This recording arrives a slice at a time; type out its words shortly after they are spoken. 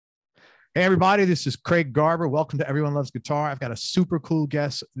Hey, everybody, this is Craig Garber. Welcome to Everyone Loves Guitar. I've got a super cool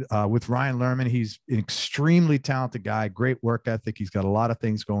guest with Ryan Lerman. He's an extremely talented guy, great work ethic. He's got a lot of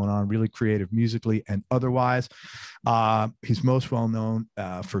things going on, really creative musically and otherwise. He's most well known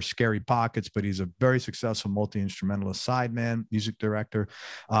for Scary Pockets, but he's a very successful multi-instrumentalist sideman, music director.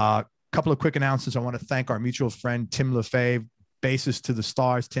 Couple of quick announcements. I want to thank our mutual friend, Tim LaFave, bassist to the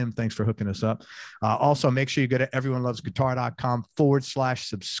stars. Tim, thanks for hooking us up. Also, make sure you go to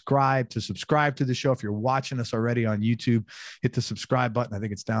everyonelovesguitar.com/subscribe to subscribe to the show. If you're watching us already on YouTube, hit the subscribe button. I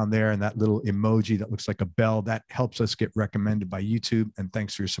think it's down there, and that little emoji that looks like a bell, that helps us get recommended by YouTube. And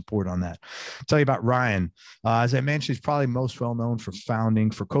thanks for your support on that. I'll tell you about Ryan. As I mentioned, he's probably most well known for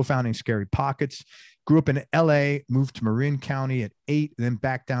co-founding Scary Pockets. Grew up in LA, moved to Marin County at 8, then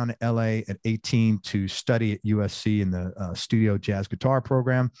back down to LA at 18 to study at USC in the studio jazz guitar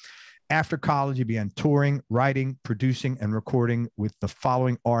program. After college, he began touring, writing, producing, and recording with the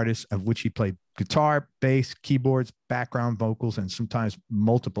following artists, of which he played guitar, bass, keyboards, background vocals, and sometimes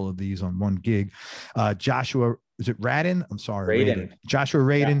multiple of these on one gig. Joshua, is it Radin? I'm sorry. Radin. Joshua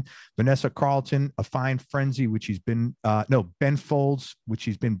Radin, yeah. Vanessa Carlton, A Fine Frenzy, which he's been, Ben Folds, which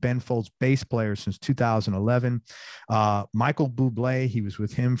he's been Ben Folds' bass player since 2011. Michael Buble, he was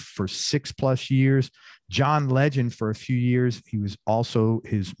with him for 6+ years. John Legend for a few years. He was also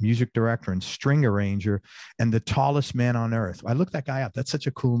his music director and string arranger, and The Tallest Man on Earth. I looked that guy up. That's such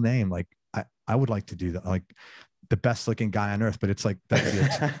a cool name. Like, I would like to do that. Like, the best looking guy on earth, but it's like that'd be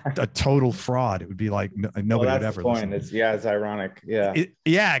a total fraud. It would be like nobody would ever listen. It's ironic. Yeah.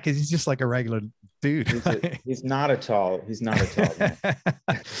 Because he's just like a regular dude. He's not a tall man.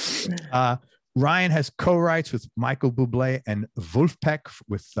 Ryan has co-writes with Michael Buble and Vulfpeck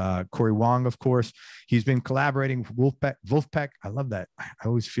with Corey Wong, of course. He's been collaborating with Vulfpeck. I love that. I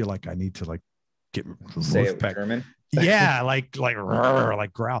always feel like I need to like get say it with German. Yeah, like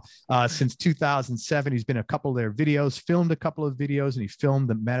growl. Since 2007, he's been in a couple of their videos, filmed a couple of videos, and he filmed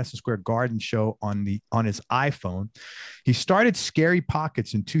the Madison Square Garden show on his iPhone. He started Scary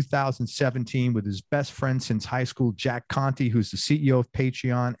Pockets in 2017 with his best friend since high school, Jack Conte, who's the CEO of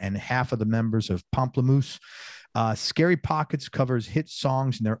Patreon and half of the members of Pamplemousse. Scary Pockets covers hit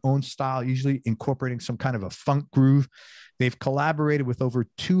songs in their own style, usually incorporating some kind of a funk groove. They've collaborated with over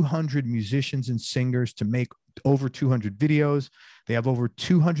 200 musicians and singers to make over 200 videos. They have over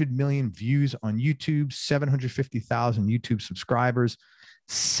 200 million views on YouTube, 750,000 YouTube subscribers,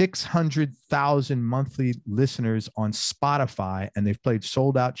 600,000 monthly listeners on Spotify, and they've played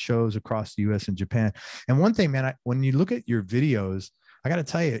sold out shows across the US and Japan. And one thing, man, when you look at your videos, I got to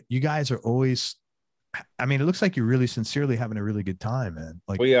tell you, you guys are always, I mean, it looks like you're really sincerely having a really good time, man.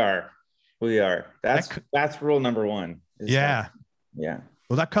 Like we are. That's rule number one. Yeah. Yeah.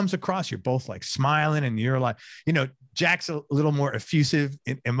 Well, that comes across. You're both like smiling, and you're like, Jack's a little more effusive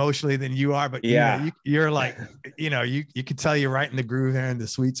emotionally than you are, but yeah, you're like, you can tell you're right in the groove there in the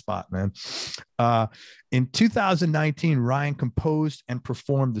sweet spot, man. In 2019, Ryan composed and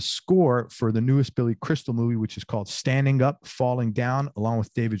performed the score for the newest Billy Crystal movie, which is called Standing Up, Falling Down, along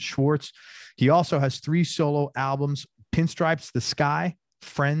with David Schwartz. He also has 3 solo albums: Pinstripes, The Sky,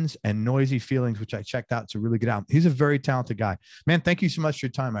 Friends, and Noisy Feelings, which I checked out. It's a really good album. He's a very talented guy, man. Thank you so much for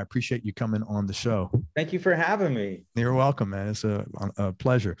your time. I appreciate you coming on the show. Thank you for having me. You're welcome, man. It's a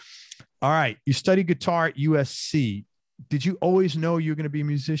pleasure. All right. You studied guitar at USC. Did you always know you were going to be a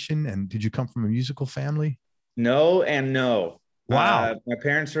musician, and did you come from a musical family? No and no. Wow. My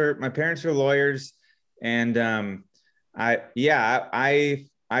parents are lawyers, and I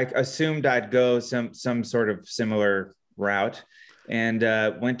assumed I'd go some sort of similar route. And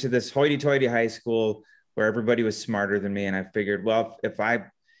went to this hoity-toity high school where everybody was smarter than me. And I figured, well, if I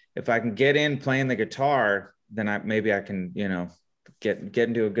can get in playing the guitar, then maybe I can, get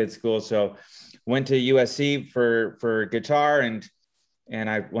into a good school. So went to USC for guitar. And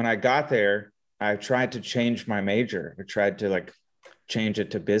when I got there, I tried to change my major. I tried to like change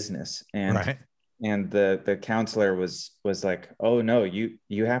it to business. And right. And the counselor was like, oh no, you'd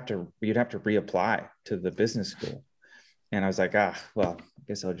have to reapply to the business school. And I was like, well, I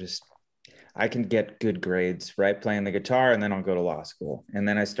guess I can get good grades, right? Playing the guitar, and then I'll go to law school. And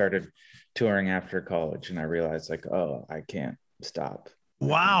then I started touring after college, and I realized like, oh, I can't stop.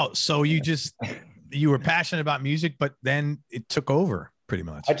 Wow. So you were passionate about music, but then it took over pretty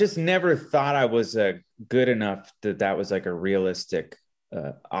much. I just never thought I was good enough that was like a realistic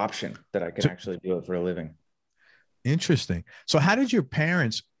option that I could actually do it for a living. Interesting. So how did your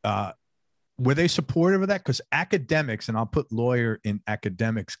parents, were they supportive of that? Because academics, and I'll put lawyer in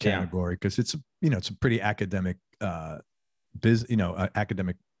academics category, because it's it's a pretty academic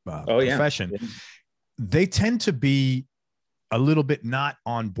academic profession. Yeah. They tend to be a little bit not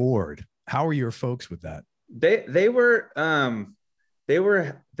on board how are your folks with that? They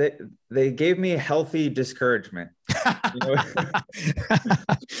gave me healthy discouragement. You know,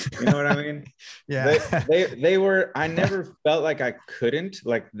 you know what I mean? Yeah. They were, I never felt like I couldn't,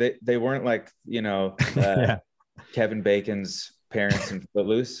 like they weren't like, you know, Yeah. Kevin Bacon's parents in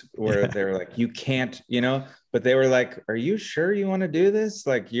Footloose, where Yeah. they were like, you can't, you know, but they were like, are you sure you want to do this?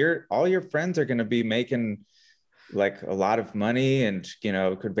 Like all your friends are going to be making like a lot of money and, you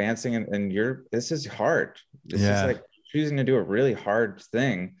know, advancing, and this is hard. This is like choosing to do a really hard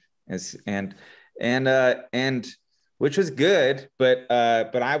thing. And which was good, but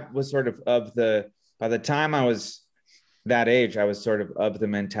I was sort of by the time I was that age, I was sort of the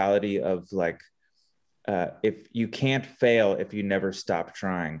mentality of like, if you can't fail if you never stop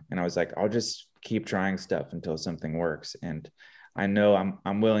trying. And I was like, I'll just keep trying stuff until something works. And I know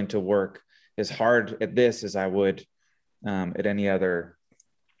I'm willing to work as hard at this as I would at any other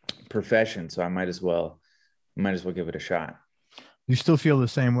profession. So I might as well give it a shot. You still feel the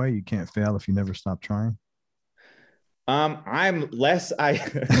same way? You can't fail if you never stop trying? I'm less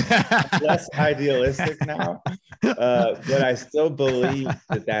idealistic now, but I still believe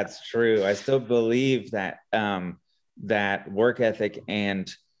that that's true. I still believe that that work ethic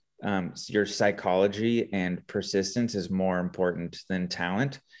and your psychology and persistence is more important than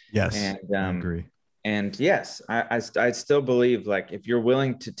talent. Yes, and I agree. And yes, I still believe, like, if you're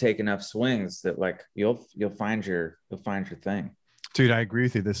willing to take enough swings, that like you'll find your thing. Dude, I agree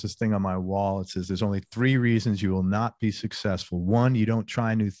with you. There's this thing on my wall. It says there's only 3 reasons you will not be successful. 1, you don't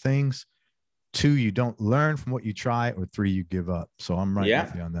try new things. 2, you don't learn from what you try. Or 3, you give up. So I'm right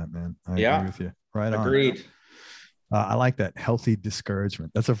with you on that, man. I agree with you. Right on. Agreed. I like that. Healthy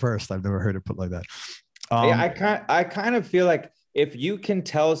discouragement. That's a first. I've never heard it put like that. I kind of feel like if you can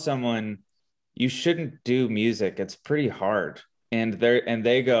tell someone you shouldn't do music, it's pretty hard. And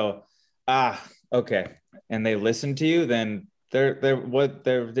they go, okay. And they listen to you, then they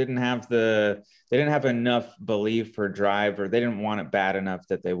didn't have enough belief or drive, or they didn't want it bad enough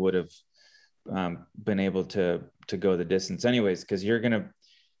that they would have been able to go the distance anyways, because you're gonna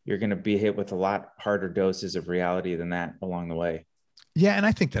be hit with a lot harder doses of reality than that along the way. Yeah, and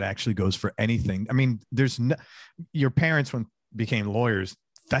I think that actually goes for anything. I mean, your parents became lawyers.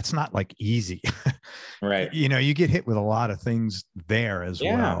 That's not like easy, right? You know, you get hit with a lot of things there as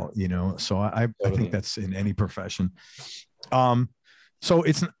well. You know, so I think that's in any profession. So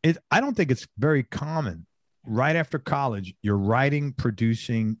I don't think it's very common. Right after college, you're writing,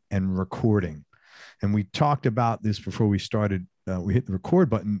 producing, and recording. And we talked about this before we started. We hit the record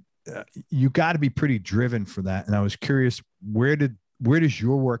button. You got to be pretty driven for that. And I was curious, where does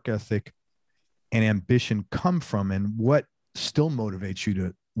your work ethic and ambition come from, and what still motivates you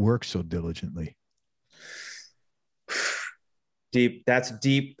to work so diligently? Deep. That's a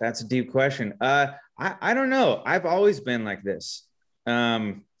deep question. I don't know. I've always been like this.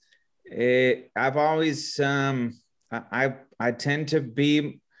 I've always, I tend to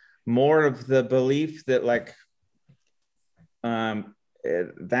be more of the belief that like,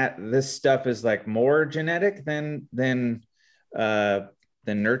 that this stuff is like more genetic than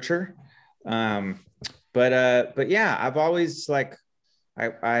nurture. But yeah, I've always like,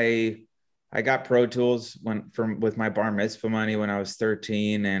 I got Pro Tools with my bar mitzvah money when I was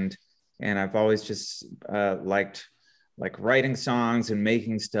 13, and I've always just liked like writing songs and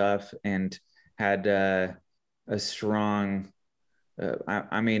making stuff, and had a strong.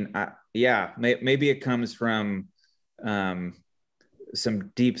 Maybe it comes from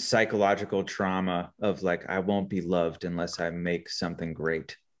some deep psychological trauma of like, I won't be loved unless I make something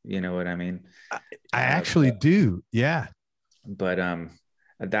great. You know what I mean? I actually do. Yeah. But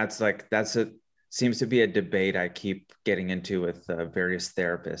seems to be a debate I keep getting into with various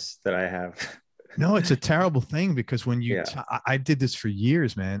therapists that I have. No, it's a terrible thing, because when you, I did this for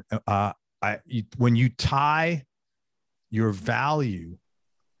years, man. When you tie your value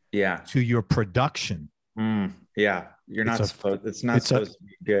to your production, you're not supposed, it's not supposed to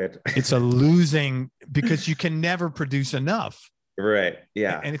be good. It's a losing, because you can never produce enough. Right.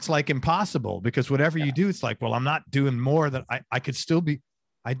 Yeah. And it's like impossible, because whatever you do, it's like, well, I'm not doing more than I could still be.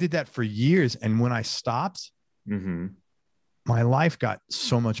 I did that for years. And when I stopped, my life got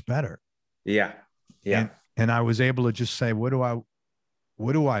so much better. Yeah. Yeah. And I was able to just say, what do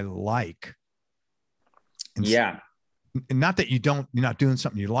I like? And not that you're not doing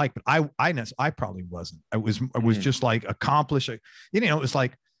something you like, but I probably wasn't. I was just like accomplish. You know, it was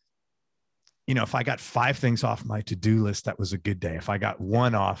like, you know, if I got 5 things off my to-do list, that was a good day. If I got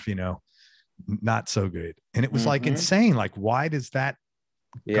 1 off, you know, not so good. And it was like insane. Like, why does that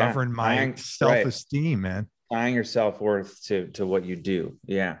govern my self-esteem, man? Tying your self-worth to what you do.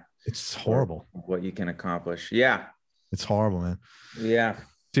 Yeah. It's horrible. What you can accomplish. Yeah. It's horrible, man. Yeah.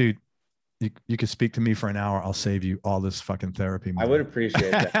 Dude, you could speak to me for an hour. I'll save you all this fucking therapy money. I would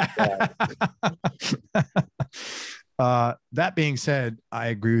appreciate that. That being said, I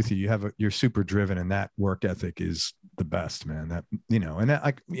agree with you. You're super driven, and that work ethic is the best, man. That, and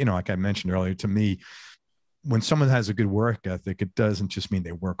that, like I mentioned earlier, to me, when someone has a good work ethic, it doesn't just mean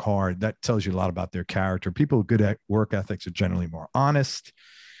they work hard. That tells you a lot about their character. People with good work ethics are generally more honest,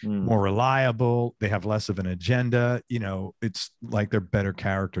 more reliable. They have less of an agenda. It's like they're better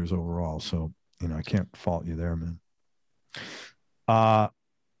characters overall. So, I can't fault you there, man.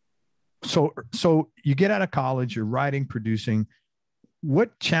 So you get out of college, you're writing, producing.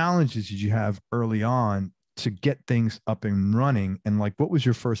 What challenges did you have early on to get things up and running? And like, what was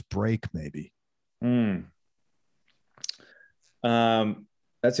your first break maybe?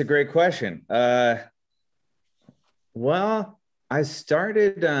 That's a great question. Well, I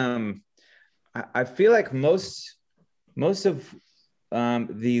started, I feel like most of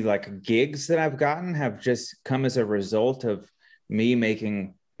the like gigs that I've gotten have just come as a result of me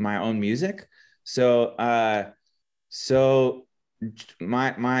making my own music. So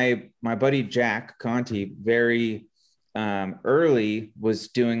my buddy Jack Conte very early was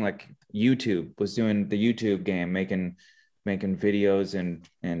doing like YouTube, was doing the YouTube game, making videos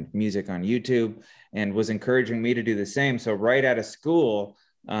and music on YouTube, and was encouraging me to do the same. So right out of school,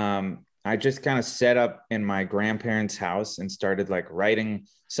 I just kind of set up in my grandparents' house and started like writing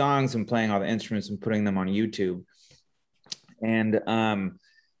songs and playing all the instruments and putting them on YouTube. And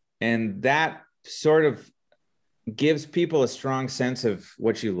that sort of gives people a strong sense of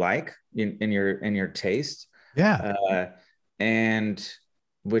what you like in your taste. Yeah. And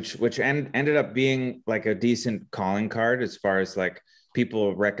which ended up being like a decent calling card as far as like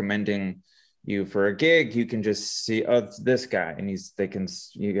people recommending you for a gig. You can just see, oh, it's this guy, and you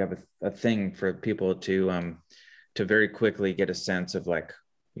have a thing for people to very quickly get a sense of like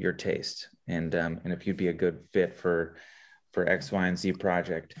your taste and if you'd be a good fit for X, Y, and Z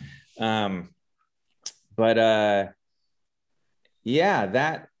project. Yeah,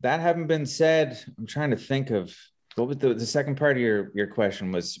 that having been said, I'm trying to think of what was the second part of your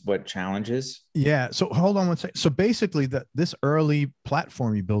question was what challenges? Yeah. So hold on one second. So basically this early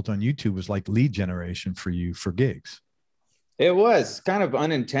platform you built on YouTube was like lead generation for you for gigs. It was kind of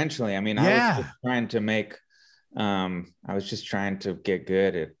unintentionally. I mean, yeah. I was just trying to get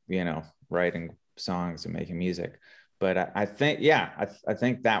good at, writing songs and making music. But I think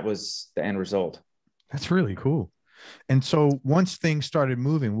that was the end result. That's really cool. And so once things started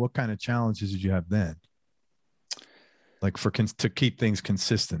moving, what kind of challenges did you have then? Like to keep things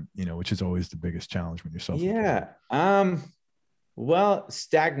consistent, which is always the biggest challenge when you're self-employed. Yeah. Well,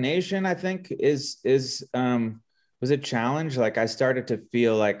 stagnation, I think was a challenge. Like I started to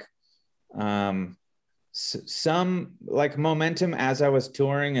feel like some like momentum as I was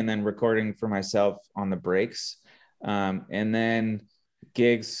touring and then recording for myself on the breaks. And then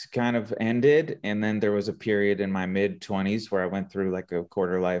gigs kind of ended. And then there was a period in my mid-20s where I went through like a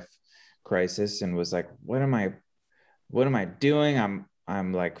quarter life crisis and was like, what am I doing?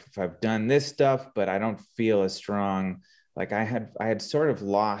 I'm like, if I've done this stuff, but I don't feel as strong. Like I had sort of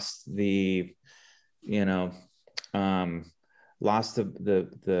lost the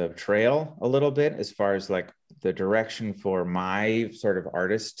trail a little bit as far as like the direction for my sort of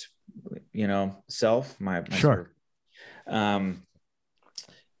artist, self, my sure. And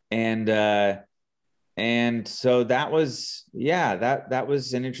so that was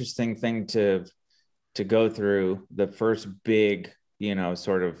an interesting thing to go through. The first big,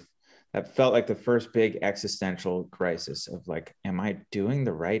 sort of, that felt like the first big existential crisis of like, am I doing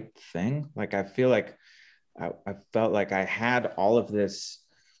the right thing? Like, I feel like I felt like I had all of this.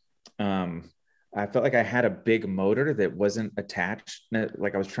 I felt like I had a big motor that wasn't attached.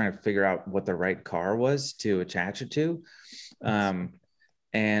 Like I was trying to figure out what the right car was to attach it to.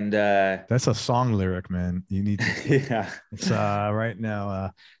 And that's a song lyric, man. You need to, yeah. It's right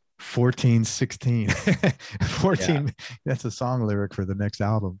now 1416 14. Yeah. That's a song lyric for the next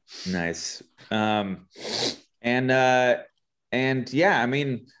album. Nice. And yeah, I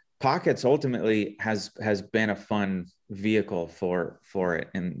mean, Pockets ultimately has been a fun vehicle for it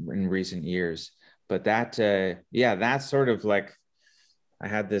in recent years. But that that's sort of like, I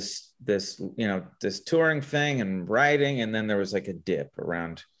had this touring thing and writing, and then there was like a dip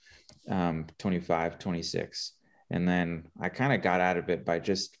around 25, 26. And then I kind of got out of it by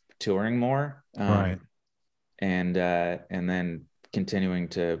just touring more. Right. And then continuing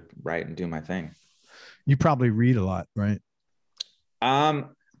to write and do my thing. You probably read a lot, right?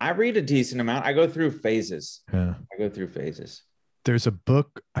 I read a decent amount. I go through phases. Yeah. I go through phases. There's a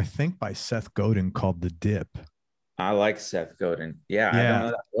book, I think, by Seth Godin called The Dip. I like Seth Godin. Yeah, I don't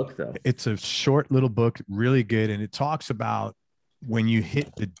know that book though. It's a short little book, really good. And it talks about when you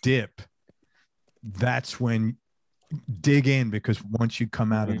hit the dip, that's when dig in, because once you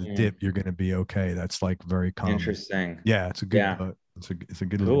come out of the dip, you're going to be okay. That's like very common. Interesting. Yeah, it's a good book. It's a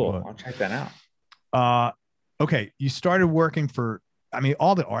good little book. I'll check that out. Okay. You started working for, I mean,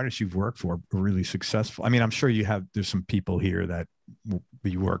 all the artists you've worked for are really successful. I mean, I'm sure there's some people here that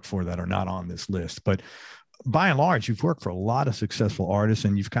you work for that are not on this list, but by and large, you've worked for a lot of successful artists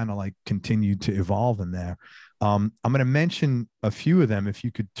and you've kind of like continued to evolve in there. I'm going to mention a few of them. If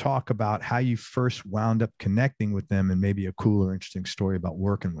you could talk about how you first wound up connecting with them and maybe a cool or interesting story about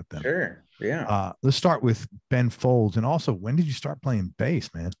working with them. Sure. Yeah. Let's start with Ben Folds. And also, when did you start playing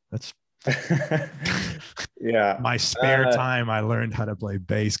bass, man? That's yeah. My spare time, I learned how to play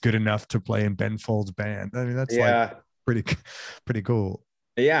bass good enough to play in Ben Folds' band. I mean, that's like pretty cool.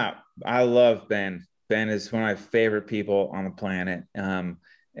 Yeah. I love Ben. Ben is one of my favorite people on the planet.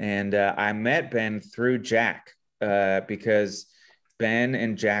 And I met Ben through Jack because Ben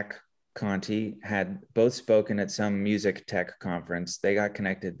and Jack Conte had both spoken at some music tech conference. They got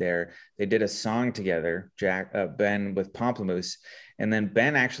connected there. They did a song together, Ben with Pomplamoose. And then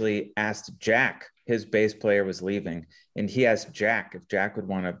Ben actually asked Jack, his bass player was leaving, and he asked Jack if Jack would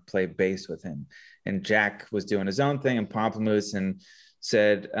want to play bass with him. And Jack was doing his own thing in Pomplamoose and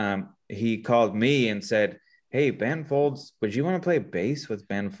said, he called me and said, hey, Ben Folds, would you want to play bass with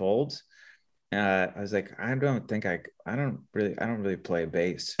Ben Folds? I was like, I don't really play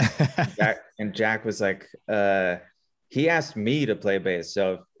bass. and Jack was like, he asked me to play bass.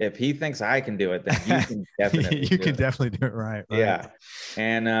 So if he thinks I can do it, then you can definitely definitely do it. Right. Yeah.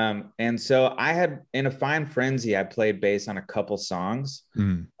 And so I had, in a fine frenzy, I played bass on a couple songs.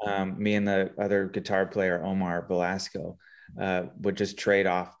 Me and the other guitar player, Omar Velasco, would just trade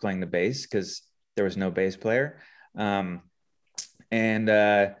off playing the bass because there was no bass player. And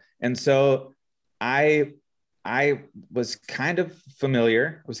so I was kind of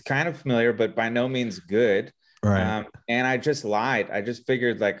familiar, but by no means good. Right. And I just lied. I just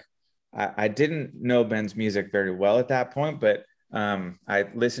figured like, I didn't know Ben's music very well at that point, but I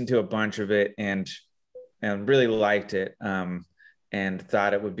listened to a bunch of it and really liked it, and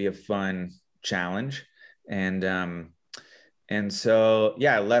thought it would be a fun challenge. And so,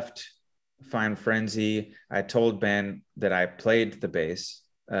 yeah, I left Fine Frenzy. I told Ben that I played the bass.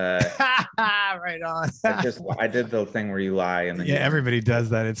 Right on. I did the thing where you lie, and then everybody does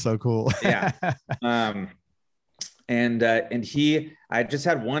that. It's so cool. Yeah. And I just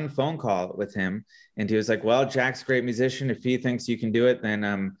had one phone call with him, and he was like, well, Jack's a great musician. If he thinks you can do it,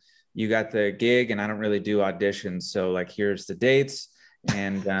 then you got the gig, and I don't really do auditions. So like, here's the dates,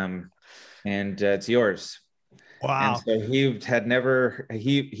 and it's yours. Wow. And so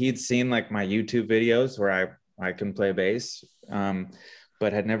he'd seen like my YouTube videos where I can play bass,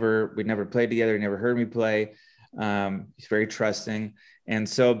 but we'd never played together. He never heard me play. He's very trusting. And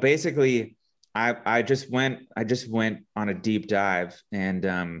so basically I just went on a deep dive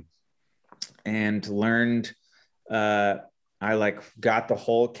and learned, I like got the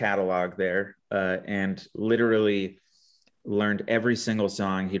whole catalog there, and literally learned every single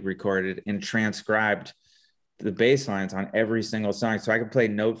song he'd recorded and transcribed the bass lines on every single song, so I could play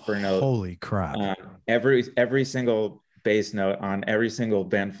note for note. Holy crap! Every single bass note on every single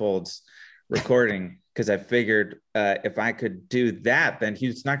Ben Folds recording, because I figured if I could do that, then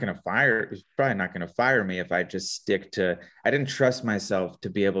he's probably not going to fire me if I just stick to. I didn't trust myself to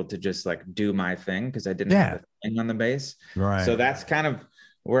be able to just like do my thing because I didn't have a thing on the bass. Right. So that's kind of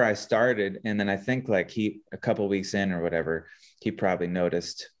where I started, and then I think like a couple weeks in or whatever, he probably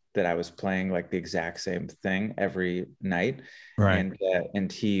noticed that I was playing like the exact same thing every night. Right. And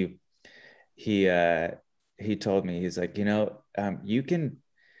he told me, he's like, you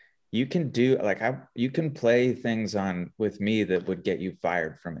can do like, you can play things on with me that would get you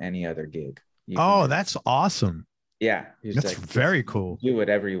fired from any other gig. That's awesome. Yeah. That's like, very cool. Do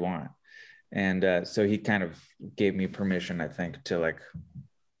whatever you want. And so he kind of gave me permission, I think, to like,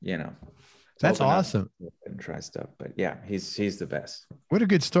 that's awesome. And try stuff. But yeah, he's the best. What a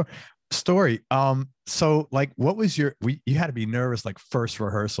good story. So like, what was you had to be nervous, like first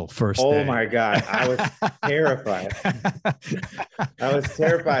rehearsal, first day. Oh my God. I was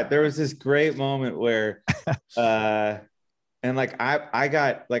terrified. There was this great moment where, and like,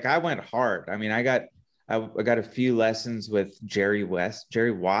 I went hard. I mean, I got a few lessons with Jerry Watts. Do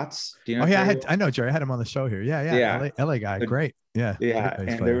you know? Oh yeah, I know Jerry. I had him on the show here. Yeah. LA guy. Great. Yeah.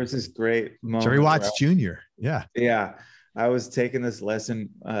 And there was this great moment. Jerry Watts Jr. Yeah. Yeah. I was taking this lesson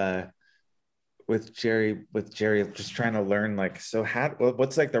with Jerry, just trying to learn like, so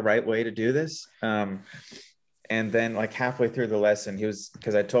what's like the right way to do this. And then like halfway through the lesson,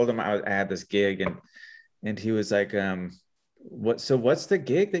 because I told him I had this gig, and he was like, what's the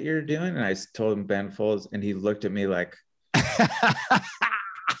gig that you're doing? And I told him Ben Folds, and he looked at me like,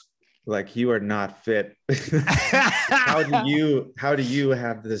 like, you are not fit. How do you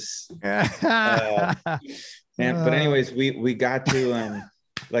have this? But anyways, we got to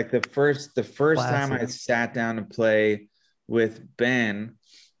like the first time I sat down to play with Ben,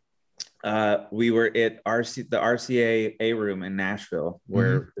 we were at the RCA A room in Nashville,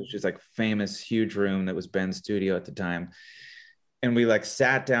 where it was just like famous huge room that was Ben's studio at the time. And we like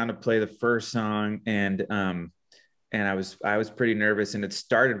sat down to play the first song, and I was pretty nervous, and it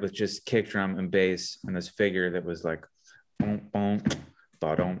started with just kick drum and bass and this figure that was like boom boom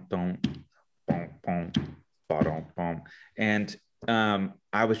ba-dum dum boom boom ba-dum bum. And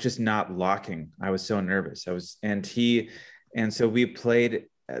I was just not locking. I was so nervous. So we played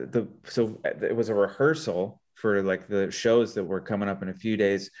so it was a rehearsal for like the shows that were coming up in a few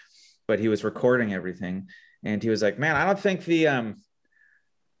days, but he was recording everything, and he was like, man, I don't think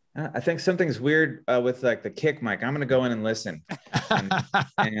I think something's weird with like the kick mic. I'm going to go in and listen. And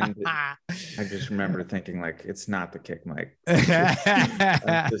I just remember thinking like, it's not the kick mic.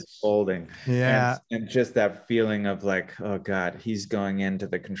 I'm just folding. Yeah. And just that feeling of like, oh God, he's going into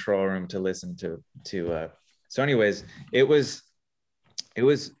the control room to listen to so anyways, it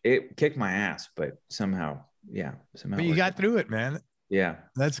kicked my ass, but somehow. But you got through it, man. Yeah.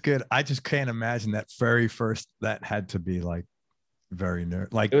 That's good. I just can't imagine that very first, that had to be like, very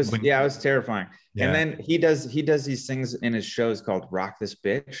nerd. Like it was terrifying. Yeah. And then he does these things in his shows called Rock This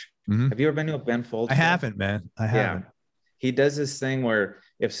Bitch. Have you ever been to a Ben Folds I show? haven't, man. I haven't. He does this thing where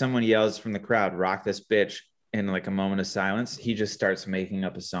if someone yells from the crowd, rock this bitch, in like a moment of silence, he just starts making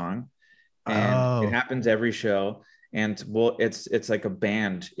up a song. And it happens every show. And it's like a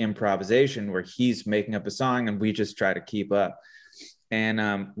band improvisation where he's making up a song and we just try to keep up.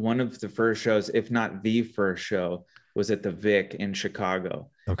 And one of the first shows, if not the first show, was at the Vic in Chicago.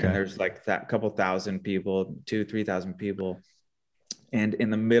 Okay. And there's like that couple thousand people, 2,000-3,000 people. And in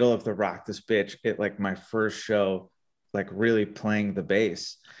the middle of the Rock This Bitch, it like my first show, like really playing the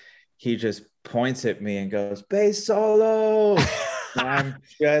bass, he just points at me and goes, bass solo.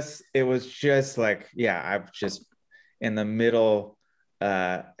 It was just like, I'm just in the middle,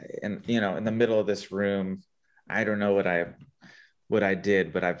 in the middle of this room. I don't know what I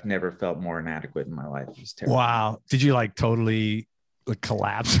did, but I've never felt more inadequate in my life. It was terrible. Wow. Did you like totally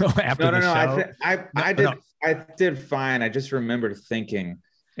collapse after the show? I did fine. I just remembered thinking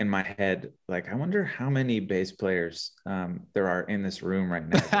in my head, like, I wonder how many bass players there are in this room right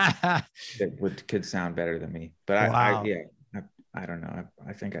now that could sound better than me. But wow. I don't know.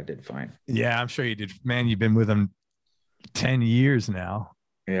 I think I did fine. Yeah, I'm sure you did. Man, you've been with them 10 years now.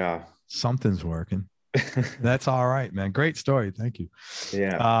 Yeah. Something's working. That's all right, man. Great story. Thank you.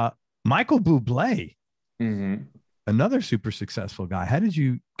 Yeah. Michael Buble, another super successful guy. How did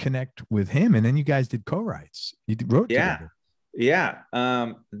you connect with him? And then you guys did co-writes. You wrote together. Yeah.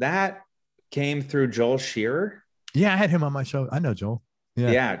 That came through Joel Shearer. Yeah, I had him on my show. I know Joel.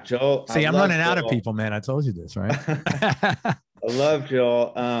 Yeah, Joel. See, I'm running out of people, man. I told you this, right? I love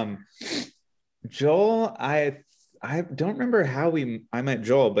Joel. Joel, I don't remember how I met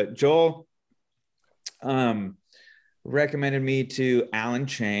Joel, but Joel recommended me to Alan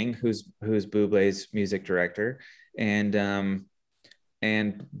Chang, who's Buble's music director, and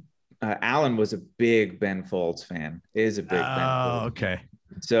Alan was a big Ben Folds fan. Is a big Ben Folds. Okay.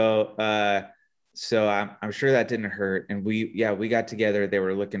 So I'm sure that didn't hurt. And we got together. They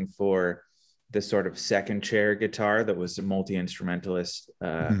were looking for the sort of second chair guitar that was a multi-instrumentalist.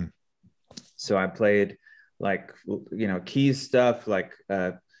 So I played like, keys stuff, like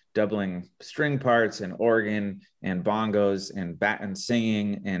doubling string parts and organ and bongos and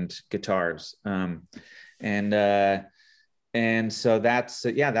singing and guitars. And so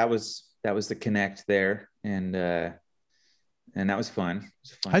that was the connect there. And that was fun. It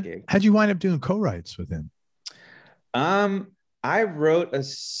was a fun gig. How'd you wind up doing co-writes with him? I wrote a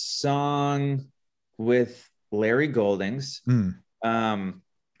song with Larry Goldings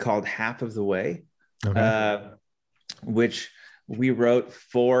called Half of the Way, which we wrote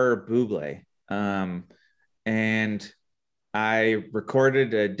for Buble. And I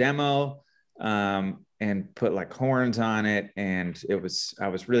recorded a demo and put like horns on it. And I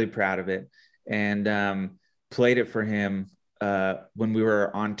was really proud of it, and played it for him when we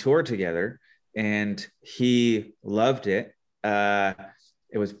were on tour together, and he loved it.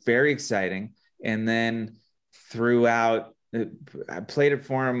 It was very exciting. And then throughout I played it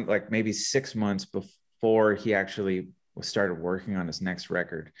for him like maybe 6 months before he actually started working on his next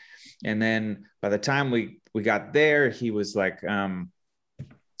record. And then by the time we got there, he was like,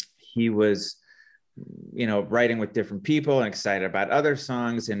 he was, writing with different people and excited about other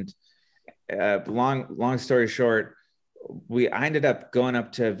songs. And long story short, I ended up going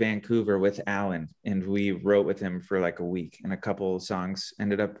up to Vancouver with Alan, and we wrote with him for like a week, and a couple of songs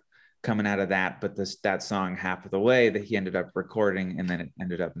ended up coming out of that. But that song, Half of the Way, that he ended up recording, and then it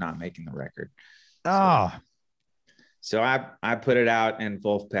ended up not making the record. So I put it out, and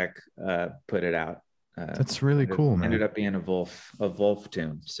Vulfpeck put it out. That's really cool, man. Ended up being a Vulf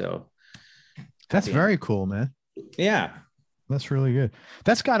tune. So that's very cool, man. Yeah. That's really good.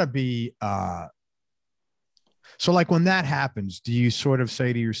 That's got to be so like when that happens, do you sort of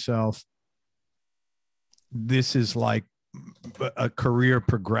say to yourself, this is like a career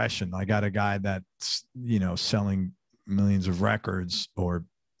progression? I got a guy that's, selling millions of records or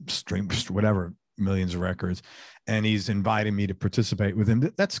streams, whatever, millions of records, and he's inviting me to participate with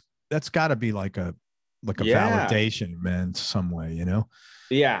him. That's got to be like a validation, man, some way,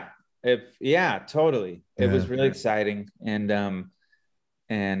 Yeah. Totally. It was really exciting. And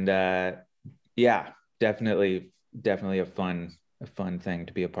definitely a fun thing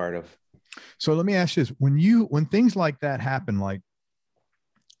to be a part of. So let me ask you this: when things like that happen, like,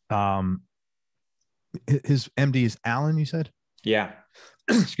 his MD is Alan, you said? Yeah.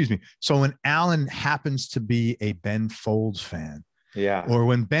 Excuse me. So when Alan happens to be a Ben Folds fan, yeah, or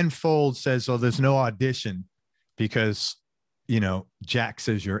when Ben Folds says, "Oh, there's no audition because, Jack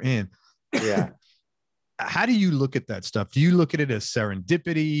says you're in," yeah. How do you look at that stuff? Do you look at it as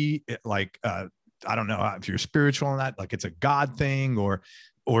serendipity? Like, I don't know if you're spiritual on that, like it's a God thing, or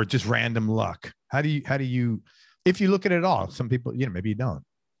just random luck. How do you, if you look at it at all? Some people, maybe you don't.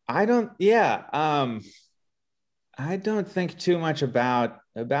 I don't. Yeah. I don't think too much about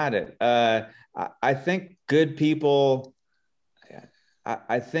it. I think good people.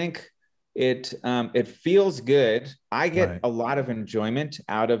 I think it feels good. I get a lot of enjoyment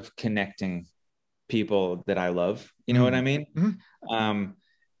out of connecting people that I love. You know what I mean? Mm-hmm.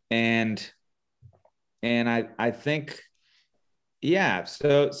 And I think, yeah.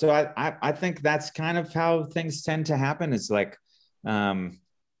 So I think that's kind of how things tend to happen. Is like, the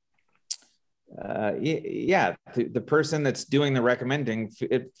person that's doing the recommending,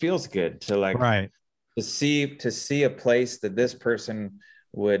 it feels good to like, to see a place that this person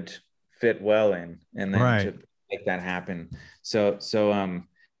would fit well in, and then to make that happen. So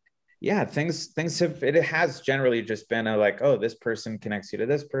it has generally just been a like, oh, this person connects you to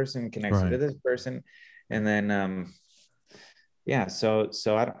this person, connects you to this person. And then, so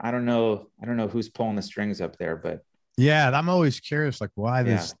I don't know who's pulling the strings up there, but yeah, I'm always curious, like why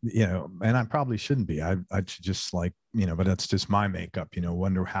this, and I probably shouldn't be. I should just like, but that's just my makeup,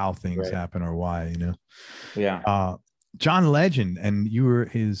 wonder how things happen or why, Yeah. John Legend, and you were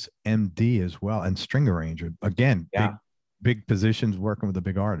his MD as well, and string arranger. Again, big positions, working with a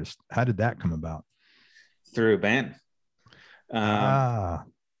big artist. How did that come about? Through Ben. To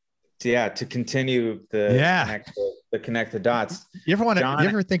continue connect the dots. You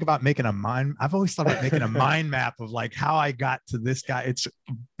ever think about making a mind? I've always thought about making a mind map of like how I got to this guy. It's,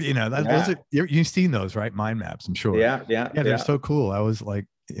 you've seen those, right? Mind maps, I'm sure. Yeah. They're so cool. I was like,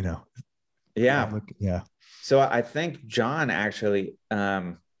 Yeah. So I think John actually,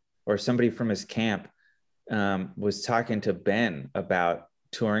 or somebody from his camp, was talking to Ben about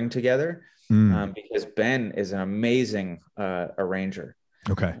touring together, because Ben is an amazing arranger.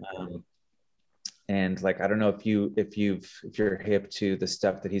 Okay. And like, I don't know if you're hip to the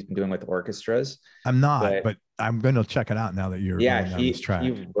stuff that he's been doing with orchestras. I'm not, but I'm going to check it out now that you're going down this track.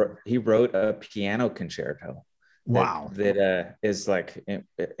 He wrote a piano concerto. Wow. That is like an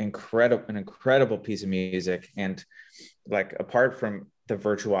incredible piece of music. And like, apart from the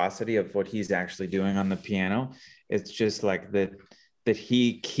virtuosity of what he's actually doing on the piano, it's just like that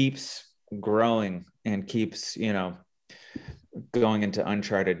he keeps growing and keeps, going into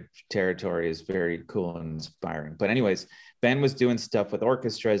uncharted territory is very cool and inspiring. But anyways, Ben was doing stuff with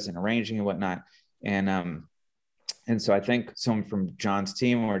orchestras and arranging and whatnot. And so I think someone from John's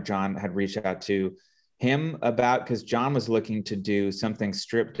team, or John, had reached out to him about, because John was looking to do something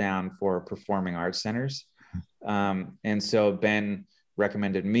stripped down for performing arts centers. And so Ben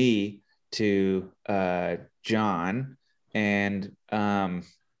recommended me to John, and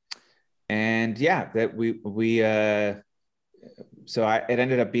it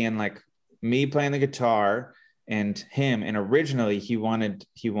ended up being like me playing the guitar and him. And originally he wanted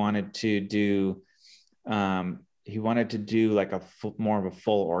to do like more of a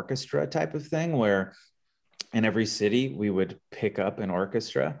full orchestra type of thing, where in every city we would pick up an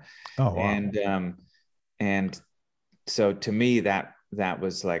orchestra. Oh, wow. And so to me, that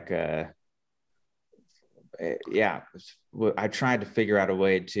was like yeah, I tried to figure out a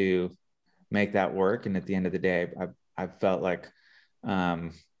way to make that work. And at the end of the day, I felt like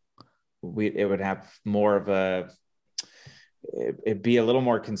it would have more of it'd be a little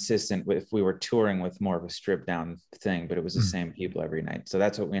more consistent if we were touring with more of a stripped down thing, but it was the same people every night. So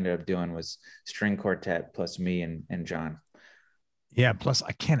that's what we ended up doing, was string quartet plus me and John. Yeah. Plus,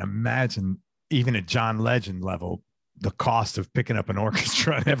 I can't imagine, even at John Legend level, the cost of picking up an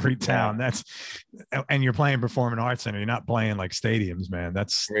orchestra in every town. And you're playing performing arts center. You're not playing like stadiums, man.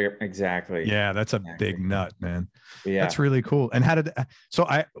 That's exactly. Yeah, that's a big nut, man. Yeah. That's really cool. And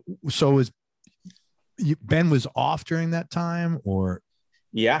Ben was off during that time, or?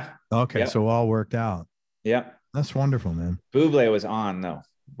 Yeah. Okay. Yep. So all worked out. Yeah. That's wonderful, man. Buble was on though,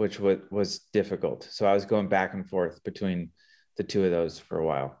 which was difficult. So I was going back and forth between the two of those for a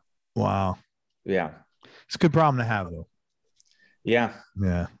while. Wow. Yeah. It's a good problem to have though. Yeah.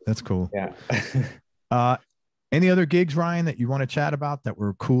 Yeah. That's cool. Yeah. Any other gigs, Ryan, that you want to chat about that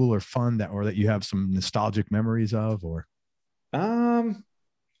were cool or fun, or that you have some nostalgic memories of, or? I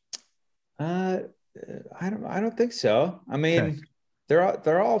don't think so. I mean, okay.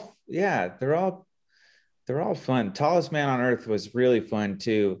 they're all fun. Tallest Man on Earth was really fun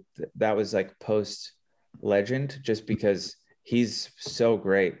too. That was like post Legend, just because he's so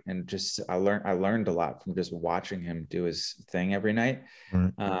great, and just I learned a lot from just watching him do his thing every night.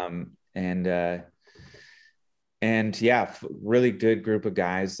 And yeah, really good group of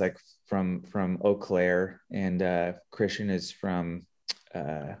guys, like from Eau Claire, and Christian is from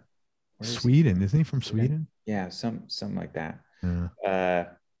Sweden. Isn't he from Sweden? Yeah, something like that.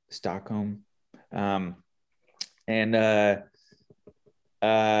 Stockholm.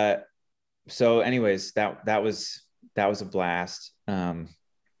 So anyways, that was a blast.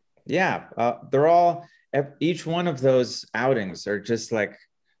 They're all, each one of those outings are just like,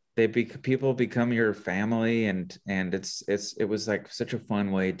 people become your family, and it was like such a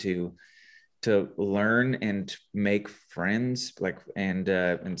fun way to learn and make friends, like,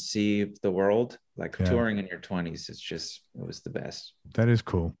 and see the world, like touring in your 20s. It was the best. That is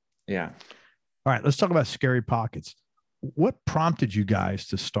cool. Yeah. All right, let's talk about Scary Pockets. What prompted you guys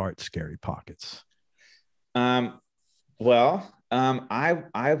to start Scary Pockets? Well, I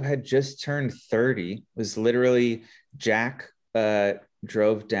had just turned 30. It was literally Jack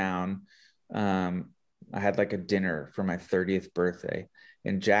drove down. I had like a dinner for my 30th birthday,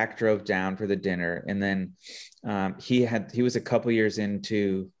 and Jack drove down for the dinner. And then he was a couple years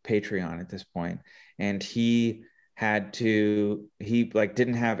into Patreon at this point, and he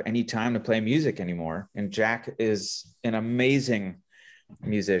didn't have any time to play music anymore. And Jack is an amazing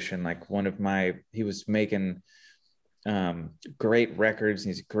musician. Like he was making great records.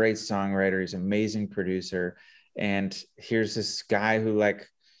 He's a great songwriter. He's an amazing producer. And here's this guy who, like,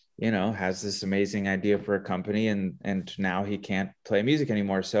 has this amazing idea for a company, and now he can't play music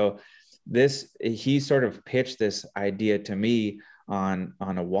anymore. So he sort of pitched this idea to me on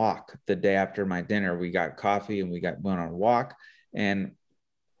a walk the day after my dinner. We got coffee and went on a walk, and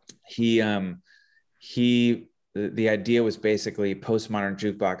the idea was basically Postmodern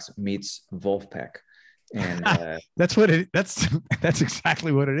Jukebox meets Vulfpeck. And that's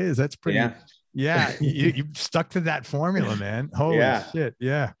exactly what it is. That's pretty. Yeah. You stuck to that formula, man. Holy shit.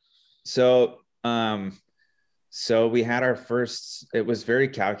 Yeah. So we had our first, it was very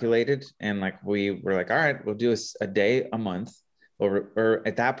calculated, and like, we were like, all right, we'll do a day a month, or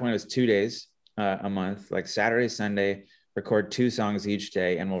at that point it was 2 days a month, like Saturday, Sunday, record 2 songs each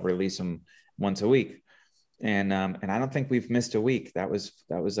day, and we'll release them once a week. And I don't think we've missed a week. That was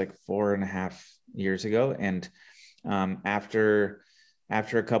like 4.5 years ago. And after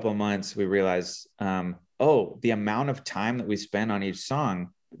a couple of months, we realized, the amount of time that we spend on each song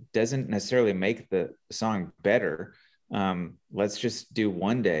doesn't necessarily make the song better. Let's just do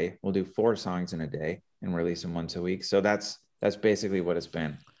one day. We'll do 4 songs in a day and release them once a week. So that's basically what it's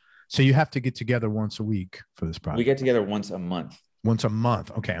been. So you have to get together once a week for this project? We get together once a month. Once a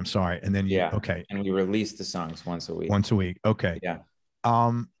month. Okay. I'm sorry. And then okay. And we release the songs once a week. Once a week. Okay. Yeah.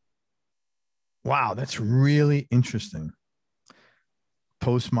 Wow. That's really interesting.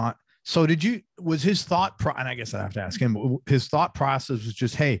 So was his thought, and I guess I have to ask him, his thought process was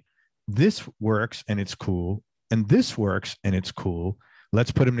just, hey, this works and it's cool, and this works and it's cool.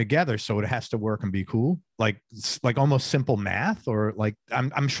 Let's put them together so it has to work and be cool. Like almost simple math, or like,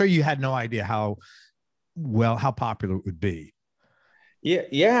 I'm sure you had no idea how popular it would be. Yeah.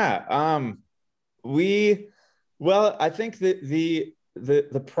 Yeah. I think that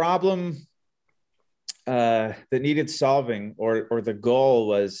the problem, that needed solving, or the goal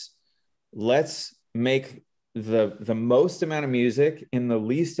was, let's make the most amount of music in the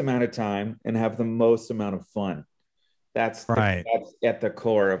least amount of time and have the most amount of fun. That's Right. that's at the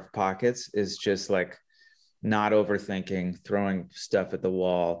core of Pockets, is just like not overthinking, throwing stuff at the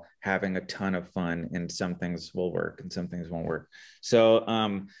wall, having a ton of fun, and some things will work and some things won't work. So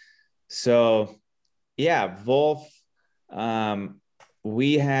yeah, Vulf, I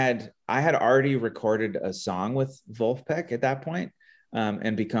had already recorded a song with Vulfpeck at that point,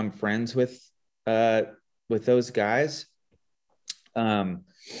 and become friends with those guys.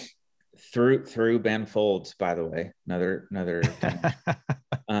 Through Ben Folds, by the way, another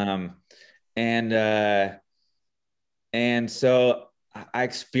and so I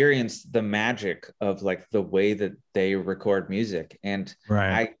experienced the magic of like the way that they record music. And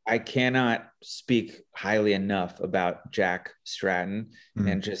Right. I cannot speak highly enough about Jack Stratton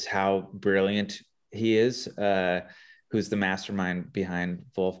and just how brilliant he is, who's the mastermind behind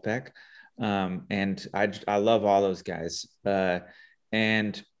Vulfpeck. And I love all those guys.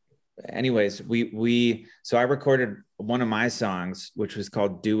 And anyways, so I recorded one of my songs, which was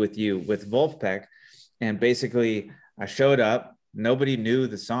called Do With You, with Vulfpeck. And basically I showed up, nobody knew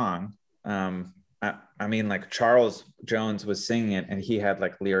the song. I mean, like Charles Jones was singing it and he had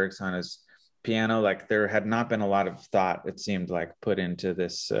like lyrics on his piano. Like there had not been a lot of thought, it seemed like, put into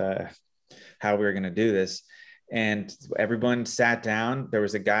this, how we were going to do this. And everyone sat down. There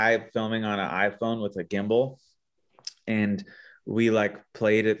was a guy filming on an iPhone with a gimbal, and we like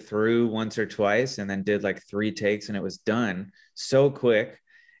played it through once or twice and then did like 3 takes, and it was done so quick.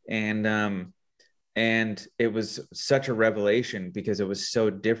 And it was such a revelation because it was so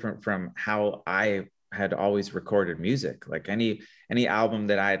different from how I had always recorded music. Like any album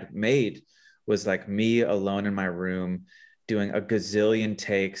that I had made was like me alone in my room doing a gazillion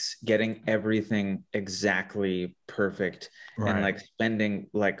takes, getting everything exactly perfect, right, and like spending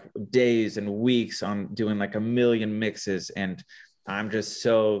like days and weeks on doing like a million mixes. And I'm just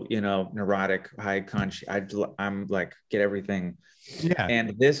so, neurotic, high conscious. I'm like, get everything. Yeah.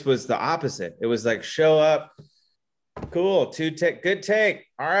 And this was the opposite. It was like, show up, cool, good take.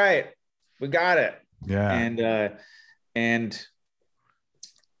 All right, we got it. Yeah. And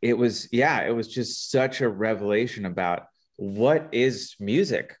it was just such a revelation about what is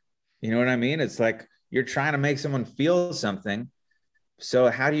music. You know what I mean? It's like you're trying to make someone feel something.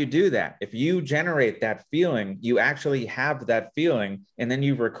 So how do you do that? If you generate that feeling, you actually have that feeling, and then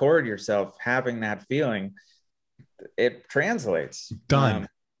you record yourself having that feeling, it translates. Done.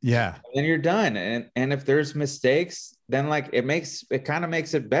 Yeah. Then you're done. And if there's mistakes, then like it kind of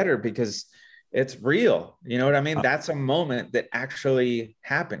makes it better because it's real. You know what I mean? That's a moment that actually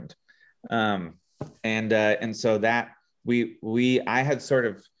happened. And so that I had sort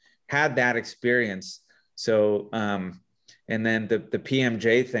of had that experience. So, and then the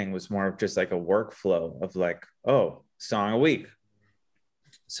PMJ thing was more of just like a workflow of like, oh, song a week.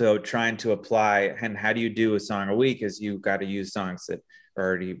 So trying to apply, and how do you do a song a week is you got to use songs that are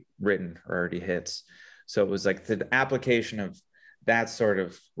already written or already hits. So it was like the application of that sort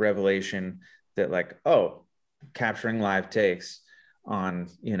of revelation that like, oh, capturing live takes on,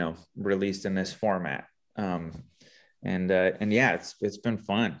 released in this format. And yeah, it's been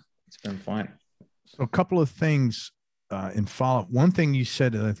fun. It's been fun. So a couple of things in follow-up. One thing you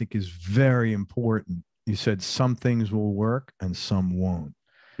said that I think is very important. You said some things will work and some won't.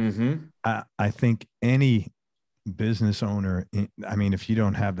 Mm-hmm. I think any business owner, I mean, if you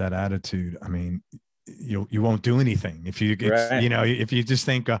don't have that attitude, I mean, you won't do anything. If you, right. If you just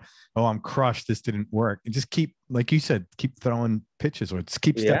think, oh, I'm crushed, this didn't work. And just keep, like you said, keep throwing pitches, or just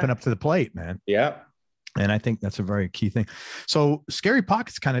keep stepping up to the plate, man. Yeah. And I think that's a very key thing. So Scary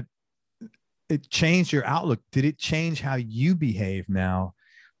Pockets it changed your outlook. Did it change how you behave now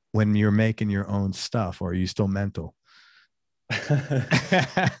when you're making your own stuff, or are you still mental?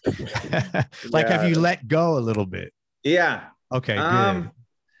 Like, have you let go a little bit? Yeah. Okay, good.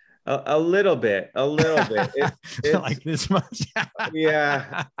 A little bit. It's like this much.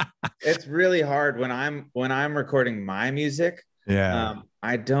 Yeah. It's really hard when I'm recording my music. Yeah.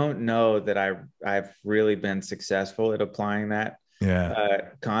 I don't know that I've really been successful at applying that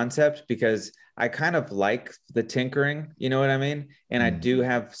concept, because I kind of like the tinkering, you know what I mean? And I do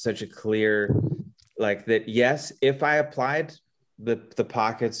have such a clear, like that, yes, if I applied the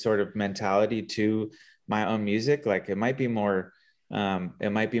Pockets sort of mentality to my own music, like it might be more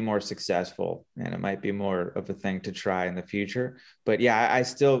successful, and it might be more of a thing to try in the future. But yeah, I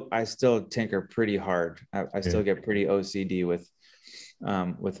still tinker pretty hard. I still get pretty OCD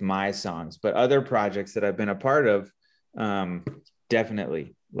with my songs. But other projects that I've been a part of,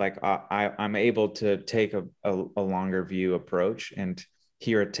 definitely. Like I'm able to take a longer view approach and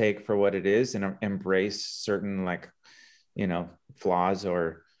hear a take for what it is and embrace certain, like, you know, flaws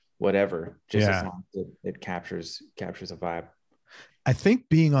or whatever, just as long as it captures a vibe. I think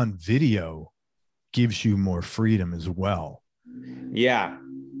being on video gives you more freedom as well. Yeah.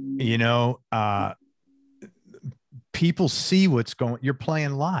 You know, people see what's going, you're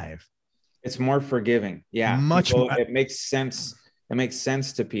playing live. It's more forgiving. Yeah. Much more. It makes sense. It makes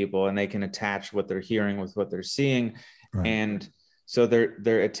sense to people, and they can attach what they're hearing with what they're seeing. Right. And so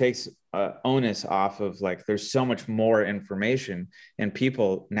it takes onus off of, like, there's so much more information, and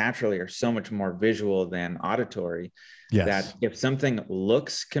people naturally are so much more visual than auditory. Yes. That if something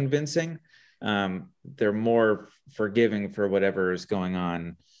looks convincing, they're more forgiving for whatever is going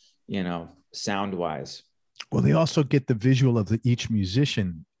on, you know, sound wise. Well, they also get the visual of each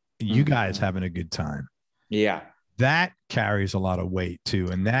musician, you guys having a good time. Yeah. That carries a lot of weight too.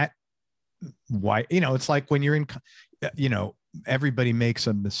 And that, why, you know, it's like when you're in, you know, everybody makes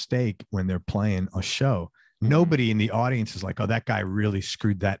a mistake when they're playing a show. Nobody in the audience is like, oh, that guy really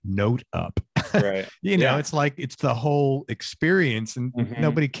screwed that note up. Right. You know, it's like, it's the whole experience, and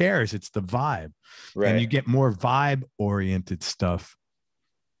nobody cares. It's the vibe. Right. And you get more vibe oriented stuff,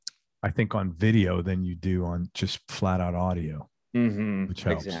 I think, on video than you do on just flat out audio, which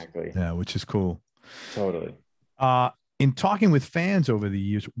helps. Exactly. Yeah. Which is cool. Totally. In talking with fans over the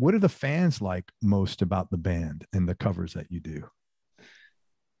years, what do the fans like most about the band and the covers that you do?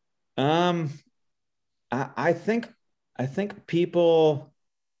 I think people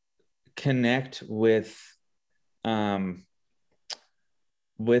connect with the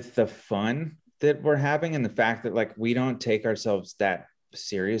fun that we're having, and the fact that, like, we don't take ourselves that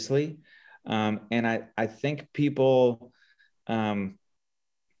seriously. And I think people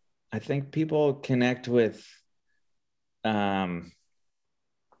connect with,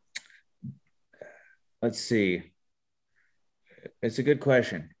 let's see, it's a good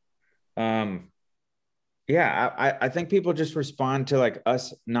question. Yeah, I think people just respond to, like,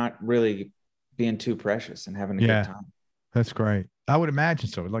 us not really being too precious and having a good time. That's great. I would imagine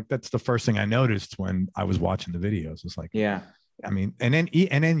so. Like, that's the first thing I noticed when I was watching the videos. It's like, yeah, I mean, and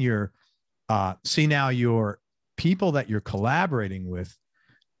then your, see, now your people that you're collaborating with,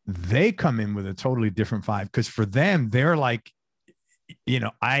 they come in with a totally different vibe. Because for them, they're like, you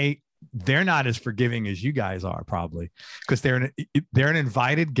know, they're not as forgiving as you guys are, probably, because they're an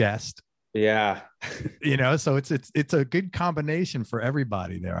invited guest. Yeah. You know, so it's a good combination for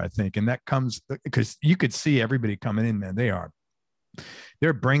everybody there, I think. And that comes because you could see everybody coming in, man.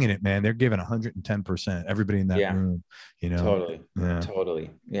 They're bringing it, man. They're giving 110%. Everybody in that room, you know.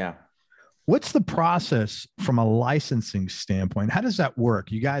 Totally. Yeah. What's the process from a licensing standpoint? How does that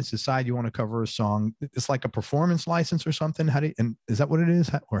work? You guys decide you want to cover a song. It's like a performance license or something. And is that what it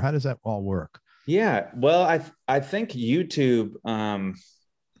is? Or how does that all work? Yeah. Well, I think YouTube,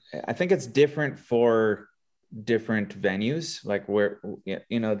 I think it's different for different venues, like where,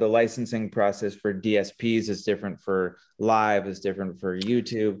 you know, the licensing process for DSPs is different, for live is different for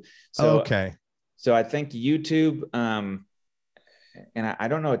YouTube. So, okay. So I think YouTube, and I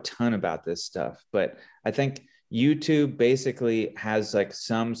don't know a ton about this stuff, but I think YouTube basically has, like,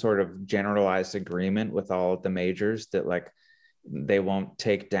 some sort of generalized agreement with all of the majors that, like, they won't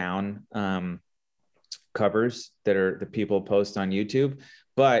take down covers that people post on YouTube.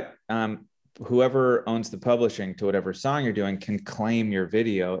 But whoever owns the publishing to whatever song you're doing can claim your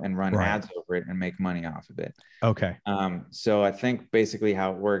video and run ads over it and make money off of it. Okay. So I think basically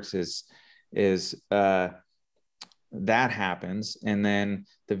how it works is that happens, and then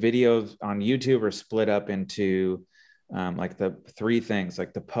the videos on YouTube are split up into like the three things,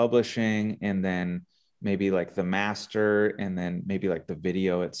 like the publishing, and then maybe like the master, and then maybe like the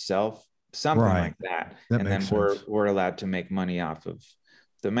video itself, something like that. And then we're allowed to make money off of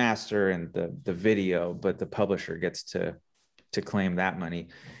the master and the video, but the publisher gets to claim that money.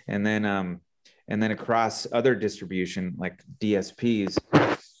 And then across other distribution, like DSPs,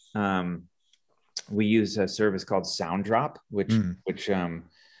 we use a service called Sounddrop,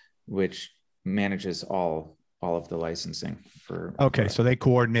 which manages all of the licensing for. Okay. So they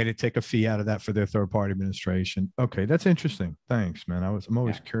coordinate it, take a fee out of that for their third party administration. Okay. That's interesting. Thanks, man. I'm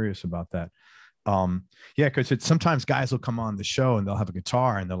always curious about that. Yeah. Cause sometimes guys will come on the show and they'll have a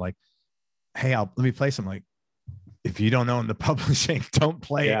guitar and they're like, hey, let me play some. Like, if you don't own the publishing, don't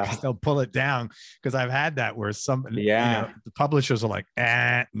play it, because they'll pull it down. Because I've had that where somebody, you know, the publishers are like,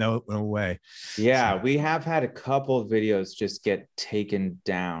 no way. Yeah, so we have had a couple of videos just get taken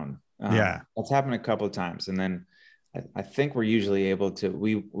down. That's happened a couple of times, and then I think we're usually able to,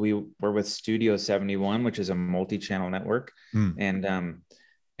 we're with Studio 71, which is a multi-channel network. Mm.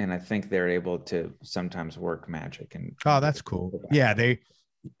 And I think they're able to sometimes work magic. And oh, that's cool. Yeah. They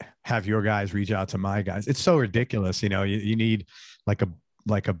have your guys reach out to my guys. It's so ridiculous. You know, you need like a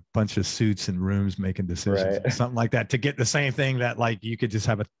bunch of suits in rooms making decisions, right, something like that, to get the same thing that like you could just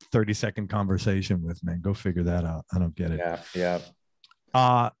have a 30-second conversation with. Man, go figure that out. I don't get it. Yeah.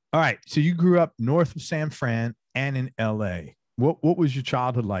 All right. So you grew up north of San Fran and in LA. What was your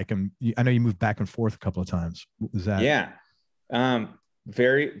childhood like? And I know you moved back and forth a couple of times. What was that? Yeah.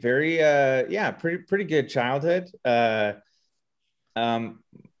 Very, very, pretty good childhood.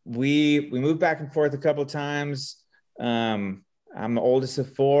 We moved back and forth a couple of times. I'm the oldest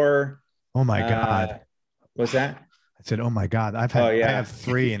of four. Oh my God. What's that? I said, oh my God, I have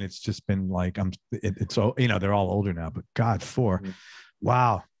three, and it's just been like, it's all, you know, they're all older now, but God, four.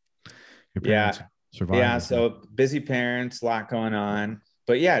 Wow. Your parents survived. Yeah. So busy parents, a lot going on,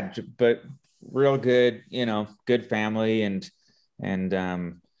 but real good, you know, good family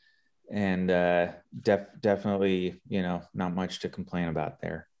definitely, you know, not much to complain about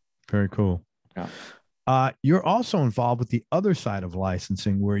there. Very cool. Yeah. You're also involved with the other side of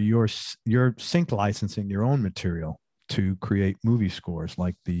licensing, where you're sync licensing your own material to create movie scores,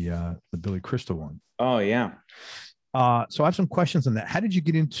 like the Billy Crystal one. Oh yeah. So I have some questions on that. How did you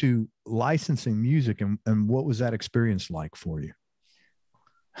get into licensing music, and what was that experience like for you?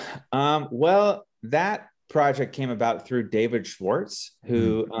 Well, that project came about through David Schwartz,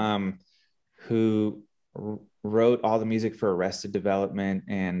 who wrote all the music for Arrested Development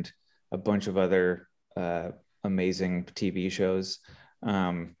and a bunch of other amazing TV shows.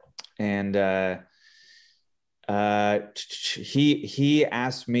 He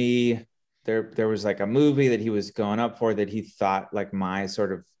asked me, there was like a movie that he was going up for that he thought like my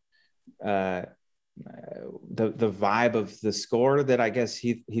sort of the vibe of the score that I guess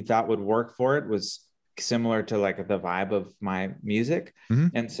he thought would work for it was similar to like the vibe of my music.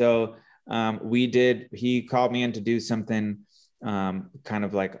 Mm-hmm. And so he called me in to do something kind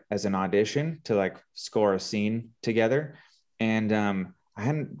of like as an audition to like score a scene together. And I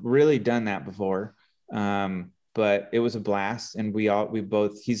hadn't really done that before. But it was a blast, and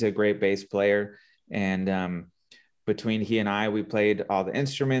he's a great bass player. And between he and I, we played all the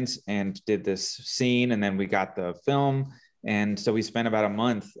instruments and did this scene, and then we got the film. And so we spent about a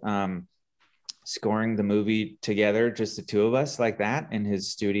month scoring the movie together, just the two of us like that in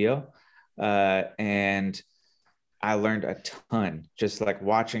his studio. And I learned a ton, just like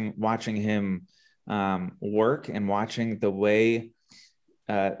watching him work and watching the way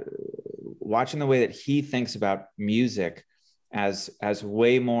that he thinks about music as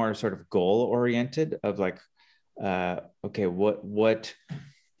way more sort of goal oriented, of like, okay,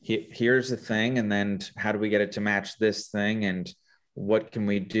 here's the thing, and then how do we get it to match this thing, and what can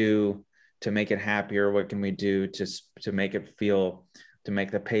we do to make it happier? What can we do to make it feel, to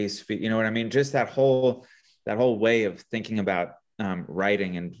make the pace feel, you know what I mean? Just that whole way of thinking about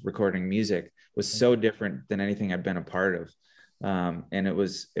writing and recording music was so different than anything I'd been a part of. And it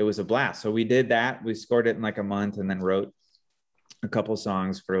was a blast. So we did that. We scored it in like a month, and then wrote a couple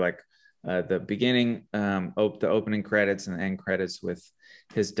songs for like the beginning, the opening credits and end credits with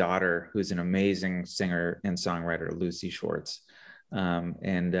his daughter, who's an amazing singer and songwriter, Lucy Schwartz.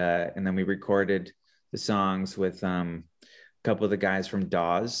 And then we recorded the songs with a couple of the guys from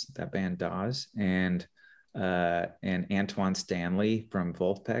Dawes, that band Dawes, and Antoine Stanley from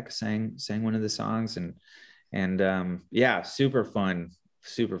Vulfpeck sang one of the songs, and super fun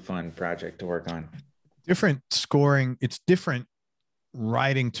project to work on. Different scoring. It's different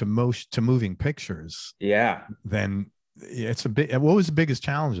writing to moving pictures. Yeah. Then it's a bit. What was the biggest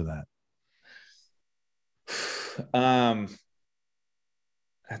challenge of that?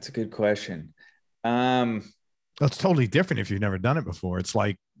 That's a good question. It's totally different if you've never done it before. It's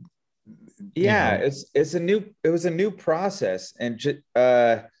like, it was a new process, and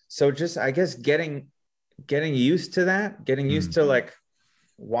so just I guess getting used to that, getting used to like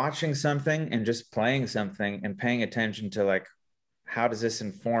watching something and just playing something and paying attention to like, how does this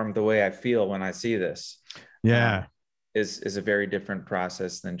inform the way I feel when I see this? Yeah. Is a very different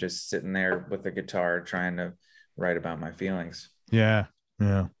process than just sitting there with a guitar trying to write about my feelings. Yeah.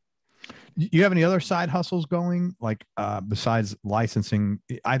 Yeah. You have any other side hustles going, like besides licensing,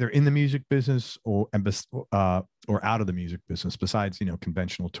 either in the music business or out of the music business, besides,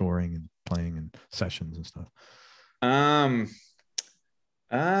 conventional touring and playing and sessions and stuff?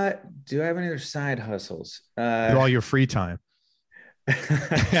 Do I have any other side hustles? All your free time.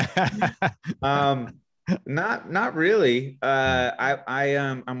 Not really.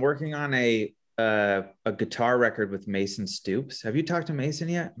 I'm working on a a guitar record with Mason Stoops. Have you talked to Mason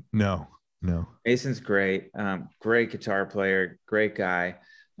yet? No. Mason's great. Great guitar player, great guy.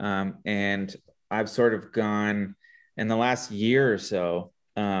 And I've sort of gone in the last year or so.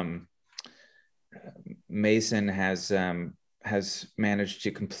 Mason has managed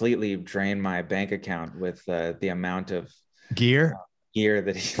to completely drain my bank account with the amount of gear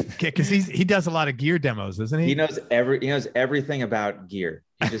that he, because he does a lot of gear demos, doesn't he? He knows everything about gear.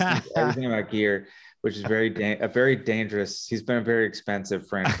 He just knows everything about gear, which is very dangerous. He's been a very expensive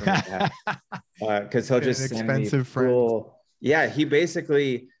friend for me because he'll just send me cool. Yeah, he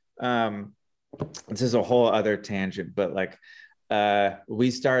basically this is a whole other tangent, but like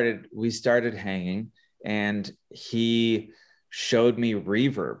we started hanging, and he showed me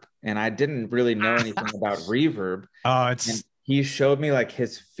reverb, and I didn't really know anything about reverb. And he showed me like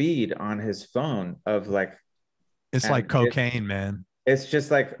his feed on his phone of like, it's like cocaine, man. It's just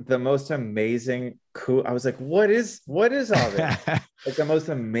like the most amazing cool. I was like, what is all this? Like the most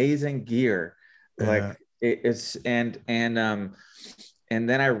amazing gear. Like it's and then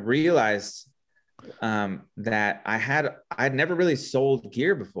I realized that I'd never really sold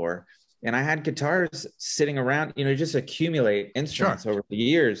gear before, and I had guitars sitting around, just accumulate instruments over the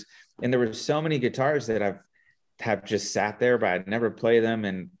years, and there were so many guitars that have just sat there, but I'd never play them,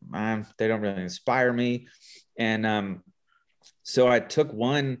 and they don't really inspire me. And so I took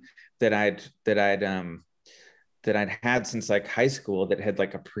one that I'd had since like high school that had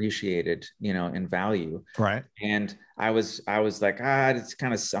like appreciated, in value. Right. And I was like, I'm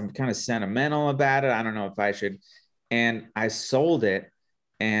kind of sentimental about it. I don't know if I should. And I sold it.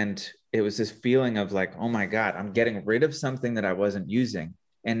 And it was this feeling of like, oh my God, I'm getting rid of something that I wasn't using.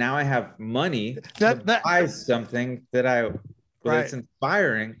 And now I have money to buy something that's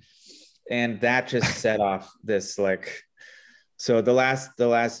inspiring. And that just set off this like, so the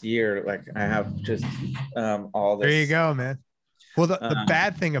last year, like I have just all this. There you go, man. Well, the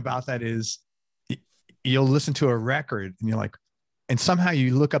bad thing about that is you'll listen to a record and you're like, and somehow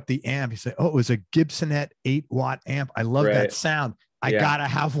you look up the amp, you say, oh, it was a Gibsonet 8-watt amp. I love that sound. I gotta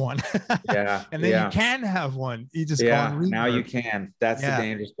have one. And then you can have one. You just go on reverb. Now you can. That's the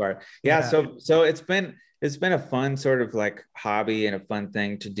dangerous part. So it's been a fun sort of like hobby and a fun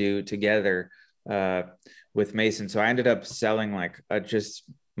thing to do together with Mason. So I ended up selling like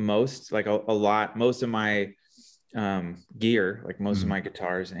most of my gear, like most of my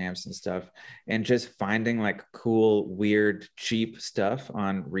guitars, amps and stuff, and just finding like cool, weird, cheap stuff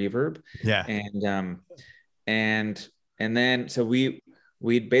on Reverb. And then so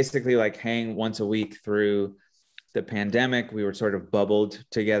we'd basically like hang once a week through the pandemic. We were sort of bubbled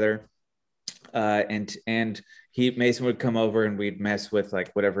together, and Mason would come over and we'd mess with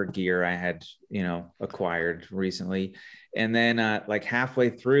like whatever gear I had acquired recently. And then like halfway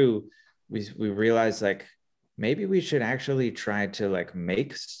through, we realized like maybe we should actually try to like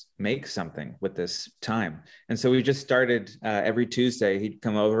make something with this time. And so we just started every Tuesday he'd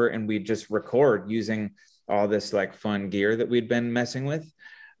come over and we'd just record using all this like fun gear that we'd been messing with,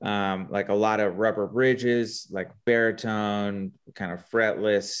 like a lot of rubber bridges, like baritone, kind of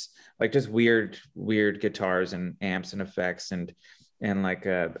fretless, like just weird guitars and amps and effects and like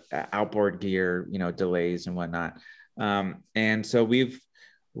outboard gear, delays and whatnot. And so I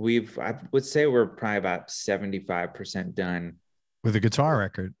would say we're probably about 75% done with a guitar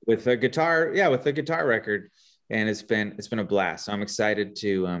record. With the guitar record, and it's been a blast. So I'm excited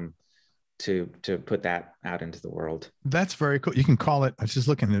to put that out into the world. That's very cool. You can call it, I was just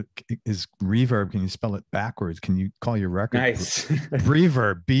looking at is Reverb. Can you spell it backwards? Can you call your record? Nice.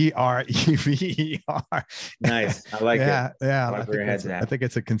 Reverb, BREVER. Nice. I like it. Yeah. I think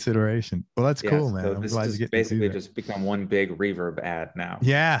it's a consideration. Well, that's cool, man. So I'm glad you get basically just become one big Reverb ad now.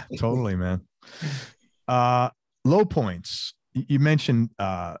 Yeah, totally, man. Low points. You mentioned,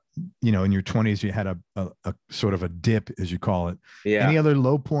 in your 20s, you had a sort of a dip, as you call it. Yeah. Any other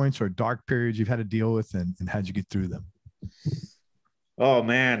low points or dark periods you've had to deal with, and how'd you get through them? Oh,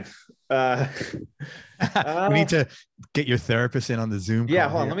 man. We need to get your therapist in on the Zoom. Yeah,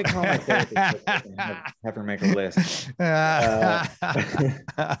 hold on. Let me call my therapist and have her make a list.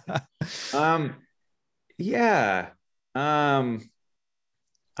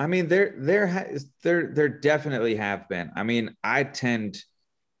 I mean, there definitely have been. I mean,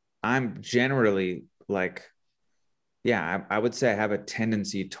 I'm generally like, I would say I have a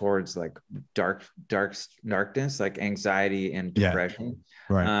tendency towards like darkness, like anxiety and depression.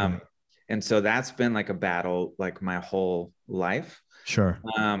 Right. And so that's been like a battle, like my whole life. Sure.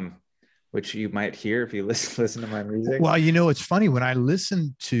 Which you might hear if you listen to my music. Well, it's funny when I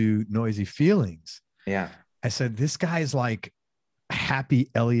listened to Noisy Feelings. Yeah. I said, this guy's like Happy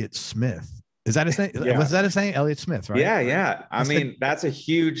Elliott Smith. Is that his name? Yeah. Was that his name? Elliott Smith, right? Yeah, yeah. I mean, said,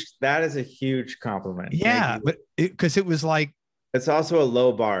 that is a huge compliment. yeah, but because it was like, it's also a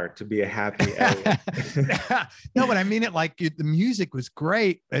low bar to be a happy Elliott. no, but I mean it like the music was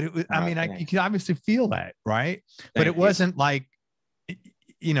great, but it was, I mean, you could obviously feel that, right? But it wasn't like,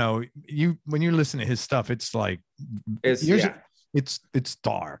 you know, when you listen to his stuff, it's like, it's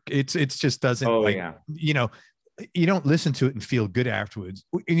dark. It's just doesn't you know, you don't listen to it and feel good afterwards.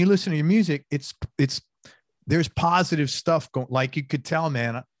 And you listen to your music, there's positive stuff going, like you could tell,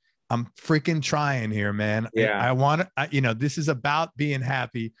 man, I'm freaking trying here, man. Yeah. I want to, you know, this is about being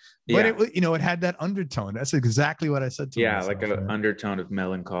happy, but it, you know, it had that undertone. That's exactly what I said to myself. Like an undertone of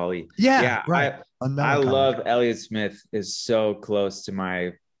melancholy. Yeah. Right. I love Elliott Smith is so close to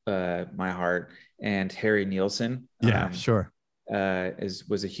my heart, and Harry Nilsson. Yeah, sure.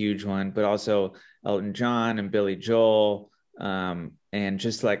 Was a huge one, but also Elton John and Billy Joel, and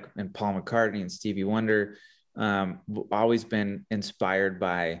just like, and Paul McCartney and Stevie Wonder. Always been inspired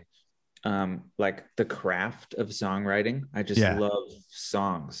by like the craft of songwriting. I just love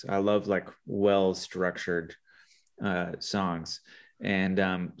songs. I love like well-structured songs.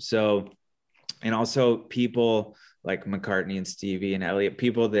 And so, and also people like McCartney and Stevie and Elliott,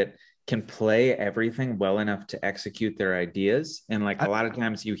 people that can play everything well enough to execute their ideas. And like a lot of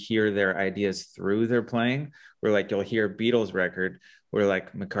times you hear their ideas through their playing, where like you'll hear a Beatles record where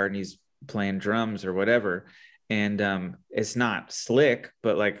like McCartney's playing drums or whatever. And it's not slick,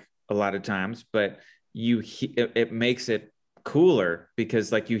 but like a lot of times, but it makes it cooler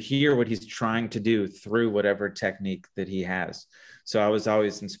because like you hear what he's trying to do through whatever technique that he has. So I was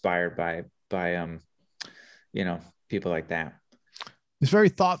always inspired by you know, people like that. It's very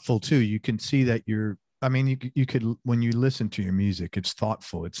thoughtful too. You can see that I mean, you could, when you listen to your music, it's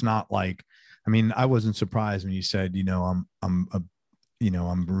thoughtful. It's not like, I mean, I wasn't surprised when you said, you know,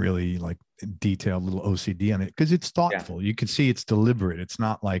 I'm really like detailed, little OCD on it, because it's thoughtful. You can see it's deliberate. It's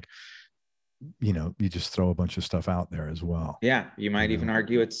not like, you know, you just throw a bunch of stuff out there as well. Yeah. You might even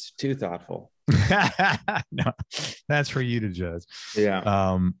argue it's too thoughtful. No, that's for you to judge.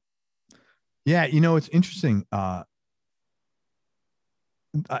 Yeah. Yeah. You know, it's interesting.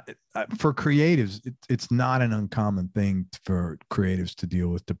 For creatives, it's not an uncommon thing for creatives to deal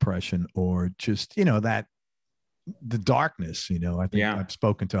with depression or just, you know, the darkness, you know. I think I've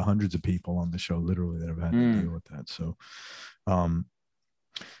spoken to hundreds of people on the show literally that have had to deal with that. So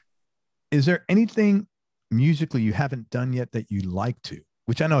is there anything musically you haven't done yet that you like to,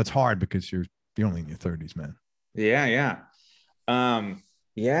 which I know it's hard because you're only in your 30s, man?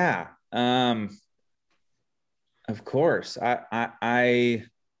 Of course. I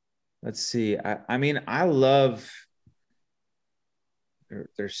let's see. I mean, I love,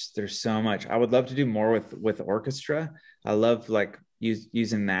 there's so much. I would love to do more with orchestra. I love like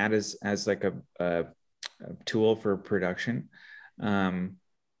using that as like a tool for production.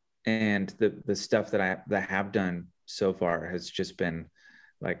 And the stuff that I have done so far has just been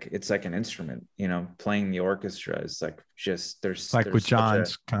like, it's like an instrument, you know, playing the orchestra is like, just there's with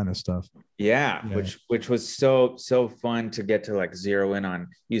John's kind of stuff. Yeah. Which was so fun to get to like zero in on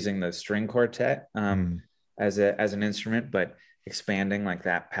using the string quartet as an instrument, but expanding like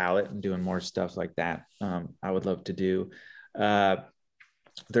that palette and doing more stuff like that. I would love to do.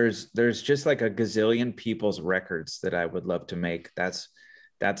 There's just like a gazillion people's records that I would love to make. That's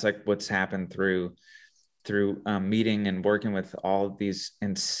like what's happened through meeting and working with all of these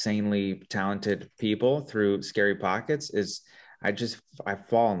insanely talented people through Scary Pockets is I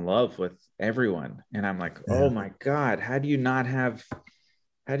fall in love with everyone. And I'm like, oh my God, how do you not have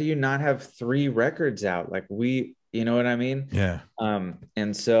 3 records out? Like you know what I mean? Yeah.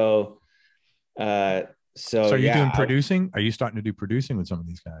 And so are you doing producing? Are you starting to do producing with some of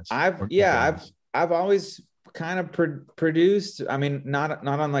these guys? I've always kind of produced. I mean, not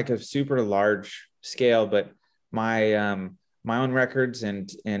on like a super large scale, but my own records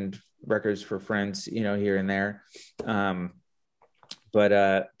and records for friends, you know, here and there.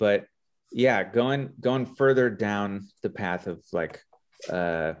 But yeah, going further down the path of like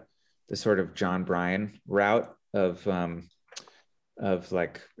the sort of John Bryan route of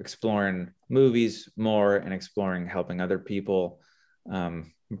like exploring movies more and exploring helping other people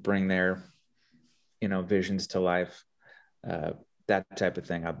bring their, you know, visions to life. That type of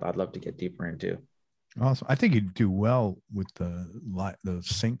thing I'd love to get deeper into. Awesome. I think you do well with the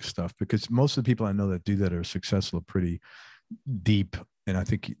sync stuff, because most of the people I know that do that are successful are pretty deep. And I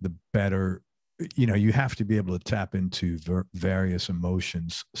think the better, you know, you have to be able to tap into various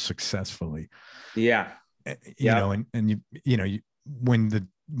emotions successfully. Yeah. You know, and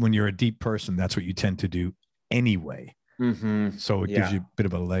when you're a deep person, that's what you tend to do anyway. Mm-hmm. So it gives you a bit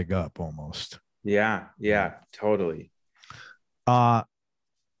of a leg up almost. Yeah. Yeah, totally.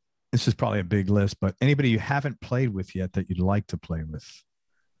 This is probably a big list, but anybody you haven't played with yet that you'd like to play with?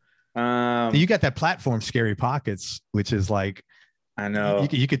 You got that platform, Scary Pockets, which is like, I know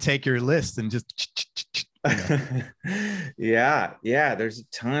you could take your list and just, you know. yeah. There's a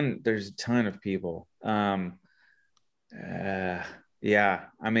ton of people. Yeah.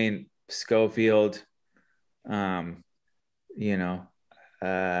 I mean, Schofield, you know,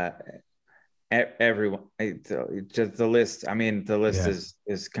 everyone, just the list. I mean, the list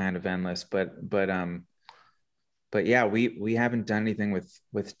is kind of endless, but yeah, we haven't done anything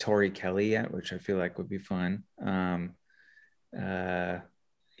with Tori Kelly yet, which I feel like would be fun.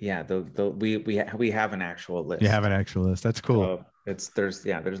 Yeah, we have an actual list. You have an actual list. That's cool. So there's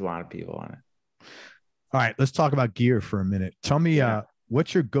a lot of people on it. All right, let's talk about gear for a minute. Tell me,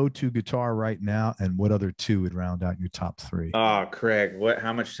 what's your go-to guitar right now, and what other two would round out your top three? Oh, Craig,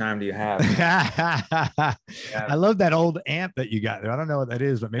 how much time do you have? I love that old amp that you got there. I don't know what that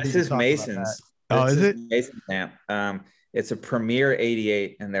is, but maybe this is Mason's. Oh, is it Mason's amp? It's a Premier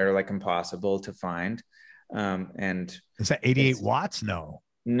 88, and they're like impossible to find. And is that 88 watts? No,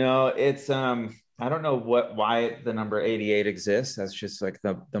 it's I don't know why the number 88 exists. That's just like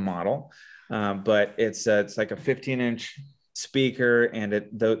the model. But it's like a 15-inch speaker, and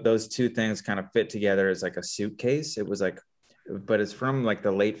those two things kind of fit together as like a suitcase. It was like, but it's from like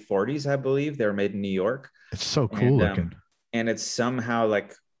the late 40s, I believe. They were made in New York. It's so cool looking. And it's somehow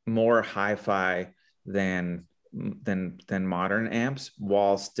like more hi-fi than modern amps,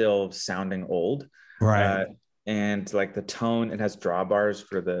 while still sounding old. Right. And like the tone, it has drawbars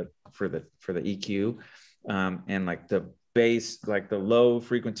for the EQ, and like the bass, like the low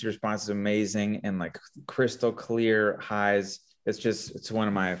frequency response is amazing, and like crystal clear highs. It's one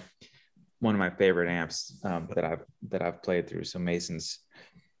of my favorite amps that I've played through. So Mason's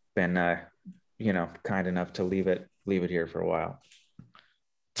been kind enough to leave it here for a while.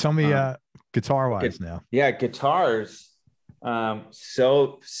 Tell me guitar wise now. Yeah, guitars.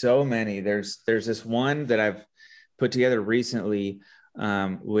 So many. There's this one that I've put together recently,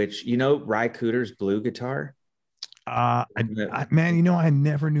 which, Ry Cooder's blue guitar. Man, I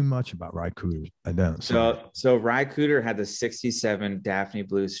never knew much about Ry Cooder. I don't. So Ry Cooder had the 67 Daphne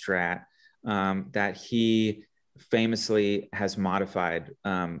Blue Strat that he famously has modified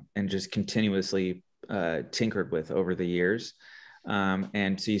and just continuously tinkered with over the years.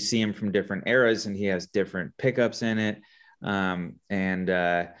 And so you see him from different eras, and he has different pickups in it.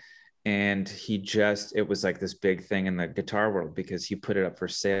 And it was like this big thing in the guitar world because he put it up for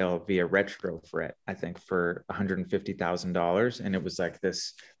sale via Retrofret, I think for $150,000. And it was like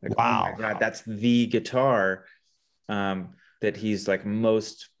this, like, wow, oh my God, that's the guitar that he's like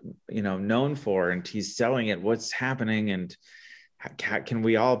most, known for, and he's selling it. What's happening? And can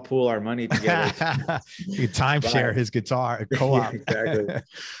we all pool our money together? You timeshare his guitar, co-op. Yeah,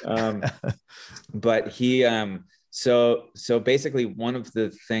 exactly. But he, so basically one of the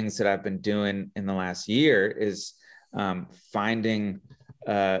things that I've been doing in the last year is finding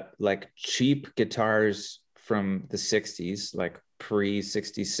like cheap guitars from the 60s, like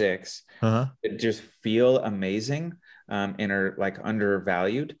pre-66, that just feel amazing and are like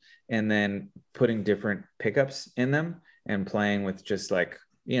undervalued, and then putting different pickups in them and playing with just like,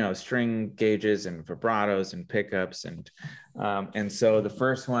 string gauges and vibratos and pickups. And so the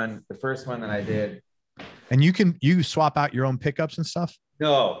first one that I did. And you swap out your own pickups and stuff?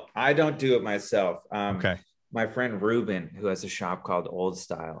 No, I don't do it myself. Okay. My friend Ruben, who has a shop called Old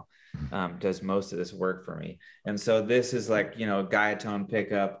Style, does most of this work for me. And so this is like, a Guiatone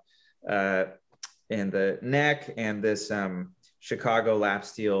pickup in the neck, and this Chicago lap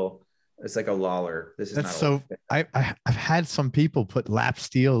steel. It's like a Lawler. This is That's so. I've had some people put lap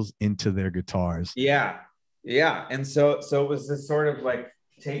steels into their guitars. Yeah. And so it was this sort of like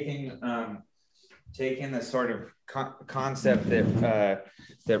taking the sort of concept that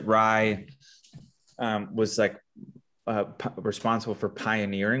Rye was like responsible for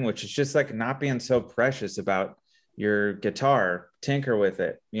pioneering, which is just like not being so precious about your guitar, tinker with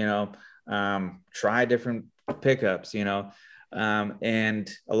it, try different pickups, and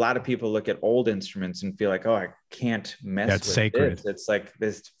a lot of people look at old instruments and feel like, oh, I can't mess with sacred. This. It's like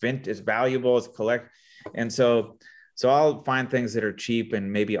this is valuable, it's collect. And so I'll find things that are cheap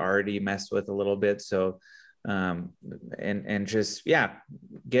and maybe already messed with a little bit. So, and just,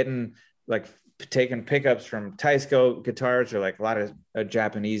 getting like taking pickups from Taisco guitars, or like a lot of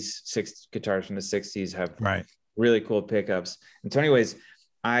Japanese guitars from the 60s have really cool pickups. And so anyways,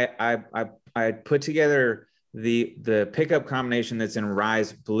 I put together the pickup combination that's in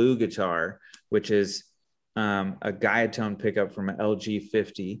Rye's blue guitar, which is a Guiatone pickup from an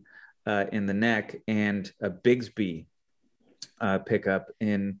LG50 in the neck, and a Bigsby pickup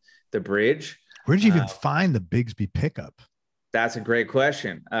in the bridge. Where did you even find the Bigsby pickup? That's a great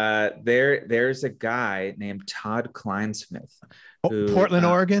question. There's a guy named Todd Kleinsmith. Who, Portland,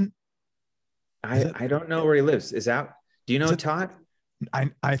 Oregon? I don't know where he lives. Do you know Todd?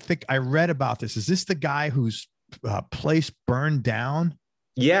 I think I read about this. Is this the guy whose place burned down?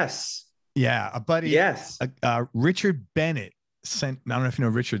 Yes. Yeah, a buddy. Yes. Richard Bennett I don't know if you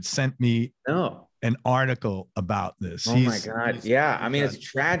know Richard, sent me an article about this. Oh my God. Yeah. I mean, it's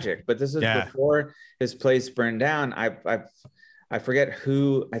tragic, but this is before his place burned down. I forget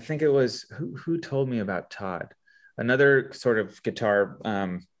who, I think it was who told me about Todd, another sort of guitar,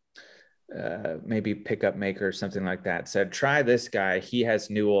 maybe pickup maker or something like that, said, try this guy. He has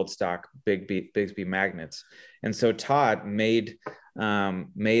new old stock Bigsby magnets. And so Todd made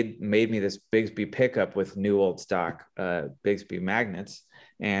me this Bigsby pickup with new old stock Bigsby magnets,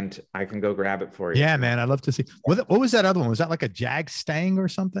 and I can go grab it for you. Yeah, man, I'd love to see. What was that other one? Was that like a Jag Stang or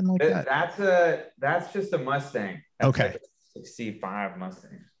something like that? That's just a Mustang. That's okay. Like a C5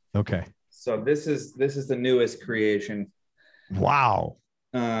 Mustang. Okay. So this is the newest creation. Wow.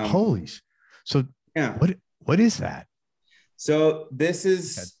 Holy. So yeah. What is that? So this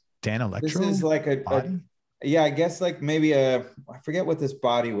is Dan Electro. This is like a yeah, I guess like maybe I forget what this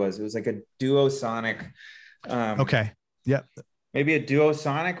body was. It was like a Duosonic. Okay. Yep. Maybe a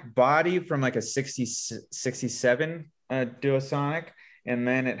Duosonic body from like a 67 Duosonic. And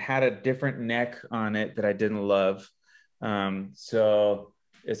then it had a different neck on it that I didn't love. So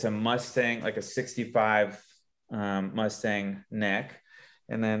it's a Mustang, like a 65 Mustang neck.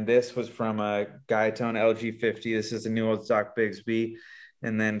 And then this was from a Guiatone LG50. This is a new old stock Bigsby.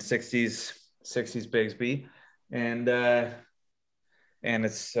 And then 60s Bigsby. And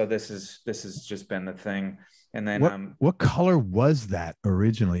it's, so this has just been the thing. And then what color was that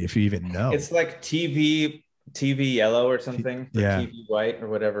originally, if you even know? It's like TV yellow or something, or yeah, TV white or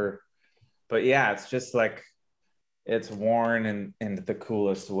whatever. But yeah, it's just like, it's worn in the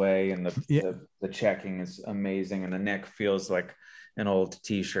coolest way, and the checking is amazing, and the neck feels like an old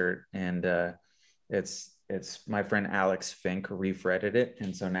t-shirt. And it's my friend Alex Fink refretted it,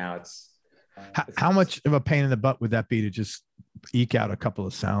 and so now it's how much of a pain in the butt would that be to just eke out a couple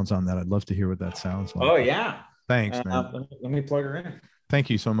of sounds on that? I'd love to hear what that sounds like. Oh yeah, thanks, man. Let me plug her in. Thank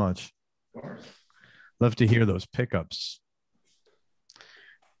you so much. Of course. Love to hear those pickups.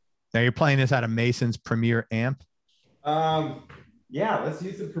 Now you're playing this out of Mason's Premier amp. Yeah, let's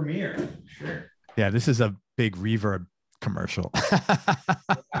use the Premier. Sure. Yeah, this is a big reverb commercial.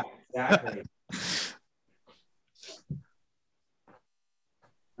 Yeah, exactly.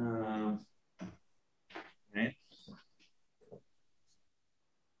 Right.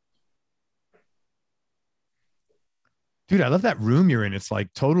 Dude, I love that room you're in. It's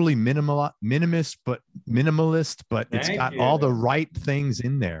like totally minimalist, but it's got all the right things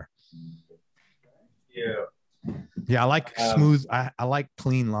in there. Yeah. Yeah, I like smooth. I like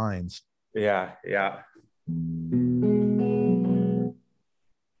clean lines. Yeah, yeah.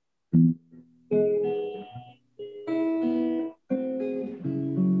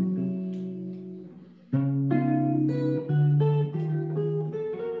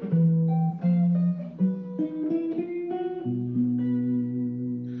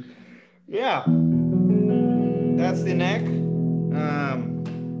 Yeah, that's the neck.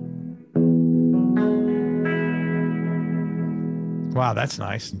 Wow, that's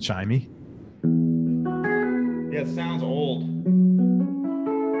nice and chimey. Yeah, it sounds old.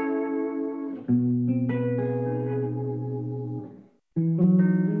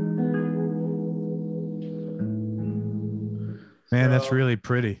 Man, that's really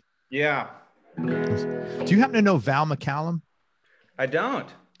pretty. Yeah. Do you happen to know Val McCallum? I don't.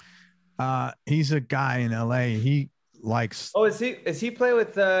 He's a guy in LA. He likes. Oh, is he play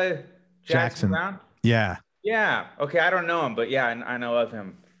with Jackson Brown? Yeah. Yeah. Okay, I don't know him, but yeah, I know of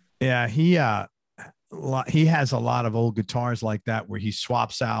him. Yeah, he has a lot of old guitars like that where he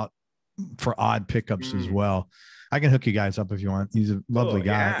swaps out for odd pickups as well. I can hook you guys up if you want. He's a lovely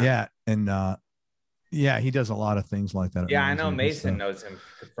guy. Yeah. And yeah, he does a lot of things like that. Yeah, I know Mason knows him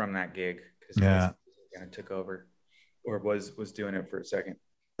from that gig. Yeah. Kind of took over, or was doing it for a second.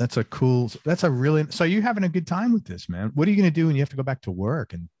 So you're having a good time with this, man. What are you going to do when you have to go back to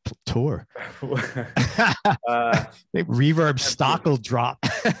work and tour? Reverb stock will drop.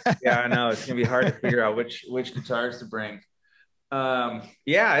 Yeah, I know. It's going to be hard to figure out which guitars to bring.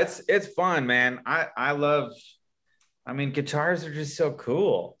 Yeah, it's fun, man. I mean, guitars are just so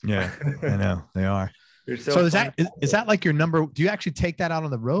cool. Yeah, I know they are. So is that like your number? Do you actually take that out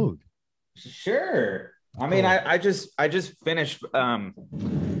on the road? Sure. I mean, I just finished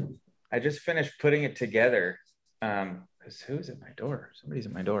putting it together. 'Cause who's at my door? Somebody's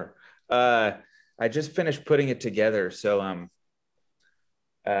at my door. I just finished putting it together, so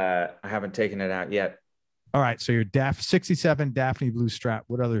I haven't taken it out yet. All right, so your 67 Daphne Blue Strat.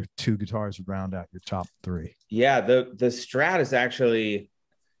 What other two guitars would round out your top three? Yeah, the Strat is actually,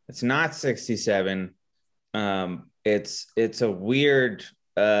 it's not 67. It's a weird.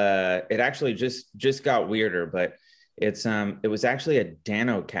 It actually just got weirder, but it was actually a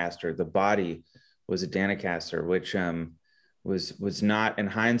Danocaster. The body was a Danocaster, which was not, in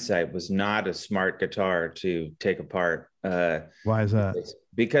hindsight, was not a smart guitar to take apart. Why is that?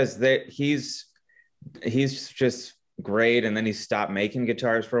 Because he's just great, and then he stopped making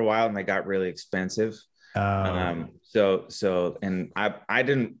guitars for a while, and they got really expensive. So and I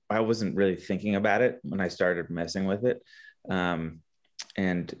wasn't really thinking about it when I started messing with it.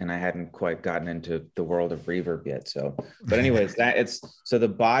 And I hadn't quite gotten into the world of reverb yet. So, but anyways, so the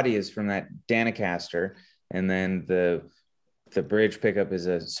body is from that Danocaster, and then the bridge pickup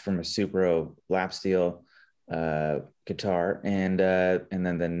is from a Supro lap steel guitar, and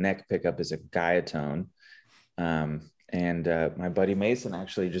then the neck pickup is a Gaiatone. And my buddy Mason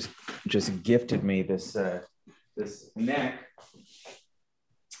actually just gifted me this neck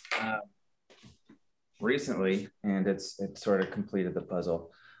recently, and it sort of completed the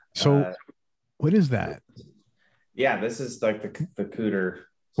puzzle. So what is that? Yeah, this is like the Cooter.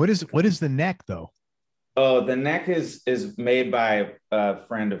 What is the neck though? Oh, the neck is made by a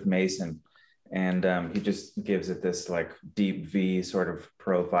friend of Mason, and he just gives it this like deep V sort of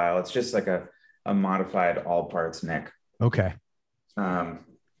profile. It's just like a modified all parts neck. Okay. It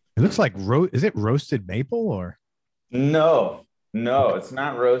looks like is it roasted maple or? No, it's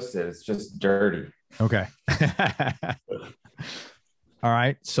not roasted. It's just dirty. Okay. All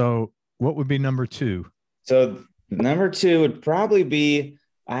right. So what would be number two? So number two would probably be,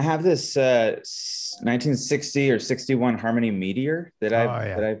 I have this 1960 or 61 Harmony Meteor that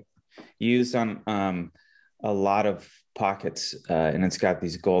I've used on a lot of pockets, and it's got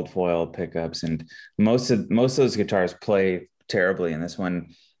these gold foil pickups, and most of those guitars play terribly. And this one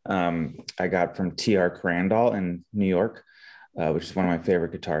I got from TR Crandall in New York, which is one of my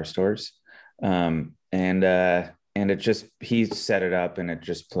favorite guitar stores. And it just, he set it up, and it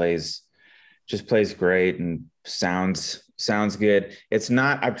just plays great and sounds good. It's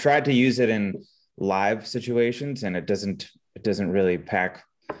not, I've tried to use it in live situations, and it doesn't really pack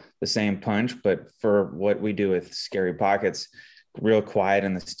the same punch, but for what we do with Scary Pockets, real quiet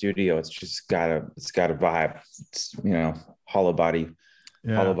in the studio, it's got a vibe. It's, hollow body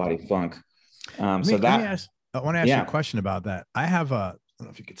funk. I want to ask you a question about that. I have I don't know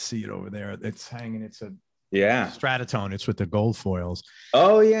if you could see it over there. It's hanging. It's a Stratotone. It's with the gold foils.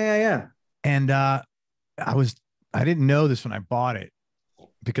 Oh yeah. And I didn't know this when I bought it,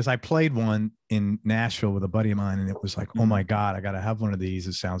 because I played one in Nashville with a buddy of mine, and it was like, oh my God, I got to have one of these.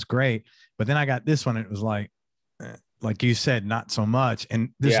 It sounds great. But then I got this one, and it was like you said, not so much. And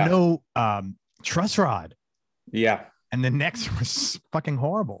there's no truss rod. Yeah. And the necks was fucking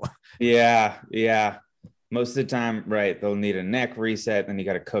horrible. Yeah. Most of the time, right, they'll need a neck reset, then you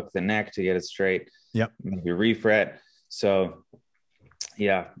got to cook the neck to get it straight. Yep. Maybe refret. So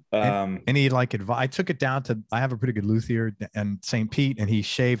yeah. And he I took it down to, I have a pretty good luthier and St. Pete, and he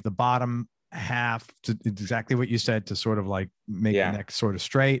shaved the bottom half to exactly what you said, to sort of like make the neck sort of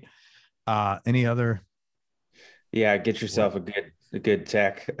straight. Any other? Yeah. Get yourself a good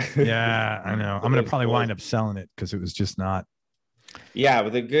tech. Yeah, I know. I'm going to probably wind up selling it, because it was just not. Yeah.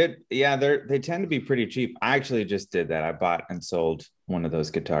 But they tend to be pretty cheap. I actually just did that. I bought and sold one of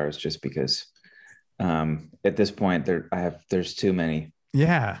those guitars just because at this point there's too many.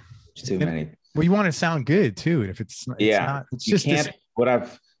 Yeah. There's too many. Well, you want to sound good too. And if it's not, it's just what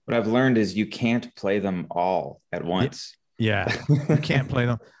I've learned is you can't play them all at once. Yeah. You can't play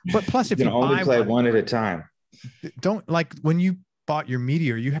them. But plus, if you can only play one at a time. Don't, like when you bought your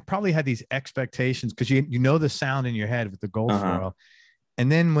Meteor, you probably had these expectations, because you know the sound in your head with the gold foil.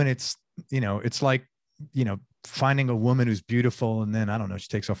 And then when it's, it's like, finding a woman who's beautiful, and then I don't know, she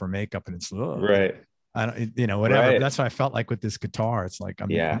takes off her makeup, and it's right. I don't, whatever. Right. That's what I felt like with this guitar. It's like,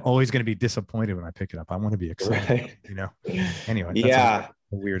 I'm always going to be disappointed when I pick it up. I want to be excited, Anyway. That's a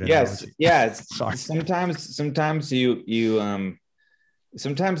weird. Yes. Analogy. Yeah. Sorry. Sometimes you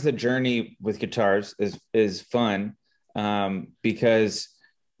sometimes the journey with guitars is fun, because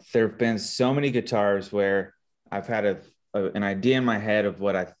there've been so many guitars where I've had an idea in my head of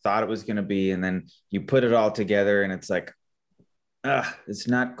what I thought it was going to be, and then you put it all together, and it's like, it's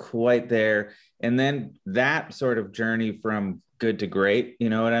not quite there. And then that sort of journey from good to great, you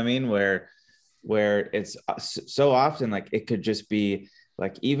know what I mean? Where where it's so often like it could just be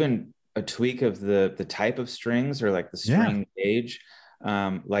like even a tweak of the type of strings or like the string gauge.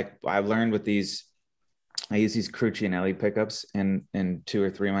 Like I've learned with these, I use these Crucianelli pickups in 2 or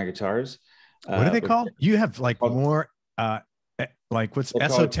 3 of my guitars. What are they called? You have like more like what's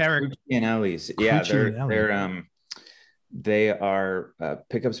esoteric Crucianellis. Yeah, they are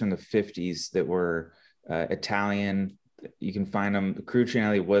pickups from the 50s that were Italian. You can find them.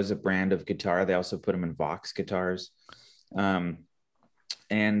 Crucianelli was a brand of guitar. They also put them in Vox guitars. And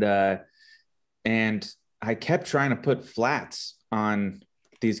I kept trying to put flats on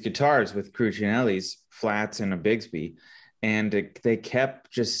these guitars with Crucianellis, flats and a Bigsby. And they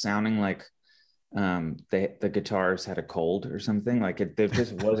kept just sounding like the guitars had a cold or something. Like it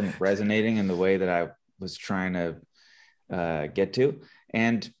just wasn't resonating in the way that I was trying to get to.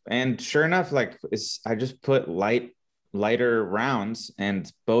 And sure enough, like I just put lighter rounds,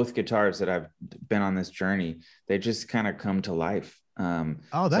 and both guitars that I've been on this journey, they just kind of come to life. That's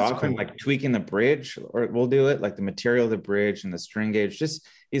so often, cool. Like tweaking the bridge, or we'll do it like the material of the bridge and the string gauge, just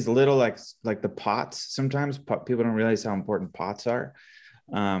these little like the pots. Sometimes people don't realize how important pots are.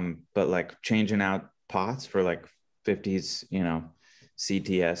 But like changing out pots for like 50s,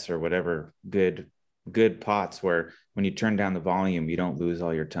 CTS or whatever, good pots where when you turn down the volume, you don't lose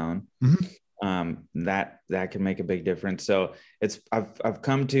all your tone. That can make a big difference. So I've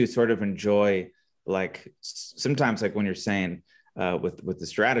come to sort of enjoy, like sometimes like when you're saying with the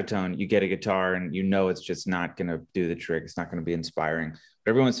Stratotone, you get a guitar and it's just not going to do the trick. It's not going to be inspiring.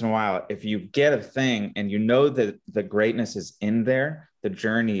 But every once in a while, if you get a thing and that the greatness is in there, the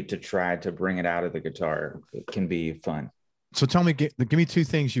journey to try to bring it out of the guitar can be fun. So tell me, give me 2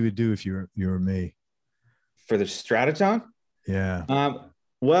 things you would do if you were me. For the Stratotone? Yeah.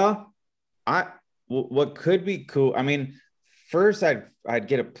 Well, what could be cool? I mean, first I'd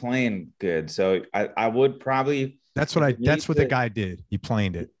get it playing good. So I would probably. That's what the guy did. He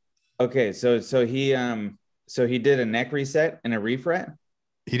planed it. Okay, so he did a neck reset and a refret.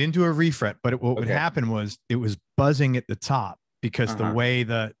 He didn't do a refret, but what would happen was it was buzzing at the top because the way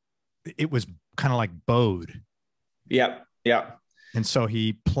it was kind of like bowed. Yep. And so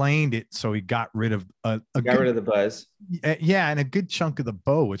he planed it, so he got rid of rid of the buzz. Yeah, and a good chunk of the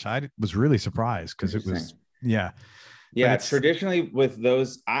bow, which I was really surprised because it was Traditionally with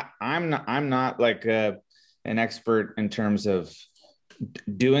those, I'm not like an expert in terms of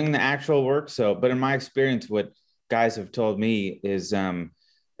doing the actual work. So, but in my experience, what guys have told me is they'll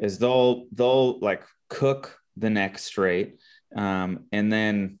like cook the neck straight, and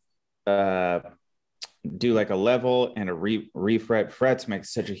then do like a level and a refret. Frets make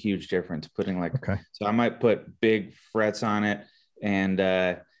such a huge difference. Putting so I might put big frets on it, and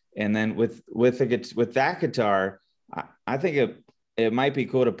then with that guitar, I think it might be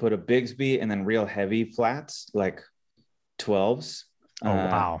cool to put a Bigsby and then real heavy flats like 12s. Oh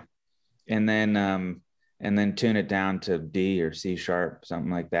wow! And then tune it down to D or C sharp,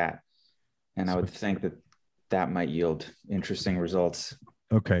 something like that. And I would think that might yield interesting results.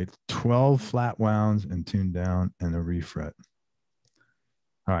 Okay, 12 flat wounds and tuned down and a refret.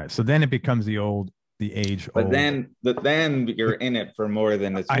 All right, so then it becomes the age but old. Then you're in it for more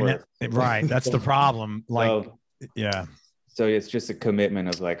than it's worth. Right, that's the problem. Yeah. So it's just a commitment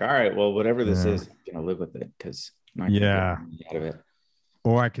of like, all right, well, whatever this is, I'm gonna live with it because I'm not gonna get out of it.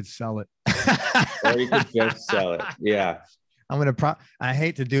 Or I could sell it. Or you could just sell it. Yeah. I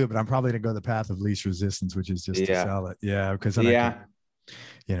hate to do it, but I'm probably gonna go the path of least resistance, which is just to sell it. Yeah, because then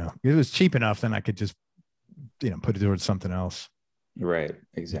it was cheap enough, then I could just put it towards something else. Right.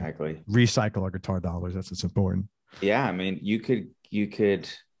 Exactly. Recycle our guitar dollars. That's what's important. Yeah. I mean, you could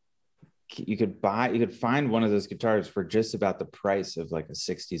find one of those guitars for just about the price of like a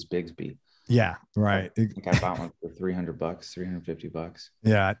 60s Bigsby. Yeah, right. I think I bought one for $300, $350.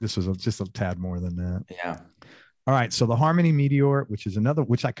 Yeah, this was just a tad more than that. Yeah. All right. So the Harmony Meteor,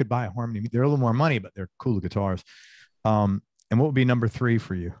 which I could buy a Harmony. They're a little more money, but they're cool guitars. And what would be number 3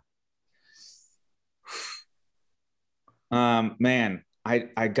 for you? Man,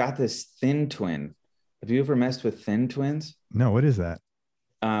 I got this Thin Twin. Have you ever messed with Thin Twins? No, what is that?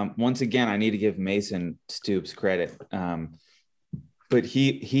 Once again, I need to give Mason Stoops credit. But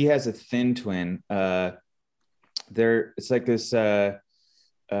he has a Thin Twin. It's like this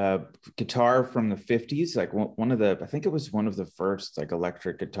guitar from the 50s, like I think it was one of the first like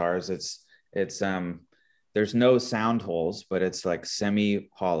electric guitars. It's there's no sound holes, but it's like semi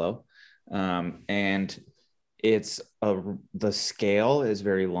hollow. And the scale is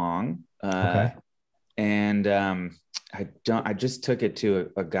very long. And I just took it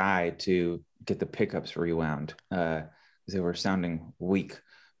to a guy to get the pickups rewound. They were sounding weak,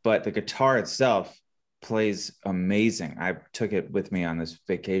 but the guitar itself plays amazing. I took it with me on this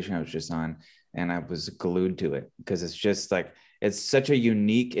vacation I was just on, and I was glued to it because it's just like, it's such a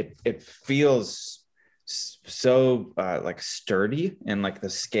unique, it feels so like sturdy, and like the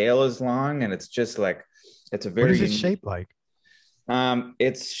scale is long, and it's just like, it's a very What is it shaped like?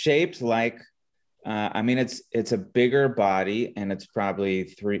 It's shaped like, I mean, it's a bigger body, and it's probably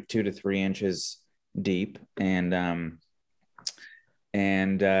 2 to 3 inches deep, and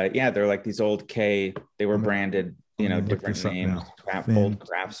yeah, they're like these old K. They were branded, different names, Old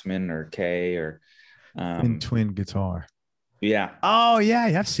Craftsman or K or twin guitar. Yeah. Oh yeah,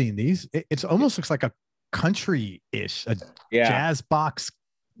 I've seen these. It almost looks like a country-ish, a jazz box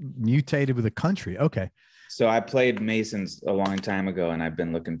mutated with a country. Okay. So I played Masons a long time ago, and I've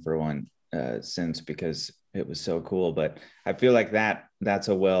been looking for one since because it was so cool. But I feel like that's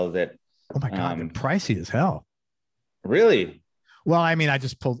a well that. Oh my God, they're pricey as hell. Really? Well, I mean, I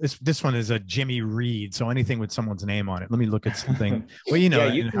just pulled this one is a Jimmy Reed, so anything with someone's name on it. Let me look at something. Well, you know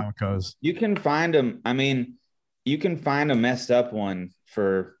how it goes. You can find them. I mean, you can find a messed up one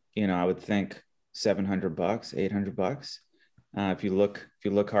for, I would think $700, $800 if you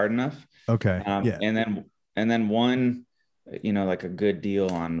look hard enough. Okay. Yeah. And then one, like a good deal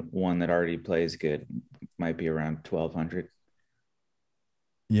on one that already plays good might be around 1,200.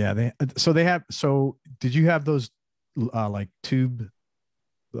 Yeah. So did you have those like tube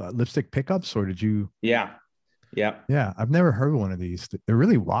lipstick pickups, or did you? Yeah. I've never heard one of these. They're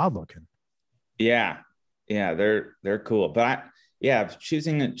really wild looking. Yeah. They're cool. But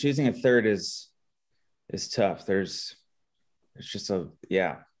choosing a third is tough. There's a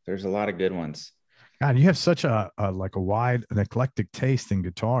lot of good ones. God, you have such a wide and eclectic taste in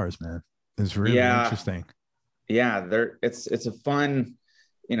guitars, man. It's really interesting. Yeah, it's a fun,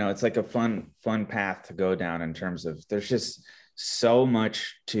 it's like a fun path to go down in terms of, there's just so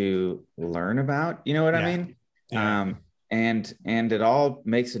much to learn about, you know what I mean? Yeah. And it all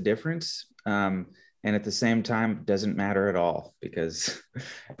makes a difference. And at the same time, doesn't matter at all, because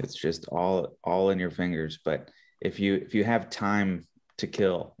it's just all in your fingers. But if you have time to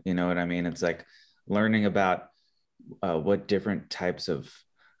kill, you know what I mean? It's like learning about what different types of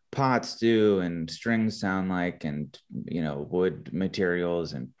pots do and strings sound like, and wood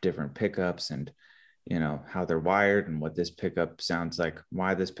materials and different pickups, and how they're wired, and what this pickup sounds like,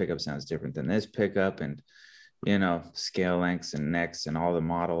 why this pickup sounds different than this pickup, and scale lengths and necks and all the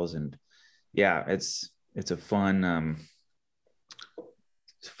models. And it's a fun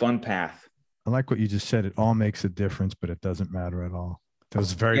path. I like what you just said. It all makes a difference, but it doesn't matter at all. That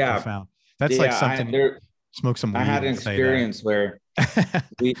was very profound. That's like something. Smoke some weed. I had an experience where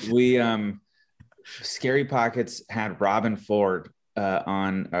we Scary Pockets had Robin Ford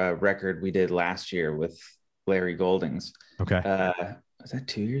on a record we did last year with Larry Goldings. Okay. Was that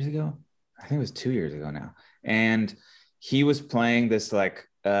 2 years ago? I think it was 2 years ago now. And he was playing this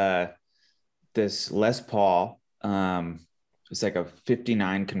this Les Paul. It's like a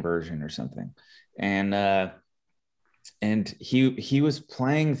 59 conversion or something. And he was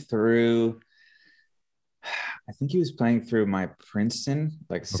playing through, I think he was playing through my Princeton,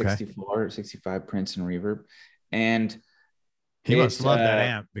 like 64 or 65 Princeton reverb. And he must love that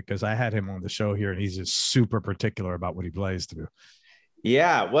amp, because I had him on the show here, and he's just super particular about what he plays to.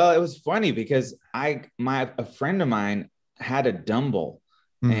 Yeah. Well, it was funny because a friend of mine had a Dumble,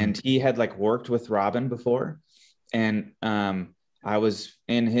 and he had worked with Robin before. And I was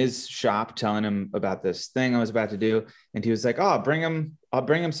in his shop telling him about this thing I was about to do. And he was like, "Oh, I'll bring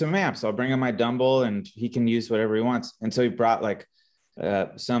him some amps. I'll bring him my Dumble, and he can use whatever he wants." And so he brought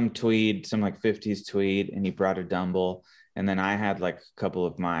some tweed, some 50s tweed, and he brought a Dumble. And then I had a couple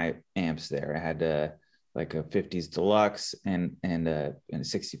of my amps there. I had a 50s Deluxe and a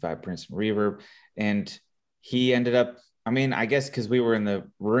 65 Princeton reverb. And he ended up, I guess because we were in the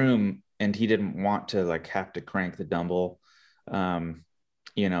room and he didn't want to have to crank the Dumble.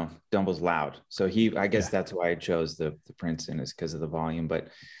 Dumble's loud. So I guess that's why I chose the Princeton, is because of the volume. But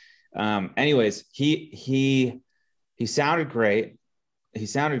anyways, he sounded great.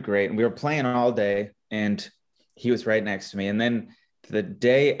 And we were playing all day, and he was right next to me. And then the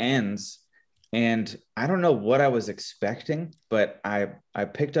day ends, and I don't know what I was expecting, but I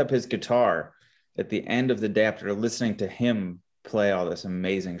picked up his guitar at the end of the day after listening to him play all this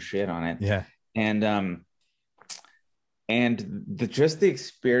amazing shit on it. Yeah. And just the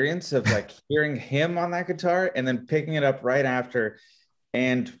experience of hearing him on that guitar and then picking it up right after,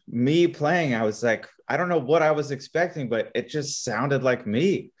 and me playing, I was like, I don't know what I was expecting, but it just sounded like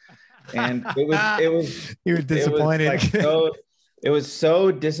me. And it was you were disappointed. It was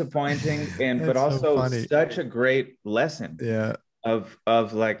so disappointing, but also such a great lesson. Yeah.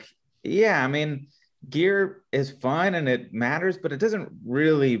 of like, yeah, I mean, gear is fun and it matters, but it doesn't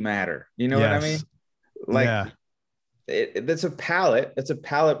really matter. You know what I mean? Yes. Like Yeah. it's a palette. It's a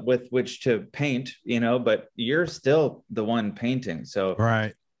palette with which to paint, you know, but you're still the one painting. So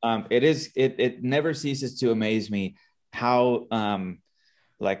Right. it never ceases to amaze me how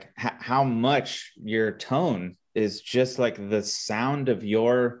how much your tone is just like the sound of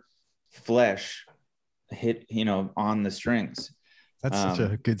your flesh hit, you know, on the strings. That's such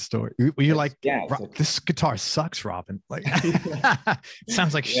a good story. You're like, Yeah, it's like, this guitar sucks, Robin. Like, it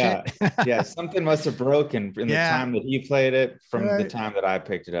sounds like yeah, shit. yeah. Something must have broken in the Yeah. time that he played it from the Right. time that I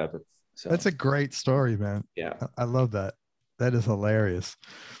picked it up. So That's a great story, man. yeah. I love that. That is hilarious.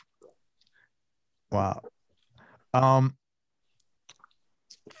 Wow. Um,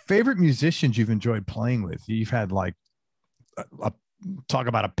 Favorite musicians you've enjoyed playing with? You've had like a talk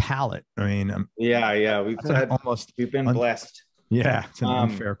about a palette. I mean, Yeah. We've been blessed. Yeah, it's an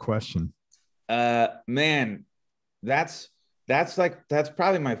unfair question. Man, that's that's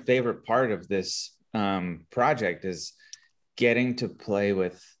probably my favorite part of this project is getting to play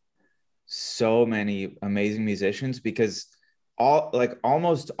with so many amazing musicians, because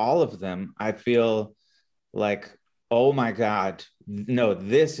almost all of them I feel like, oh my God, no,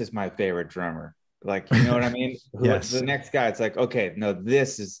 this is my favorite drummer. Like, you know what I mean? Yes. The next guy, it's like, okay, no,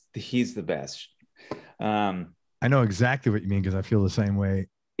 he's the best. I know exactly what you mean because I feel the same way.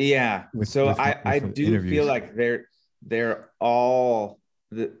 Yeah. So I do interviews. Feel like they're all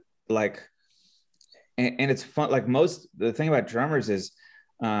like, and it's fun. Like the thing about drummers is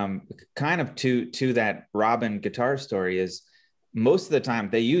kind of to that Robin guitar story is most of the time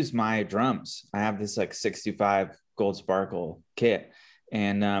they use my drums. I have this like 65 Gold Sparkle kit.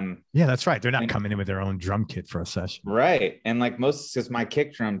 And yeah, that's right. They're not coming in with their own drum kit for a session. Right. And like because my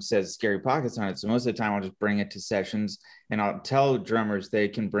kick drum says Scary Pockets on it. So most of the time I'll just bring it to sessions and I'll tell drummers they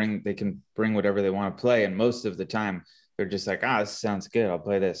can bring whatever they want to play. And most of the time they're just like, this sounds good, I'll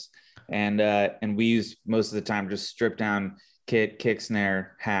play this. And we use most of the time just strip down kit, kick,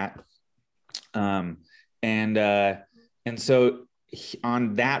 snare, hat. And so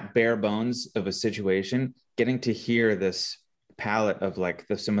on that bare bones of a situation, getting to hear this palette of like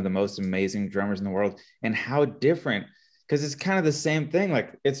some of the most amazing drummers in the world and how different, because it's kind of the same thing.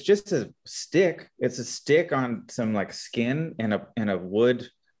 Like it's just a stick. It's a stick on some like skin and a wood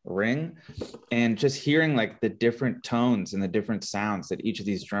ring, and just hearing like the different tones and the different sounds that each of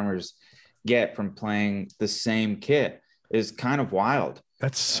these drummers get from playing the same kit is kind of wild.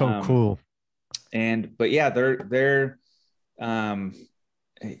 That's so cool. But yeah,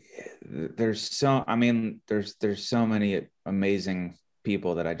 there's so many amazing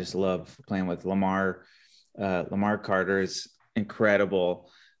people that I just love playing with. Lamar Carter is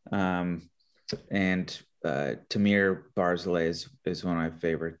incredible. And Tamir Barzilay is one of my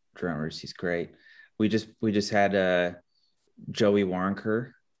favorite drummers. He's great. We just had Joey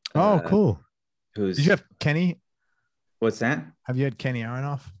Waronker. Cool. Did you have Kenny? What's that? Have you had Kenny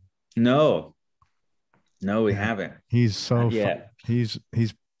Aronoff? No, we haven't. He's so fun. He's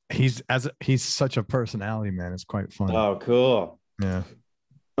such a personality, man. It's quite fun. Oh, cool. Yeah.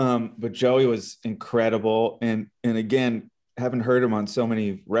 But Joey was incredible. And again, haven't heard him on so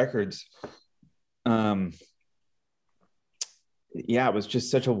many records. Yeah, it was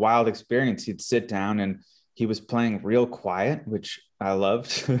just such a wild experience. He'd sit down and he was playing real quiet, which I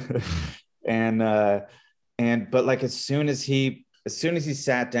loved. But like as soon as he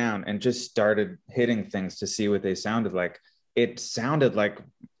sat down and just started hitting things to see what they sounded like, it sounded like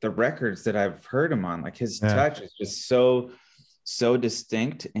the records that I've heard him on. Like his touch is just so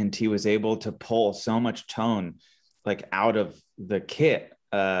distinct, and he was able to pull so much tone like out of the kit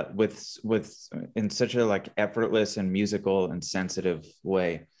with in such a like effortless and musical and sensitive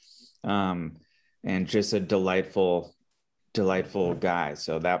way, and just a delightful guy.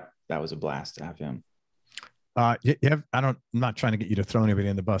 So that was a blast to have him. I'm not trying to get you to throw anybody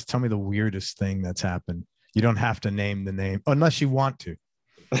in the bus. Tell me the weirdest thing that's happened. You don't have to name the name unless you want to.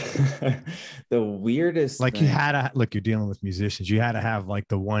 The weirdest, like thing. You had to look, you're dealing with musicians. You had to have like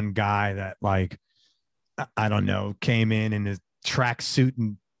the one guy that like, I don't know, came in his tracksuit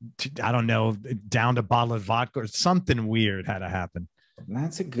and I don't know, downed a bottle of vodka or something weird had to happen.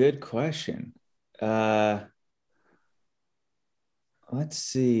 That's a good question. Let's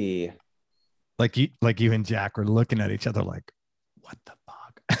see. Like you and Jack were looking at each other like, what the fuck?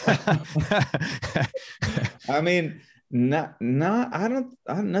 I mean,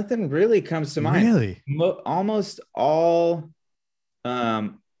 nothing really comes to mind. Really? Almost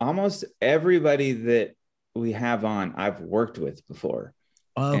everybody that we have on, I've worked with before.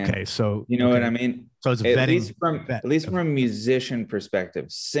 Okay, so you know what I mean? So it's At vetting. least from a musician perspective,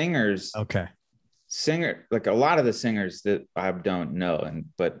 singers, Okay. like a lot of the singers that I don't know,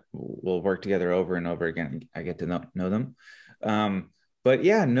 but we'll work together over and over again. I get to know them. But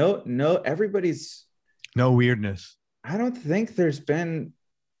yeah, no, everybody's No weirdness. I don't think there's been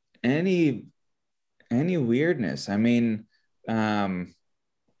any weirdness. I mean, yeah,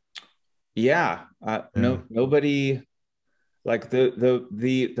 no, nobody. Like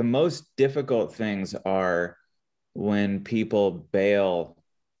the most difficult things are when people bail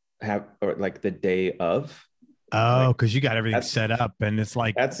or like the day of. Oh, Like because you got everything set up, and it's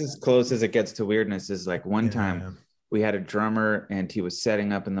like that's as close as it gets to weirdness. Is like one time we had a drummer and he was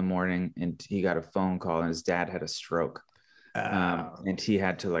setting up in the morning and he got a phone call and his dad had a stroke, and he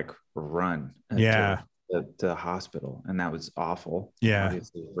had to like run to the hospital, and that was awful.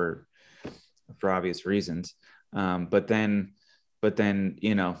 Obviously for obvious reasons. But then,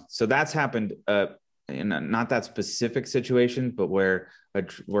 so that's happened in not that specific situation, but where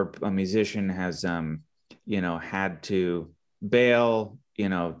a musician has, had to bail,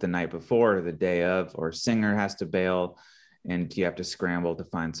 the night before or the day of, or a singer has to bail and you have to scramble to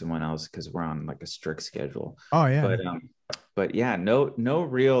find someone else because we're on like a strict schedule. Oh yeah. But yeah, no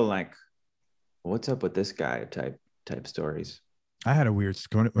real like, what's up with this guy type stories. I had a weird.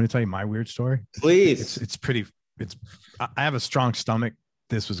 Want to tell you my weird story? Please. It's pretty. I have a strong stomach.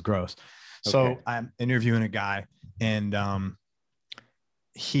 This was gross. So I'm interviewing a guy, and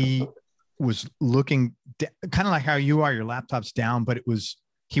he was looking kind of like how you are. Your laptop's down, but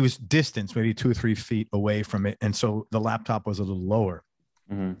he was distanced, maybe 2 or 3 feet away from it, and so the laptop was a little lower.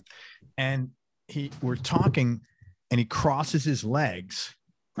 Mm-hmm. And we're talking, and he crosses his legs,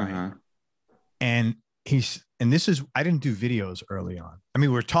 right? And this is, I didn't do videos early on. I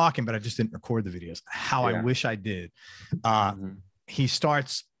mean, we're talking, but I just didn't record the videos. I wish I did. He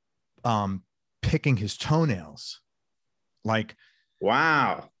starts picking his toenails. Like,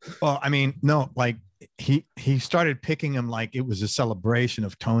 wow. Well, I mean, no, like he started picking them like it was a celebration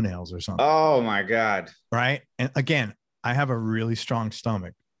of toenails or something. Oh my God. Right. And again, I have a really strong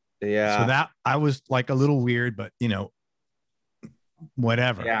stomach. Yeah. So that I was like a little weird, but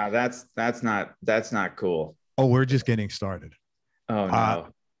whatever. Yeah, that's not cool. Oh, we're just getting started. Oh no.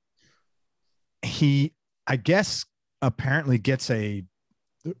 He, I guess, apparently gets a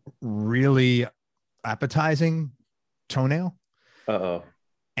really appetizing toenail. Uh-oh.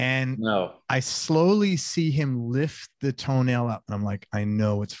 And I slowly see him lift the toenail up, and I'm like, I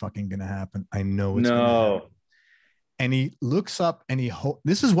know it's fucking gonna happen. I know it's gonna happen. And he looks up, and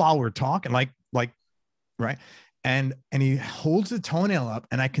this is while we're talking, like right. And he holds the toenail up,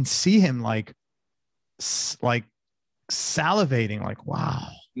 and I can see him like salivating, like, wow,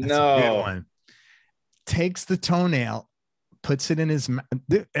 that's a good one. Takes the toenail, puts it in his mouth.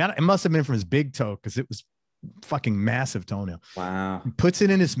 It must have been from his big toe because it was fucking massive toenail. Wow. He puts it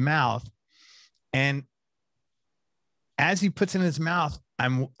in his mouth, and as he puts it in his mouth,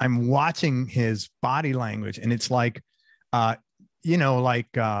 I'm watching his body language, and it's like,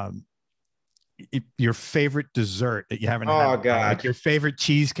 your favorite dessert that you haven't had. Oh God. Like your favorite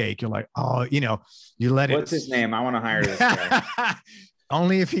cheesecake. You're like, oh, you let it. What's his name? I want to hire this guy.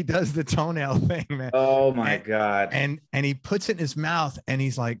 Only if he does the toenail thing, man. Oh my God. And he puts it in his mouth, and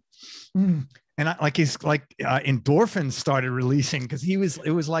he's like, and he's like endorphins started releasing because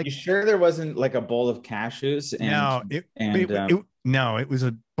it was like. You sure there wasn't like a bowl of cashews? No, it was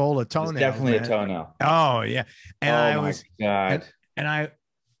a bowl of toenails. Definitely a toenail. Oh yeah. And my God. And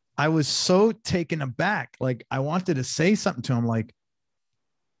I was so taken aback. Like I wanted to say something to him, like,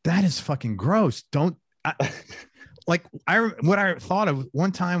 that is fucking gross. What I thought of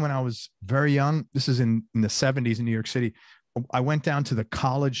one time when I was very young, this is in the 70s in New York City. I went down to the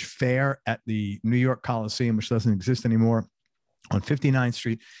college fair at the New York Coliseum, which doesn't exist anymore, on 59th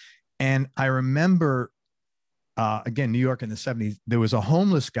Street. And I remember, again, New York in the 70s, there was a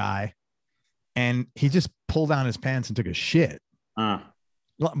homeless guy, and he just pulled down his pants and took a shit.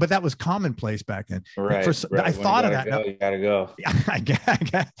 But that was commonplace back then. Right. I thought of that. You gotta go. I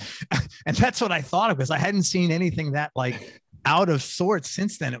get. And that's what I thought of, because I hadn't seen anything that like out of sorts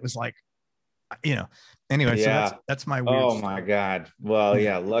since then. It was like, anyway, yeah. So that's my weird story. My God. Well,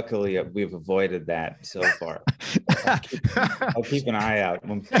 yeah, luckily we've avoided that so far. I'll keep an eye out.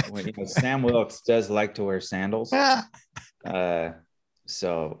 When Sam Wilkes does like to wear sandals.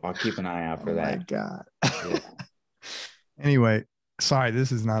 So I'll keep an eye out for that. Oh my God. Yeah. Anyway, sorry,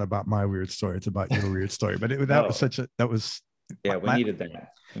 this is not about my weird story. It's about your weird story. But yeah, we needed that.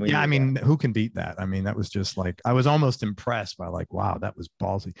 I mean, who can beat that? I mean, that was just like, I was almost impressed by like, wow, that was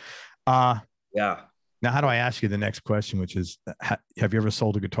ballsy. Yeah. Now, how do I ask you the next question, which is, have you ever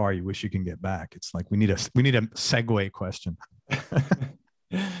sold a guitar you wish you can get back? It's like we need a segue question.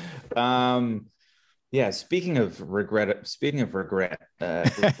 Yeah. Speaking of regret,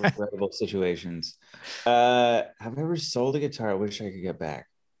 regrettable situations. Have I ever sold a guitar I wish I could get back?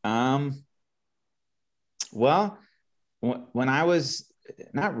 Well, when I was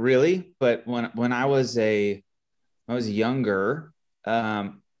not really, but when I was younger,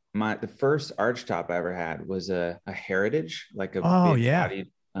 the first arch top I ever had was a Heritage, like a big bodied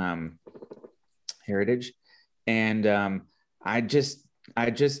Heritage, and I just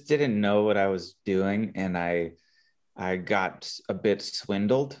didn't know what I was doing, and I got a bit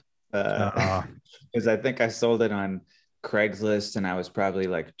swindled because I think I sold it on Craigslist, and I was probably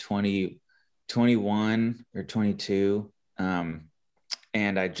like 21 or 22.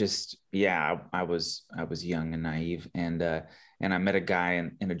 And I just, I was young and naive, and I met a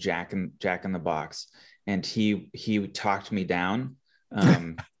guy in a Jack in the Box, and he talked me down.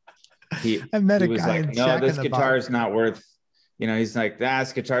 He was like, no, this guitar is not worth, he's like,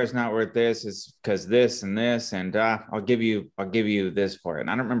 this guitar is not worth this, is because this and this, and I'll give you this for it. And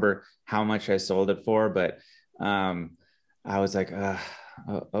I don't remember how much I sold it for, but I was like,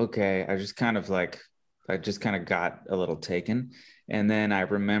 okay. I just kind of got a little taken. And then I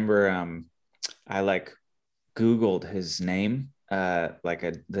remember I like Googled his name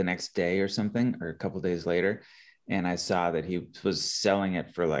the next day or something, or a couple of days later, and I saw that he was selling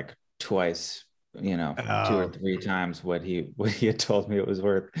it for like twice, 2 or 3 times what he had told me it was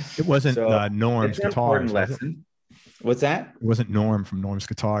worth. It wasn't Norm's Guitars. Lesson. What's that? It wasn't Norm from Norm's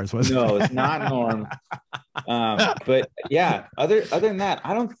Guitars, was it? No, it's not Norm. But yeah, other than that,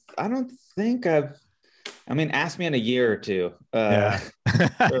 I don't think ask me in a year or two.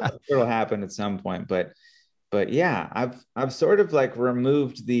 It'll happen at some point. But yeah, I've sort of like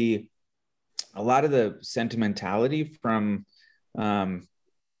removed a lot of the sentimentality from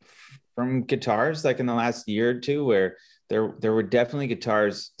guitars, like in the last year or two, where there were definitely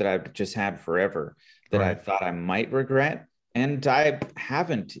guitars that I've just had forever that I thought I might regret, and I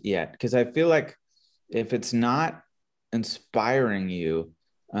haven't yet, because I feel like if it's not inspiring you,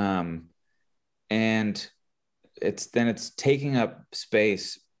 and it's taking up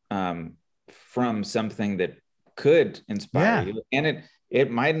space from something that could inspire you, and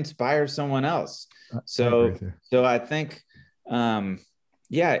it might inspire someone else. So I think and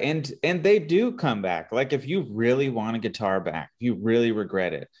they do come back. Like if you really want a guitar back, if you really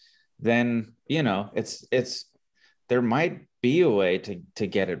regret it, then it's there might be a way to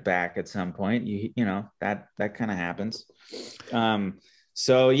get it back at some point. That kind of happens.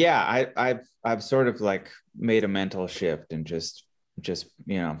 So yeah, I've sort of like made a mental shift and just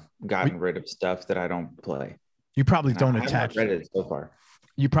gotten rid of stuff that I don't play. You probably don't attach it so far.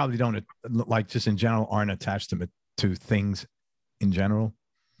 You probably don't, like, just in general, aren't attached to things in general.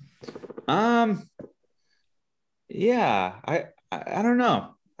 Yeah, I don't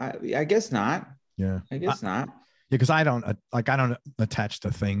know. I guess not. Yeah, I guess not. Yeah, because I don't attach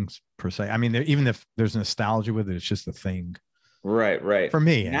to things per se. I mean, even if there's nostalgia with it, it's just a thing. Right. For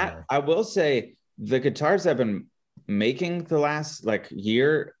me, anyway. I will say the guitars I've been making the last like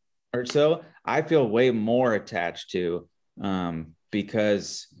year or so, I feel way more attached to,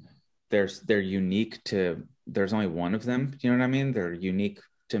 because they're unique to. There's only one of them. You know what I mean? They're unique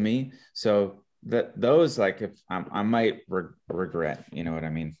to me. So those, like, if I might regret, you know what I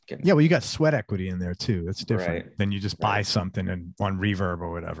mean? Yeah, well, you got sweat equity in there too. It's different than you just buy something on Reverb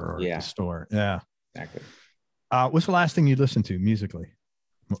or whatever, or at the store. Yeah, exactly. What's the last thing you listened to musically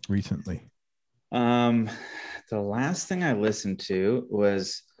recently? The last thing I listened to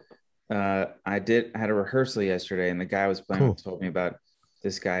was I had a rehearsal yesterday, and the guy I was playing with told me about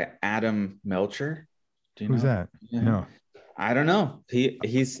this guy, Adam Melcher. Do you know? Who's that? Yeah. No. I don't know. He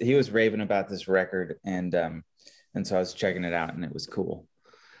was raving about this record, and so I was checking it out, and it was cool.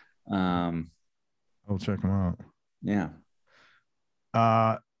 I'll check them out. Yeah.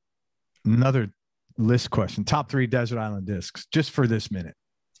 Another list question: top 3 Desert Island discs, just for this minute.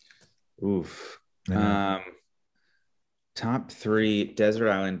 Oof. Top 3 Desert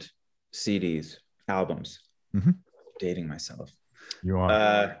Island CDs, albums. Mm-hmm. Dating myself. You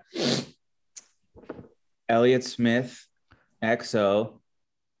are. Elliott Smith, XO.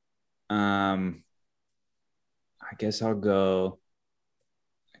 I guess I'll go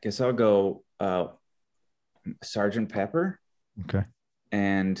Sgt. Pepper. Okay.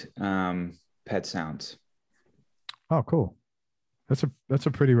 And Pet Sounds. Oh, cool. That's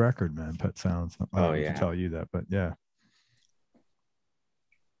a pretty record, man. Pet Sounds. I don't need to tell you that, but yeah.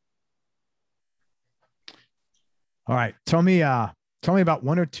 All right. Tell me Tell me about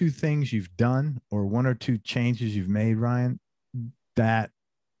one or two things you've done or one or two changes you've made, Ryan, that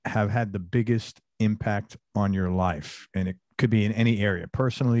have had the biggest impact on your life. And it could be in any area,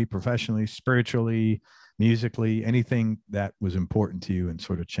 personally, professionally, spiritually, musically, anything that was important to you and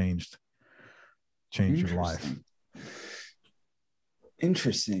sort of changed your life.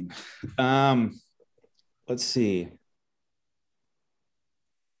 Interesting. Let's see.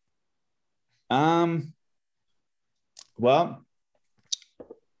 Well,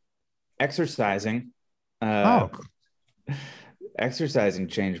 exercising. Exercising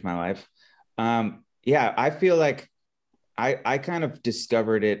changed my life. Yeah, I feel like I kind of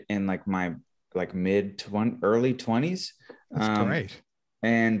discovered it in like my like early 20s. That's great.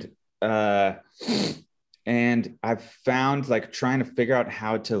 And I've found like trying to figure out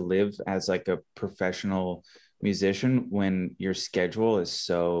how to live as like a professional musician when your schedule is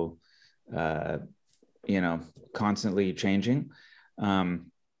so constantly changing.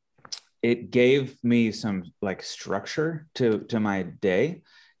 It gave me some like structure to my day,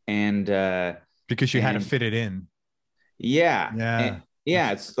 and because you had to fit it in. Yeah.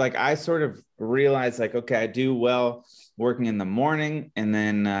 It's like I sort of realized like, okay, I do well working in the morning, and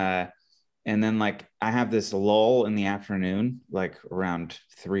then like I have this lull in the afternoon, like around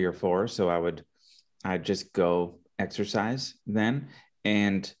 3 or 4. So I'd just go exercise then,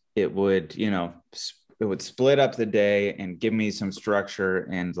 and it would split up the day and give me some structure,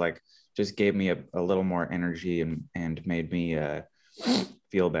 and like just gave me a little more energy and made me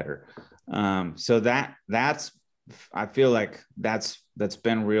feel better. So that's I feel like that's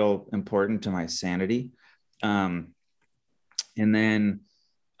been real important to my sanity. And then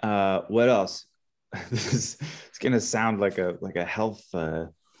what else? It's gonna sound like a health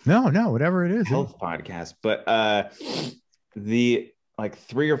no, whatever it is, health podcast, but the like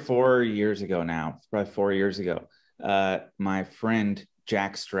 3 or 4 years ago now, probably 4 years ago, my friend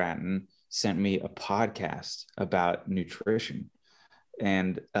Jack Stratton sent me a podcast about nutrition,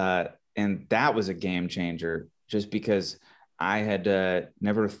 and that was a game changer, just because I had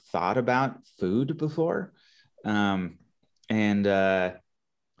never thought about food before, and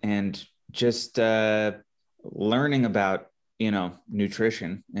just learning about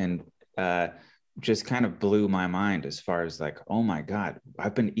nutrition, and just kind of blew my mind, as far as like, oh my God,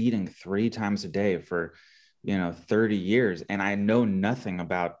 I've been eating 3 times a day for 30 years, and I know nothing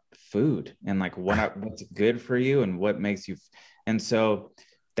about food and like what's good for you and what makes you. And so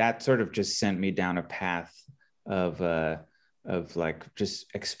that sort of just sent me down a path of like just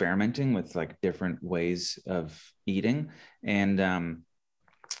experimenting with like different ways of eating. And I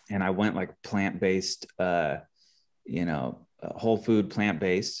went like plant-based, whole food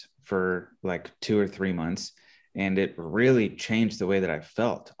plant-based for like 2 or 3 months. And it really changed the way that I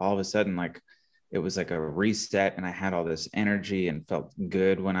felt. All of a sudden, like it was like a reset, and I had all this energy and felt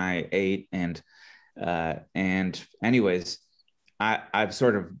good when I ate. And anyways, I've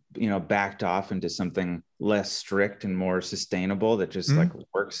sort of, backed off into something less strict and more sustainable that just like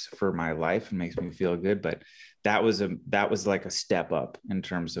works for my life and makes me feel good. But that was like a step up in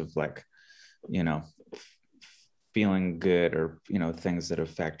terms of like, feeling good, or, things that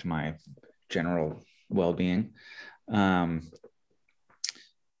affect my general well-being.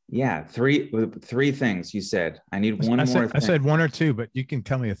 Yeah. Three things you said. I need one more thing. I said 1 or 2, but you can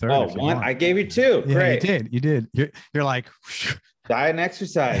tell me a third. Oh, one. I gave you 2. Yeah, Great. You did. You're like diet and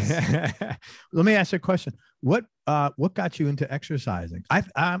exercise. Let me ask you a question. What got you into exercising?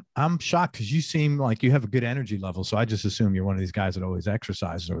 I'm shocked, because you seem like you have a good energy level. So I just assume you're one of these guys that always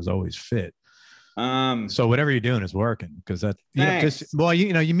exercises or was always fit. So whatever you're doing is working, because that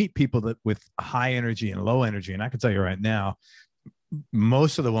you meet people that with high energy and low energy, and I can tell you right now,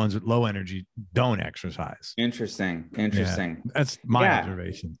 most of the ones with low energy don't exercise. Interesting. Yeah, that's my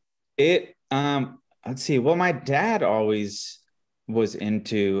observation. Let's see. Well, my dad always was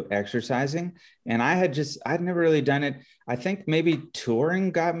into exercising, and I'd never really done it. I think maybe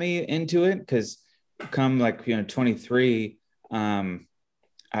touring got me into it, because come like 23,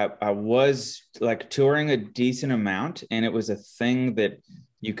 I was like touring a decent amount, and it was a thing that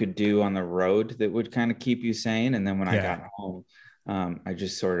you could do on the road that would kind of keep you sane. And then when I got home, I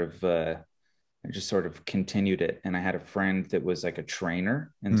just sort of continued it. And I had a friend that was like a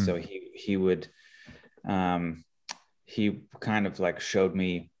trainer, and so he would he kind of like showed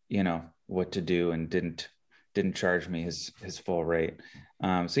me what to do, and didn't charge me his full rate.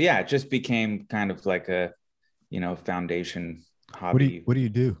 So yeah, it just became kind of like a foundation hobby. What do you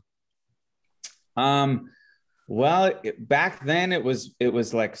do? Well, back then it was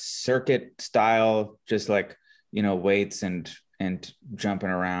like circuit style, just like weights and jumping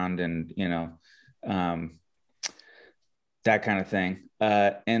around, and that kind of thing.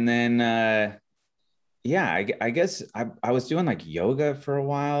 And then, yeah, I guess I was doing like yoga for a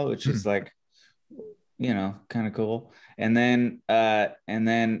while, which is like, you know, kind of cool. And then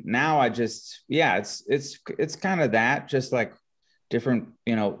now I just, yeah, it's kind of that, just like different,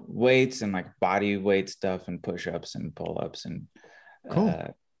 you know, weights and like body weight stuff and push-ups and pull-ups and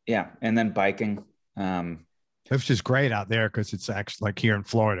Cool. yeah. And then biking. It's just great out there because it's actually like here in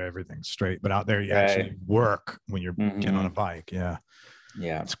Florida, everything's straight, but out there you Right. actually work when you're getting on a Mm-hmm. bike. Yeah.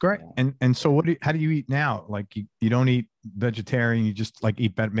 Yeah. It's great. Yeah. And so how do you eat now? Like you don't eat vegetarian, you just like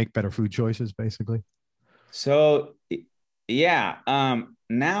eat better, make better food choices basically. So yeah,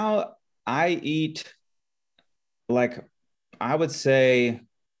 now I eat like, I would say,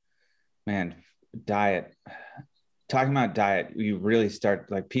 man, diet. Talking about diet, you really start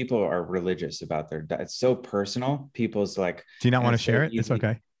like, people are religious about their diet. It's so personal. People's like, Do you not and want to it's so share it? It's easy.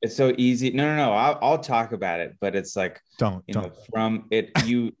 okay. It's so easy. No. I'll talk about it, but it's like, Don't. you know, from it,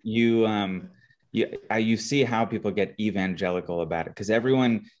 you see how people get evangelical about it because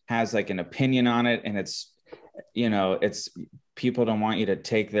everyone has like an opinion on it, and it's, you know, it's, people don't want you to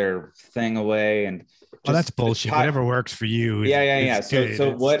take their thing away, and Oh, that's just bullshit. Whatever works for you yeah. is good.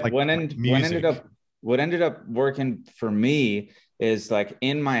 So It's like music. what ended up working for me is like,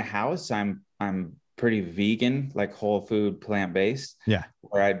 in my house, I'm pretty vegan, like whole food, plant-based, Yeah.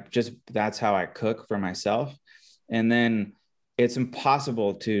 where that's how I cook for myself. And then it's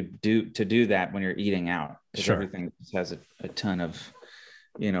impossible to do that when you're eating out, because Sure. everything just has a ton of,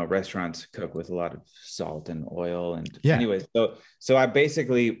 you know, restaurants cook with a lot of salt and oil. And Yeah. anyways, so I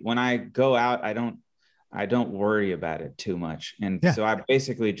basically, when I go out, I don't worry about it too much. And Yeah. so I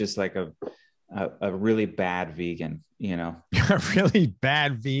basically just like a really bad vegan, you know. You're a really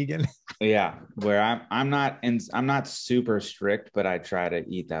bad vegan. Yeah, where I'm not super strict, but I try to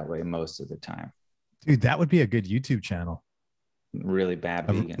eat that way most of the time. Dude, that would be a good YouTube channel. Really bad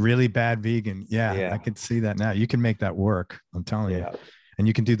vegan. Really bad vegan. Yeah, Yeah. I could see that now. You can make that work. I'm telling you. And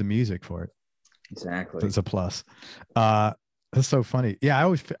you can do the music for it. Exactly. It's a plus. That's so funny. Yeah,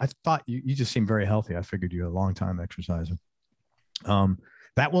 I thought you just seemed very healthy. I figured you had a long time exercising.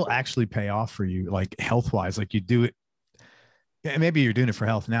 That will actually pay off for you, like health wise. Like you do it. Maybe you're doing it for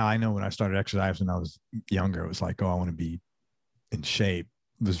health now. I know when I started exercising when I was younger, it was like, oh, I want to be in shape.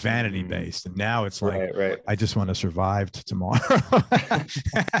 It was vanity based, and now it's like, right. I just want to survive to tomorrow.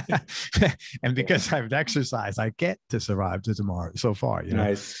 And because I've exercised, I get to survive to tomorrow so far, you know.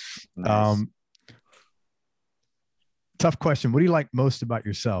 Nice. Tough question. What do you like most about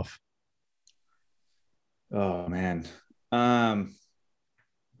yourself? Oh man. What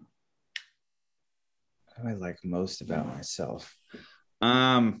do I like most about myself?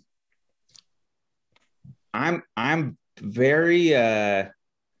 I'm very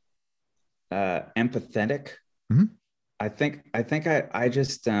empathetic. Mm-hmm. I think I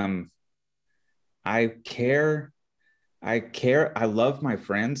just I care. I love my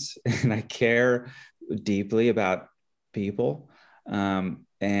friends and I care deeply about people.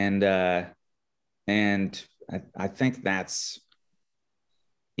 And I think that's,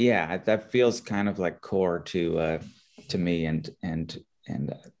 yeah, that feels kind of like core to me. And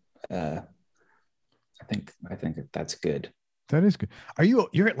I think that's good. That is good.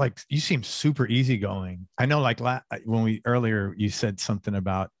 You're like, you seem super easygoing. I know like when earlier you said something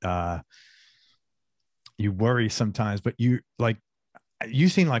about, you worry sometimes, but you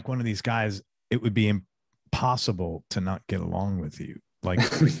seem like one of these guys, it would be impossible to not get along with you. Like,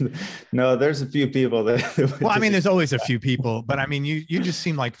 no, there's a few people that, well, I mean, there's always a few people, but I mean, you just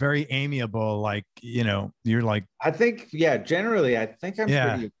seem like very amiable. Like, you know, you're like, I think, yeah, generally, I think I'm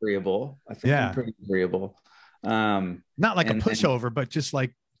pretty agreeable. I'm pretty agreeable. Not like a pushover, but just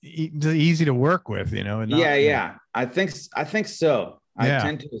like easy to work with, you know? And yeah. I think so. I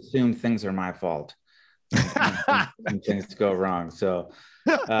tend to assume things are my fault when things go wrong. So,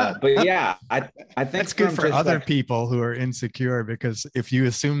 but yeah, I think that's good for other people who are insecure, because if you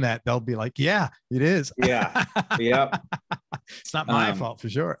assume that, they'll be like, yeah, it is. Yeah. Yep. It's not my fault for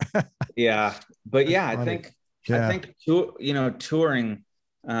sure. Yeah. But yeah, I think, you know, touring,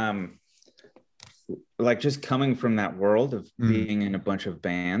 like just coming from that world of being in a bunch of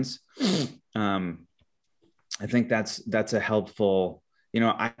bands, I think that's a helpful, you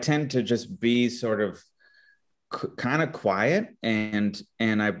know, I tend to just be sort of kind of quiet and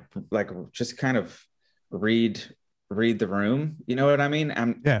I like just kind of read the room. You know what I mean?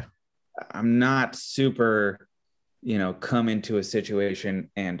 I'm not super, you know, come into a situation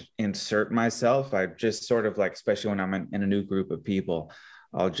and insert myself. I just sort of like, especially when I'm in a new group of people,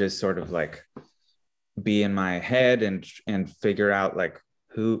 I'll just sort of like be in my head and figure out like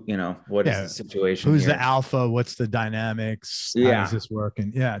who, you know, what is the situation Who's here? the alpha? What's the dynamics? How does this work?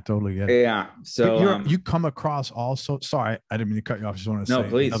 And yeah, I totally get it. Yeah. So you come across also, sorry, I didn't mean to cut you off. I just want to say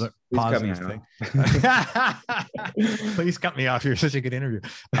please, another please positive thing. Please cut me off. You're such a good interview.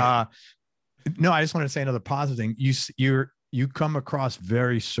 No, I just want to say another positive thing. You come across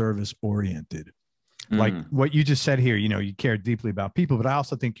very service oriented. Like what you just said here, you know, you care deeply about people, but I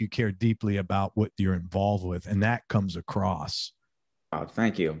also think you care deeply about what you're involved with, and that comes across. Oh,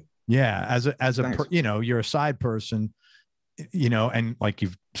 thank you. Yeah, you know, you're a side person, you know, and like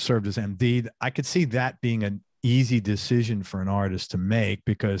you've served as MD. I could see that being an easy decision for an artist to make,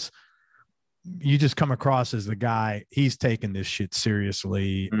 because you just come across as the guy, he's taking this shit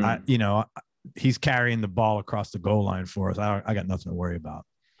seriously. You know, he's carrying the ball across the goal line for us. I got nothing to worry about.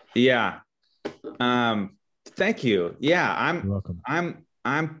 Yeah. Thank you. Yeah, You're welcome.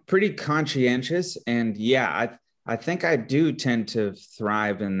 I'm pretty conscientious, and yeah, I think I do tend to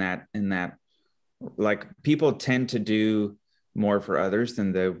thrive in that, like, people tend to do more for others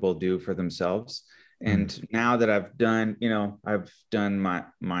than they will do for themselves. And now that I've done, you know, I've done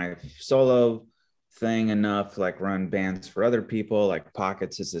my solo thing enough, like run bands for other people, like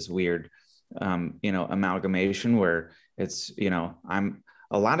Pockets is this weird, you know, amalgamation where it's, you know, I'm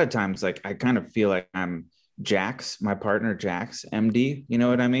a lot of times, like, I kind of feel like I'm Jack's, my partner, Jack's MD, you know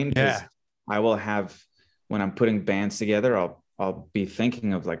what I mean? Yeah. I will have, when I'm putting bands together, I'll be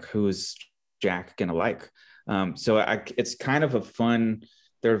thinking of like, who's Jack gonna like? So it's kind of a fun,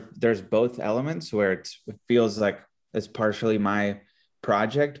 there's both elements where it feels like it's partially my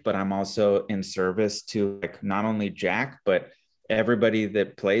project, but I'm also in service to, like, not only Jack, but everybody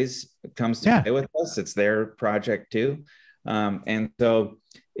that comes to play with us. It's their project too. And so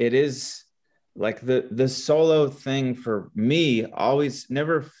it is like the solo thing for me always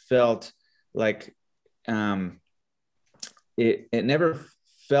never felt like, it never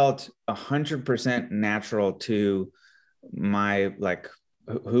felt 100% natural to my, like,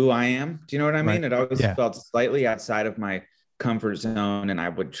 who I am. Do you know what I mean? It always felt slightly outside of my comfort zone, and I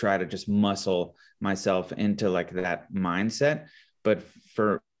would try to just muscle myself into like that mindset. But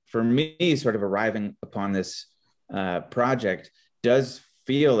for me, sort of arriving upon this project does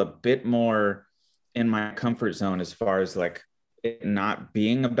feel a bit more in my comfort zone as far as like it not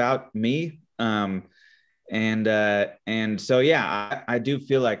being about me. And so, yeah, I do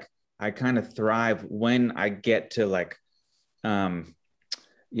feel like I kind of thrive when I get to, like,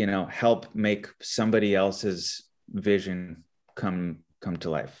 you know, help make somebody else's vision come to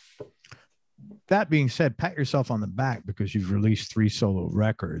life. That being said, pat yourself on the back, because you've released 3 solo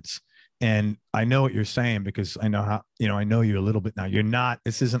records. And I know what you're saying, because I know how, you know, I know you a little bit now. You're not,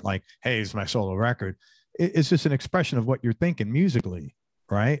 this isn't like, hey, it's my solo record. It's just an expression of what you're thinking musically.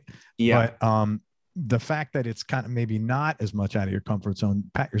 Right. Yeah. But the fact that it's kind of maybe not as much out of your comfort zone,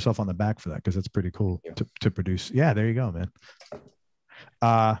 pat yourself on the back for that, because it's pretty cool to produce. Yeah. There you go, man.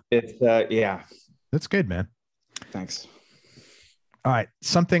 Yeah. That's good, man. Thanks. All right.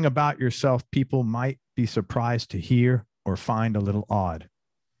 Something about yourself people might be surprised to hear or find a little odd.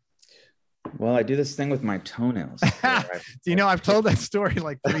 Well, I do this thing with my toenails. You know, I've told that story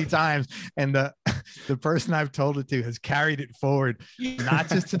like 3 times, and the person I've told it to has carried it forward, not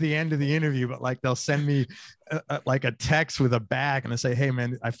just to the end of the interview, but like they'll send me like a text with a bag, and I say, "Hey,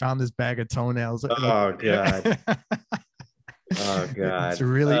 man, I found this bag of toenails." Oh God. Oh God. It's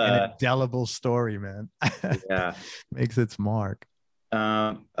really an indelible story, man. Yeah. Makes its mark.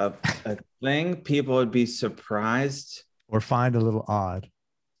 A thing people would be surprised or find a little odd.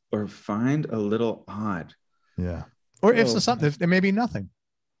 Yeah. Or if there's something, there may be nothing.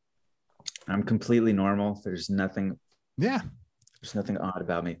 I'm completely normal. There's nothing. Yeah. There's nothing odd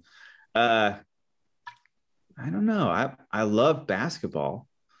about me. I don't know. I love basketball.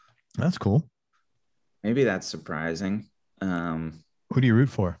 That's cool. Maybe that's surprising. Who do you root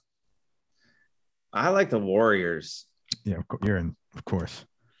for? I like the Warriors. Yeah, you're in, of course.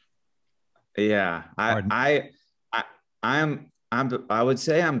 Yeah. I would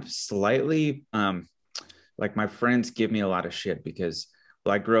say I'm slightly, like, my friends give me a lot of shit because,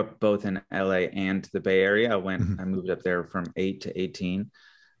 well, I grew up both in LA and the Bay Area. I moved up there from 8 to 18.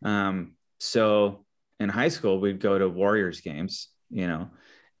 So in high school, we'd go to Warriors games, you know,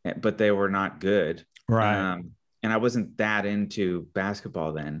 but they were not good. Right. And I wasn't that into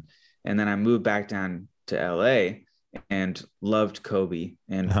basketball then. And then I moved back down to LA and loved Kobe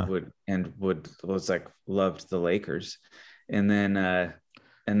and loved the Lakers. And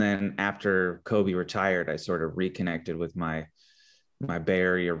then after Kobe retired, I sort of reconnected with my Bay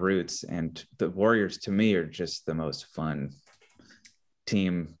Area roots, and the Warriors to me are just the most fun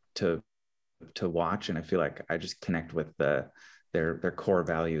team to watch. And I feel like I just connect with the their core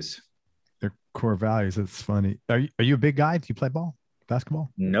values. Their core values. That's funny. Are you a big guy? Do you play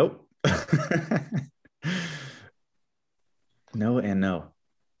basketball? Nope. No and no.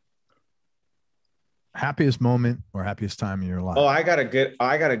 Happiest moment or happiest time in your life? Oh, I got a good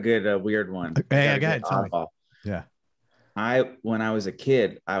weird one. Hey, I got it. Tell me. Yeah. When I was a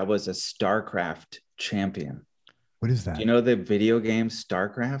kid, I was a Starcraft champion. What is that? Do you know the video game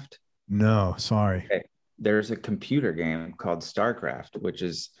Starcraft? No, sorry. Okay. There's a computer game called Starcraft, which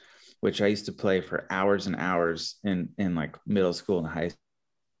I used to play for hours and hours in like middle school and high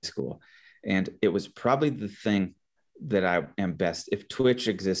school. And it was probably the thing that I am best. If Twitch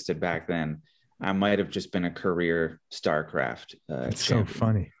existed back then, I might have just been a career Starcraft. It's champion. So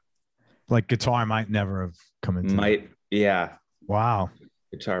funny. Like guitar might never have come into yeah. Wow.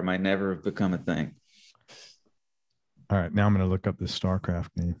 Guitar might never have become a thing. All right. Now I'm going to look up this Starcraft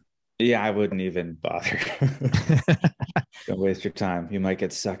game. Yeah, I wouldn't even bother. Don't waste your time. You might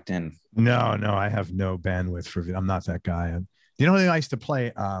get sucked in. No, I have no bandwidth for it. I'm not that guy. You know, I used to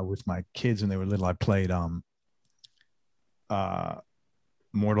play with my kids when they were little. I played Mortal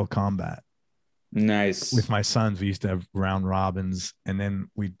Kombat. Nice. With my sons, we used to have round robins, and then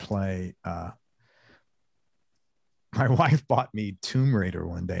we'd play. My wife bought me Tomb Raider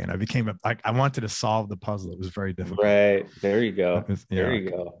one day, and I wanted to solve the puzzle. It was very difficult. Right. There you go. There you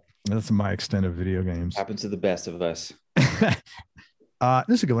go. That's my extent of video games. Happens to the best of us. This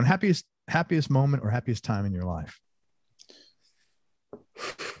is a good one. Happiest moment or happiest time in your life?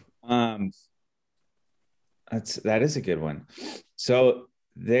 That is a good one. So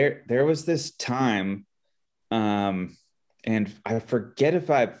there was this time, and I forget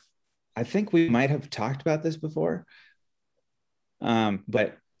if I think we might have talked about this before.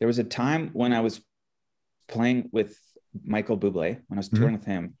 But there was a time when I was playing with Michael Buble, when I was touring with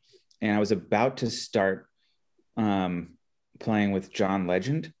him, and I was about to start playing with John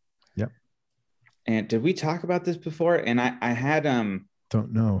Legend. Yep. And did we talk about this before? And I had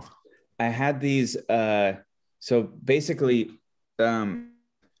don't know. I had these so basically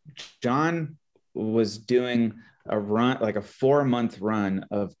John was doing a run, like a 4-month run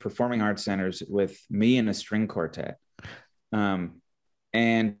of performing arts centers with me and a string quartet. And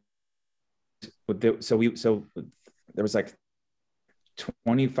so there was like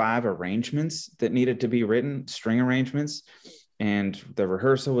 25 arrangements that needed to be written, string arrangements, and the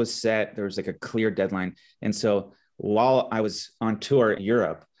rehearsal was set. There was like a clear deadline. And so while I was on tour in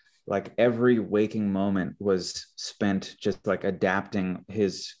Europe, like every waking moment was spent just like adapting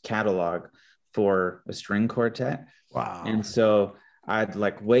his catalog for a string quartet. Wow. And so I'd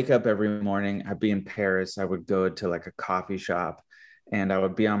like wake up every morning. I'd be in Paris. I would go to like a coffee shop and I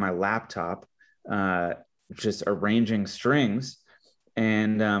would be on my laptop, just arranging strings.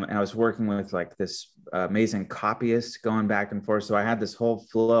 And I was working with like this amazing copyist going back and forth. So I had this whole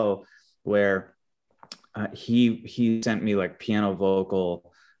flow where he sent me like piano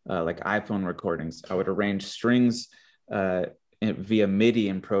vocal, like iPhone recordings. I would arrange strings via MIDI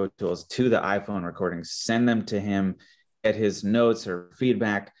in Pro Tools to the iPhone recordings, send them to him, get his notes or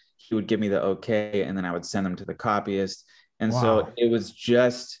feedback. He would give me the okay, and then I would send them to the copyist. And so it was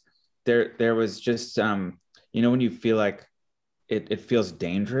just there was just you know, when you feel like it feels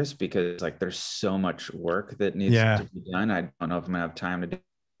dangerous because like there's so much work that needs to be done. I don't know if I'm gonna have time to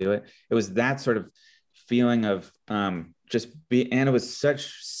do it. It was that sort of feeling of and it was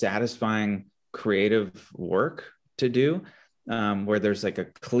such satisfying creative work to do, where there's like a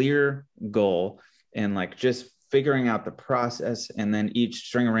clear goal and like just figuring out the process, and then each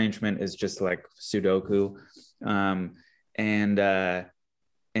string arrangement is just like Sudoku, and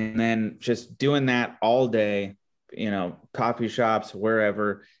then just doing that all day, you know, coffee shops,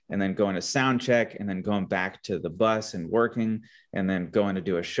 wherever, and then going to sound check, and then going back to the bus and working, and then going to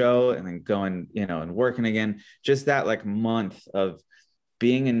do a show, and then going, you know, and working again. Just that like month of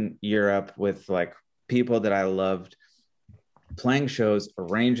being in Europe with like people that I loved, playing shows,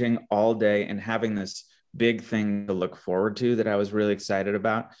 arranging all day, and having this big thing to look forward to that I was really excited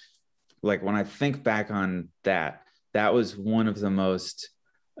about. Like when I think back on that, that was one of the most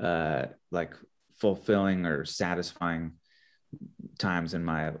like fulfilling or satisfying times in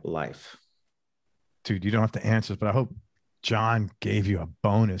my life. Dude, you don't have to answer, but I hope John gave you a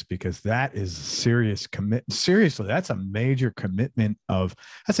bonus, because that is serious commitment. Seriously, that's a major commitment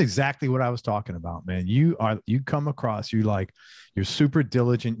that's exactly what I was talking about, man. You come across, you're super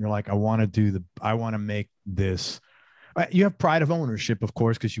diligent. You're like, I want to make this. You have pride of ownership, of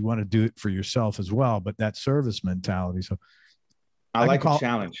course, because you want to do it for yourself as well, but that service mentality. So I like a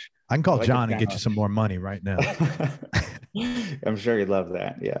challenge. I can call John and get you some more money right now. I'm sure you'd love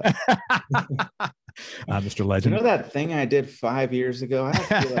that. Yeah. Mr. Legend. You know that thing I did 5 years ago? I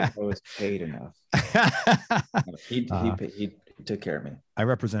don't feel like I was paid enough. He took care of me. I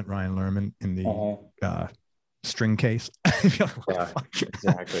represent Ryan Lerman in the string case. Yeah,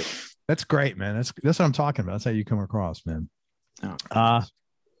 exactly. That's great, man. That's what I'm talking about. That's how you come across, man. Do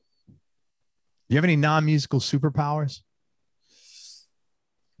you have any non-musical superpowers?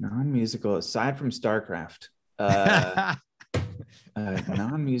 Non-musical, aside from Starcraft,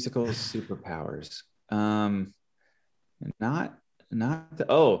 non-musical superpowers. Not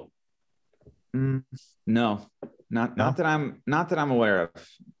the, no, not that I'm aware of.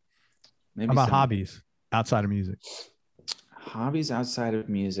 Maybe How about hobbies outside of music? Hobbies outside of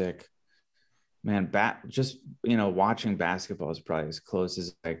music, man. Just watching basketball is probably as close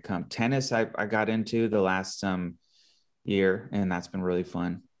as I come. Tennis, I got into the last year, and that's been really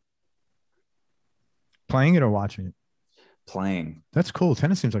fun. Playing it or watching it? Playing. That's cool.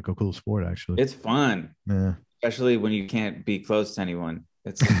 Tennis seems like a cool sport, actually. It's fun. Yeah. Especially when you can't be close to anyone.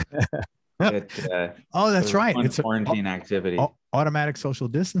 It's that's right. It's a quarantine activity. Automatic social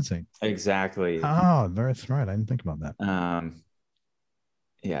distancing. Exactly. Oh, that's right. I didn't think about that.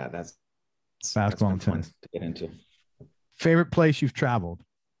 Yeah, that's basketball and tennis to get into. Favorite place you've traveled?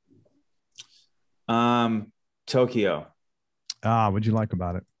 Tokyo. What'd you like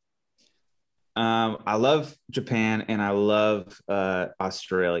about it? I love Japan and I love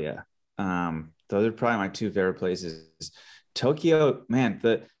Australia. Those are probably my two favorite places. Tokyo, man,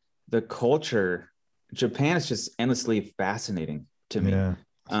 the culture, Japan is just endlessly fascinating to me. Yeah.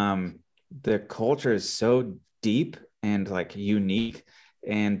 The culture is so deep and like unique,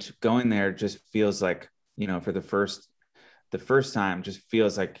 and going there just feels like, for the first time, just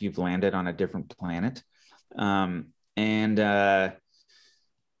feels like you've landed on a different planet.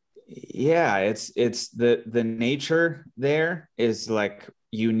 Yeah, it's the nature there is like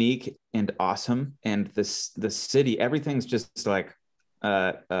unique and awesome, and the city, everything's just like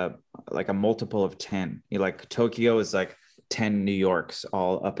a multiple of 10. Like Tokyo is like 10 New Yorks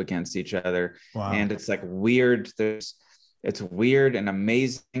all up against each other. Wow. And it's like weird. It's weird and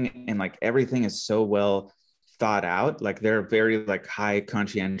amazing, and like everything is so well thought out. Like they're very like high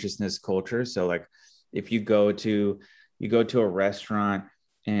conscientiousness culture. So like if you go to a restaurant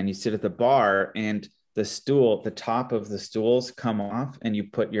and you sit at the bar, and the top of the stools come off, and you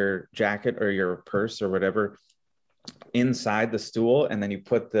put your jacket or your purse or whatever inside the stool, and then you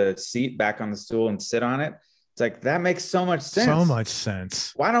put the seat back on the stool and sit on it. It's like, that makes so much sense. So much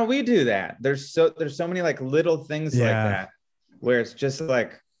sense. Why don't we do that? There's so many like little things like that, where it's just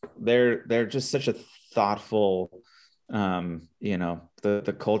like they're just such a thoughtful,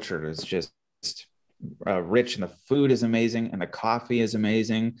 the culture is just rich, and the food is amazing, and the coffee is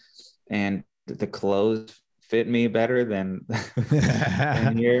amazing, and the clothes fit me better than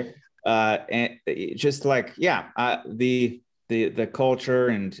here. And just like, the culture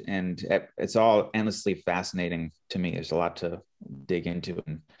and it's all endlessly fascinating to me. There's a lot to dig into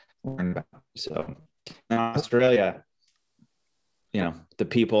and learn about. So now Australia, the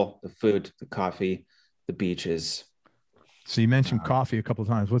people, the food, the coffee, the beaches. So you mentioned coffee a couple of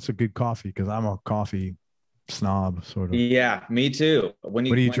times. What's a good coffee? Because I'm a coffee snob, sort of. Yeah, me too. What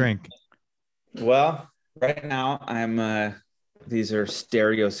do you drink? Well, right now I'm these are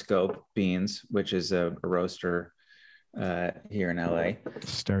Stereoscope beans, which is a roaster here in LA.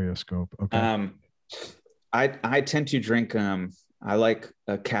 Stereoscope. Okay. I tend to drink I like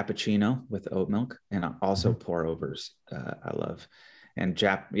a cappuccino with oat milk, and also pour overs. I love. And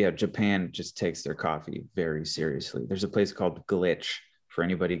Japan just takes their coffee very seriously. There's a place called Glitch for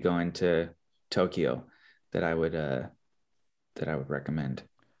anybody going to Tokyo that I would recommend.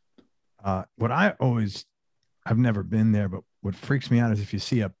 I've never been there, but what freaks me out is if you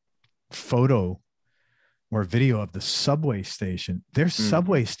see a photo or a video of the subway station, their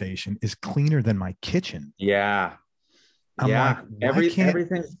subway station is cleaner than my kitchen. Yeah. I'm like,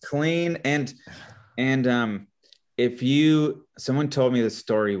 everything's clean. And someone told me this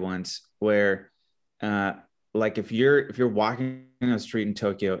story once where like if you're walking on the street in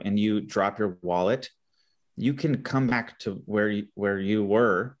Tokyo and you drop your wallet, you can come back to where you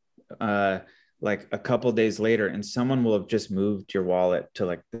were like a couple days later, and someone will have just moved your wallet to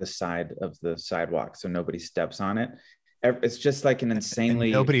like the side of the sidewalk so nobody steps on it. It's just like an insanely,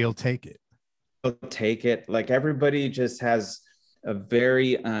 and nobody will take it. Like everybody just has a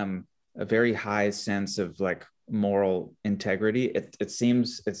very high sense of like moral integrity. It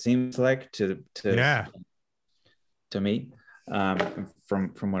seems like to me,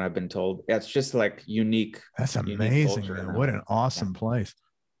 from what I've been told. It's just like unique. That's amazing, man. What an awesome place.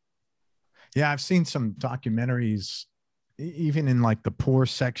 Yeah, I've seen some documentaries, even in like the poor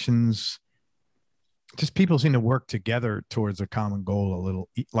sections just people seem to work together towards a common goal a little,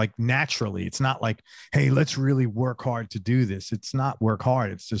 like naturally. It's not like, hey, let's really work hard to do this. It's not work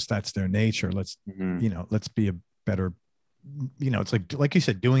hard. It's just, that's their nature. Let's, you know, let's be a better, you know, it's like you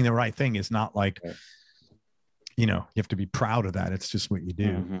said, doing the right thing is not like, you know, you have to be proud of that. It's just what you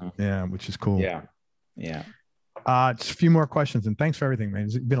do. Yeah. Which is cool. Yeah. Yeah. Just a few more questions, and thanks for everything, man.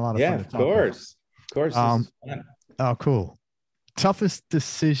 It's been a lot of fun to talk about. Of course. This is fun. Oh, cool. Toughest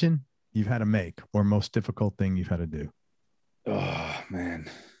decision you've had to make, or most difficult thing you've had to do? Oh man.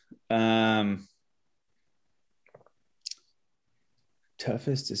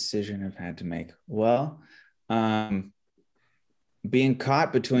 Toughest decision I've had to make. Well, being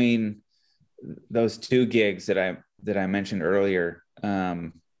caught between those two gigs that I mentioned earlier,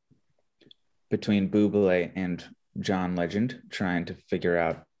 between Buble and John Legend, trying to figure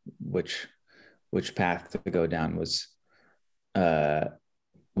out which path to go down was the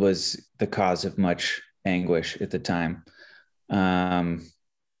cause of much anguish at the time.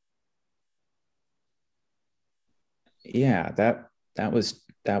 Yeah, that was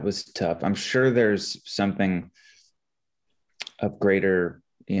tough. I'm sure there's something of greater,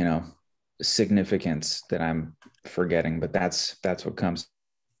 you know, significance that I'm forgetting, but that's what comes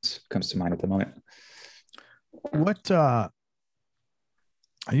to mind at the moment. What I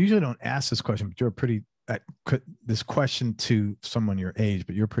usually don't ask this question, but you're a pretty this question to someone your age,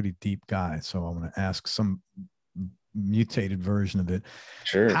 but you're a pretty deep guy, so I want to ask some mutated version of it.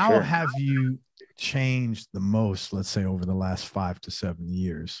 Sure. How have you changed the most, let's say, over the last 5 to 7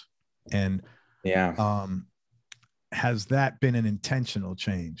 years? And has that been an intentional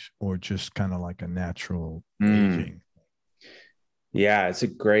change or just kind of like a natural aging? Yeah, it's a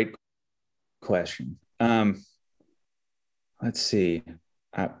great question. Let's see.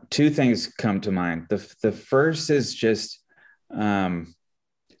 Two things come to mind. The first is just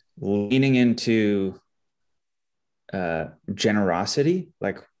leaning into generosity,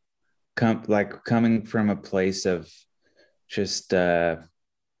 like coming from a place of just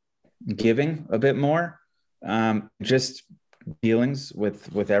giving a bit more, just dealings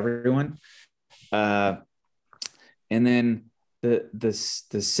with everyone. And then the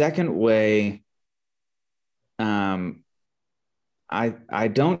second way, I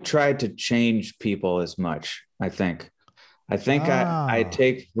don't try to change people as much. I think I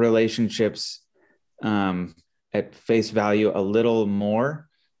take relationships at face value a little more.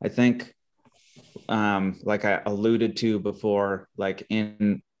 I think, like I alluded to before, like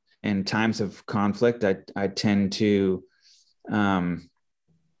in times of conflict, I tend to,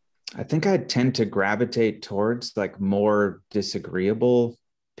 I think I tend to gravitate towards like more disagreeable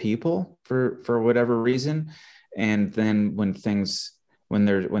people for whatever reason. And then when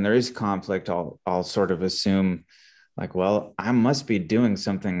there is conflict, I'll sort of assume like, well, I must be doing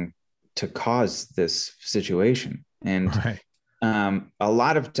something to cause this situation. And a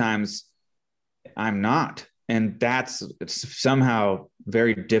lot of times I'm not. And it's somehow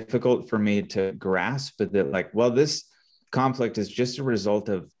very difficult for me to grasp that, like, well, this conflict is just a result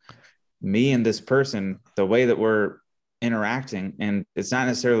of me and this person, the way that we're interacting. And it's not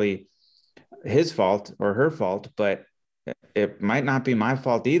necessarily his fault or her fault, but it might not be my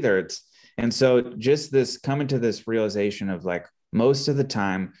fault either. And so just this coming to this realization of like, most of the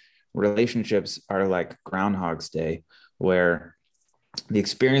time relationships are like Groundhog's Day, where the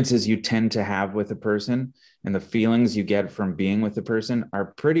experiences you tend to have with a person and the feelings you get from being with the person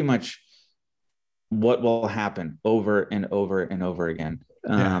are pretty much what will happen over and over and over again.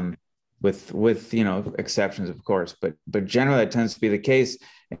 With you know, exceptions, of course, but generally that tends to be the case.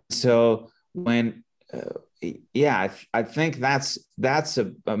 And so when I think that's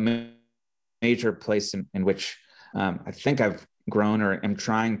a major place in which I think I've grown or am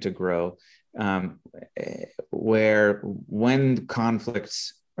trying to grow, where when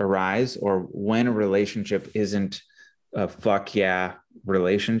conflicts arise or when a relationship isn't a fuck yeah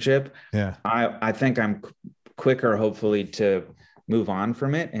relationship, I think I'm quicker, hopefully, to move on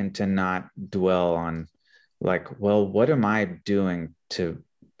from it and to not dwell on like, well, what am I doing to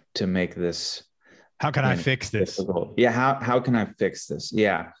make this? How can I fix this? Difficult? Yeah. How can I fix this?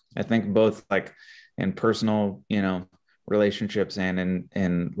 Yeah. I think both like in personal, you know, relationships and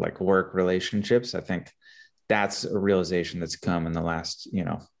in like work relationships, I think that's a realization that's come in the last, you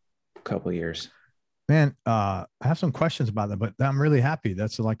know, couple of years. Man, I have some questions about that, but I'm really happy.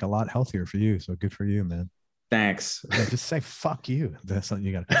 That's like a lot healthier for you. So good for you, man. Thanks. Yeah, just say fuck you. That's something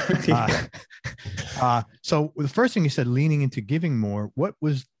you got. So the first thing you said, leaning into giving more.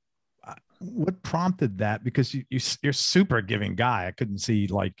 What prompted that? Because you're super giving guy. I couldn't see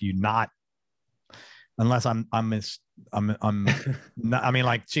like you not, unless I'm I'm not, I mean,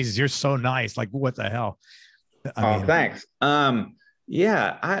 like, Jesus, you're so nice. Like, what the hell? I mean, thanks.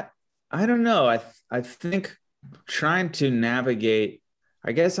 Yeah, I don't know. I think trying to navigate,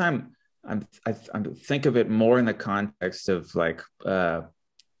 I guess I think of it more in the context of like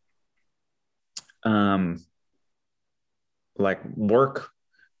work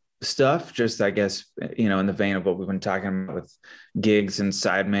stuff, just I guess, in the vein of what we've been talking about with gigs and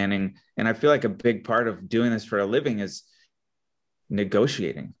side manning. And I feel like a big part of doing this for a living is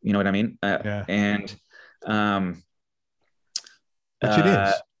negotiating. You know what I mean? Yeah. And Which it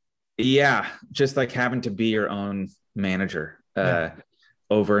is. Yeah, just like having to be your own manager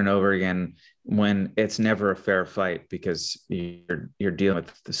over and over again, when it's never a fair fight, because you're dealing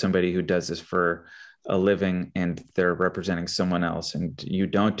with somebody who does this for a living and they're representing someone else, and you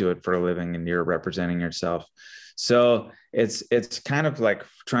don't do it for a living and you're representing yourself. So it's kind of like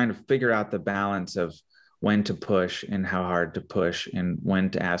trying to figure out the balance of when to push and how hard to push, and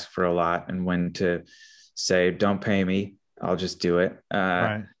when to ask for a lot and when to say, don't pay me, I'll just do it.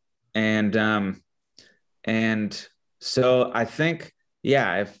 Right. And so I think,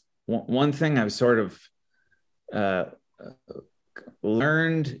 if one thing I've sort of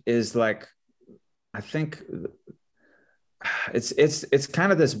learned is, like, I think it's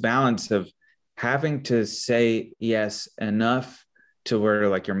kind of this balance of having to say yes enough to where,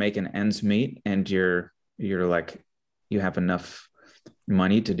 like, you're making ends meet and you're like, you have enough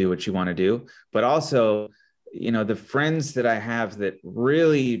money to do what you want to do, but also, the friends that I have that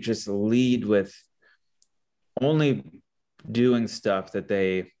really just lead with only doing stuff that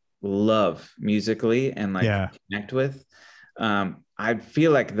they love musically and connect with. I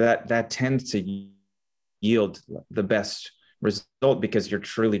feel like that tends to yield the best result, because you're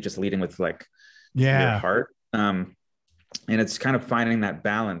truly just leading with your heart. And it's kind of finding that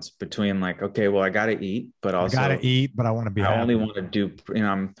balance between, like, okay, well, I got to eat, but also I got to eat, but I want to be happy. I only want to do,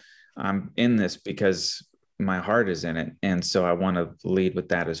 I'm in this because my heart is in it. And so I want to lead with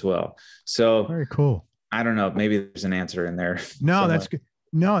that as well. So very cool. I don't know, maybe there's an answer in there. No, somewhere. That's good.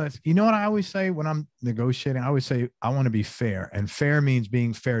 No, that's, what I always say when I'm negotiating, I always say, I want to be fair, and fair means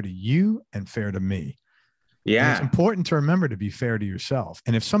being fair to you and fair to me. Yeah. And it's important to remember to be fair to yourself.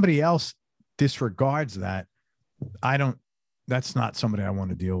 And if somebody else disregards that, that's not somebody I want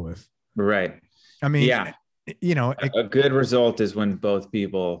to deal with. Right. I mean, a good result is when both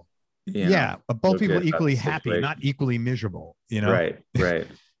people, but both people equally happy, not equally miserable, Right.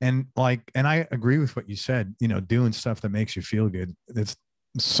 And I agree with what you said, doing stuff that makes you feel good. It's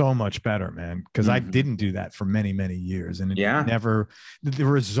so much better, man. Cause I didn't do that for many, many years, and the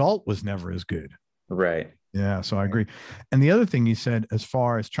result was never as good. Right. Yeah. So I agree. And the other thing you said, as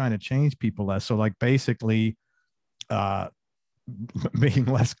far as trying to change people less, so like basically, being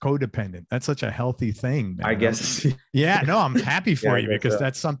less codependent. That's such a healthy thing, man. I guess. Yeah, no, I'm happy for you, because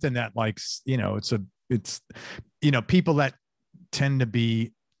that's something that, like, it's people that tend to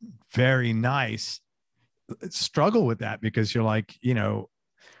be very nice struggle with that, because you're like,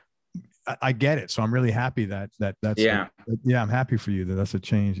 I get it. So I'm really happy that's I'm happy for you that's a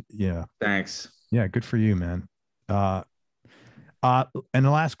change. Yeah. Thanks. Yeah. Good for you, man. And the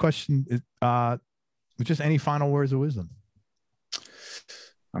last question is, just any final words of wisdom?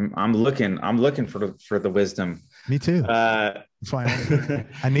 I'm looking for the wisdom. Me too. That's why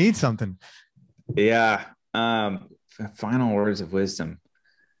I need something. Yeah. Final words of wisdom.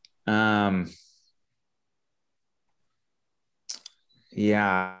 Yeah.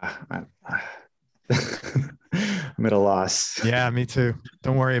 I'm at a loss. Yeah, me too.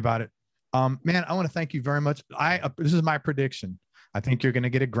 Don't worry about it. Man, I want to thank you very much. This is my prediction. I think you're going to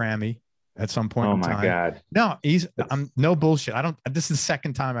get a Grammy at some point in time. Oh my God. No, I'm no bullshit. This is the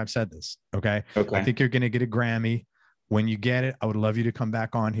second time I've said this. Okay. I think you're going to get a Grammy. When you get it, I would love you to come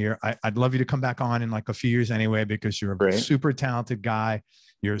back on here. I'd love you to come back on in like a few years anyway, because you're a super talented guy.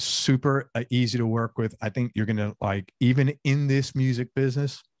 You're super easy to work with. I think you're going to, like, even in this music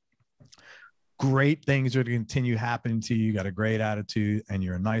business, great things are going to continue happening to you. You got a great attitude, and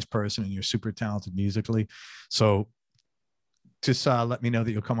you're a nice person, and you're super talented musically. So just let me know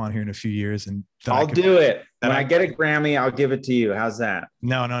that you'll come on here in a few years, and I'll do it. When I get a Grammy, I'll give it to you. How's that?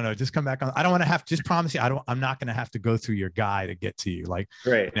 No. Just come back on. I don't want to have, just promise you, I'm not going to have to go through your guy to get to you. Like,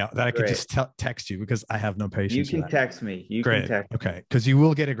 great. That I could just text you, because I have no patience. You can text me. Can text me. Okay. Cause you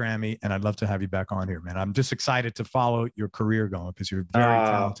will get a Grammy, and I'd love to have you back on here, man. I'm just excited to follow your career going, because you're very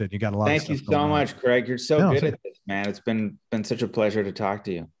talented. You got a lot of stuff. Thank you so much, Craig. You're so good at this, man. It's been such a pleasure to talk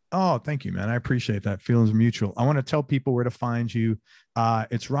to you. Oh, thank you, man. I appreciate that. Feelings are mutual. I want to tell people where to find you.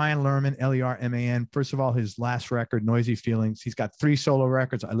 It's Ryan Lerman, Lerman. First of all, his last record, Noisy Feelings. He's got 3 solo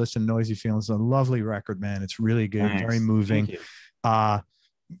records. I listen to Noisy Feelings. It's a lovely record, man. It's really good, Nice. very moving. Thank you.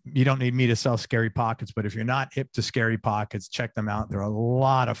 You don't need me to sell Scary Pockets, but if you're not hip to Scary Pockets, check them out. They're a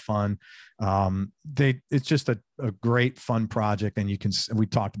lot of fun. It's just a great fun project. And we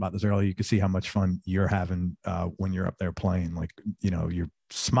talked about this earlier. You can see how much fun you're having when you're up there playing. Like, you're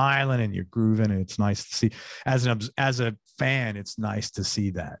smiling and you're grooving, and it's nice to see. As a fan, it's nice to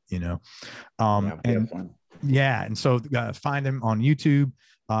see that, and so find him on YouTube,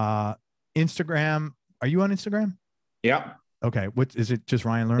 Instagram. Are you on Instagram? Yep. Okay. What is it? Just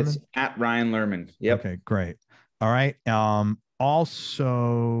Ryan Lerman? It's at Ryan Lerman. Yep. Okay, great. All right.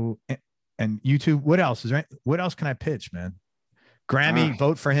 Also, and YouTube. What else what else can I pitch, man? Grammy,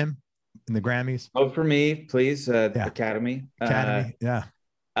 vote for him in the Grammys. Vote for me, please. Academy. Yeah.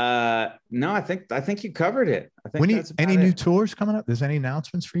 No, I think you covered it. I think that's any new tours coming up? There's any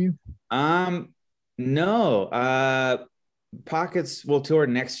announcements for you? No. Pockets will tour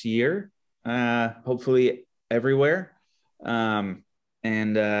next year. Hopefully everywhere. But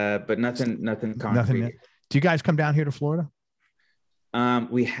nothing concrete. Nothing yet. Do you guys come down here to Florida?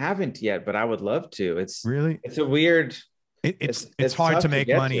 We haven't yet, but I would love to. It's a weird. It's hard to make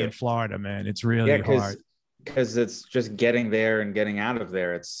money in Florida, man. It's really hard because it's just getting there and getting out of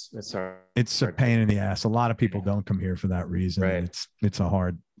there. It's hard. It's a pain in the ass. A lot of people don't come here for that reason. Right. It's a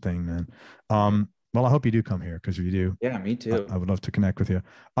hard thing, man. Well, I hope you do come here, because if you do, yeah, me too. I would love to connect with you.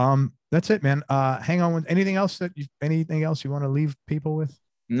 That's it, man. Hang on. Anything else you want to leave people with?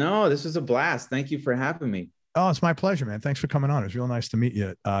 No, this was a blast. Thank you for having me. Oh, it's my pleasure, man. Thanks for coming on. It was real nice to meet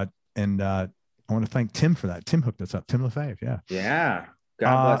you. And I want to thank Tim for that. Tim hooked us up. Tim LaFave. Yeah. Yeah.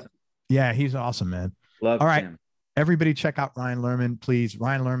 God bless him. Yeah, he's awesome, man. Love All right. Tim. Everybody check out Ryan Lerman, please.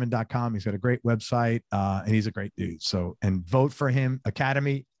 RyanLerman.com. He's got a great website, and he's a great dude. So, and vote for him.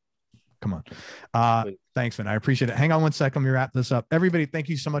 Academy. Come on. Thanks, man. I appreciate it. Hang on one second. Let me wrap this up. Everybody, thank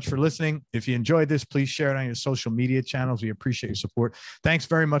you so much for listening. If you enjoyed this, please share it on your social media channels. We appreciate your support. Thanks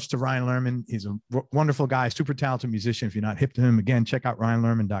very much to Ryan Lerman. He's a wonderful guy, super talented musician. If you're not hip to him, again, check out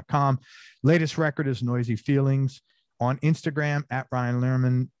RyanLerman.com. Latest record is Noisy Feelings. On Instagram, at Ryan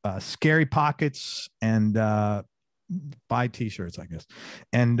Lerman. Scary Pockets, and buy t-shirts, I guess.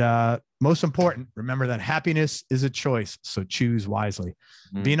 And most important, remember that happiness is a choice, so choose wisely.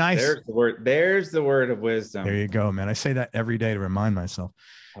 Be nice. There's the word of wisdom. There you go, man. I say that every day to remind myself.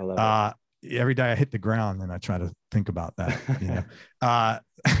 I love it. Every day I hit the ground and I try to think about that.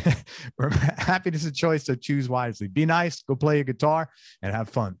 Happiness is a choice, so choose wisely. Be nice, go play a guitar, and have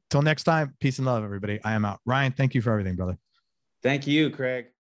fun. Till next time, peace and love, everybody. I am out. Ryan, thank you for everything, brother. Thank you, Craig.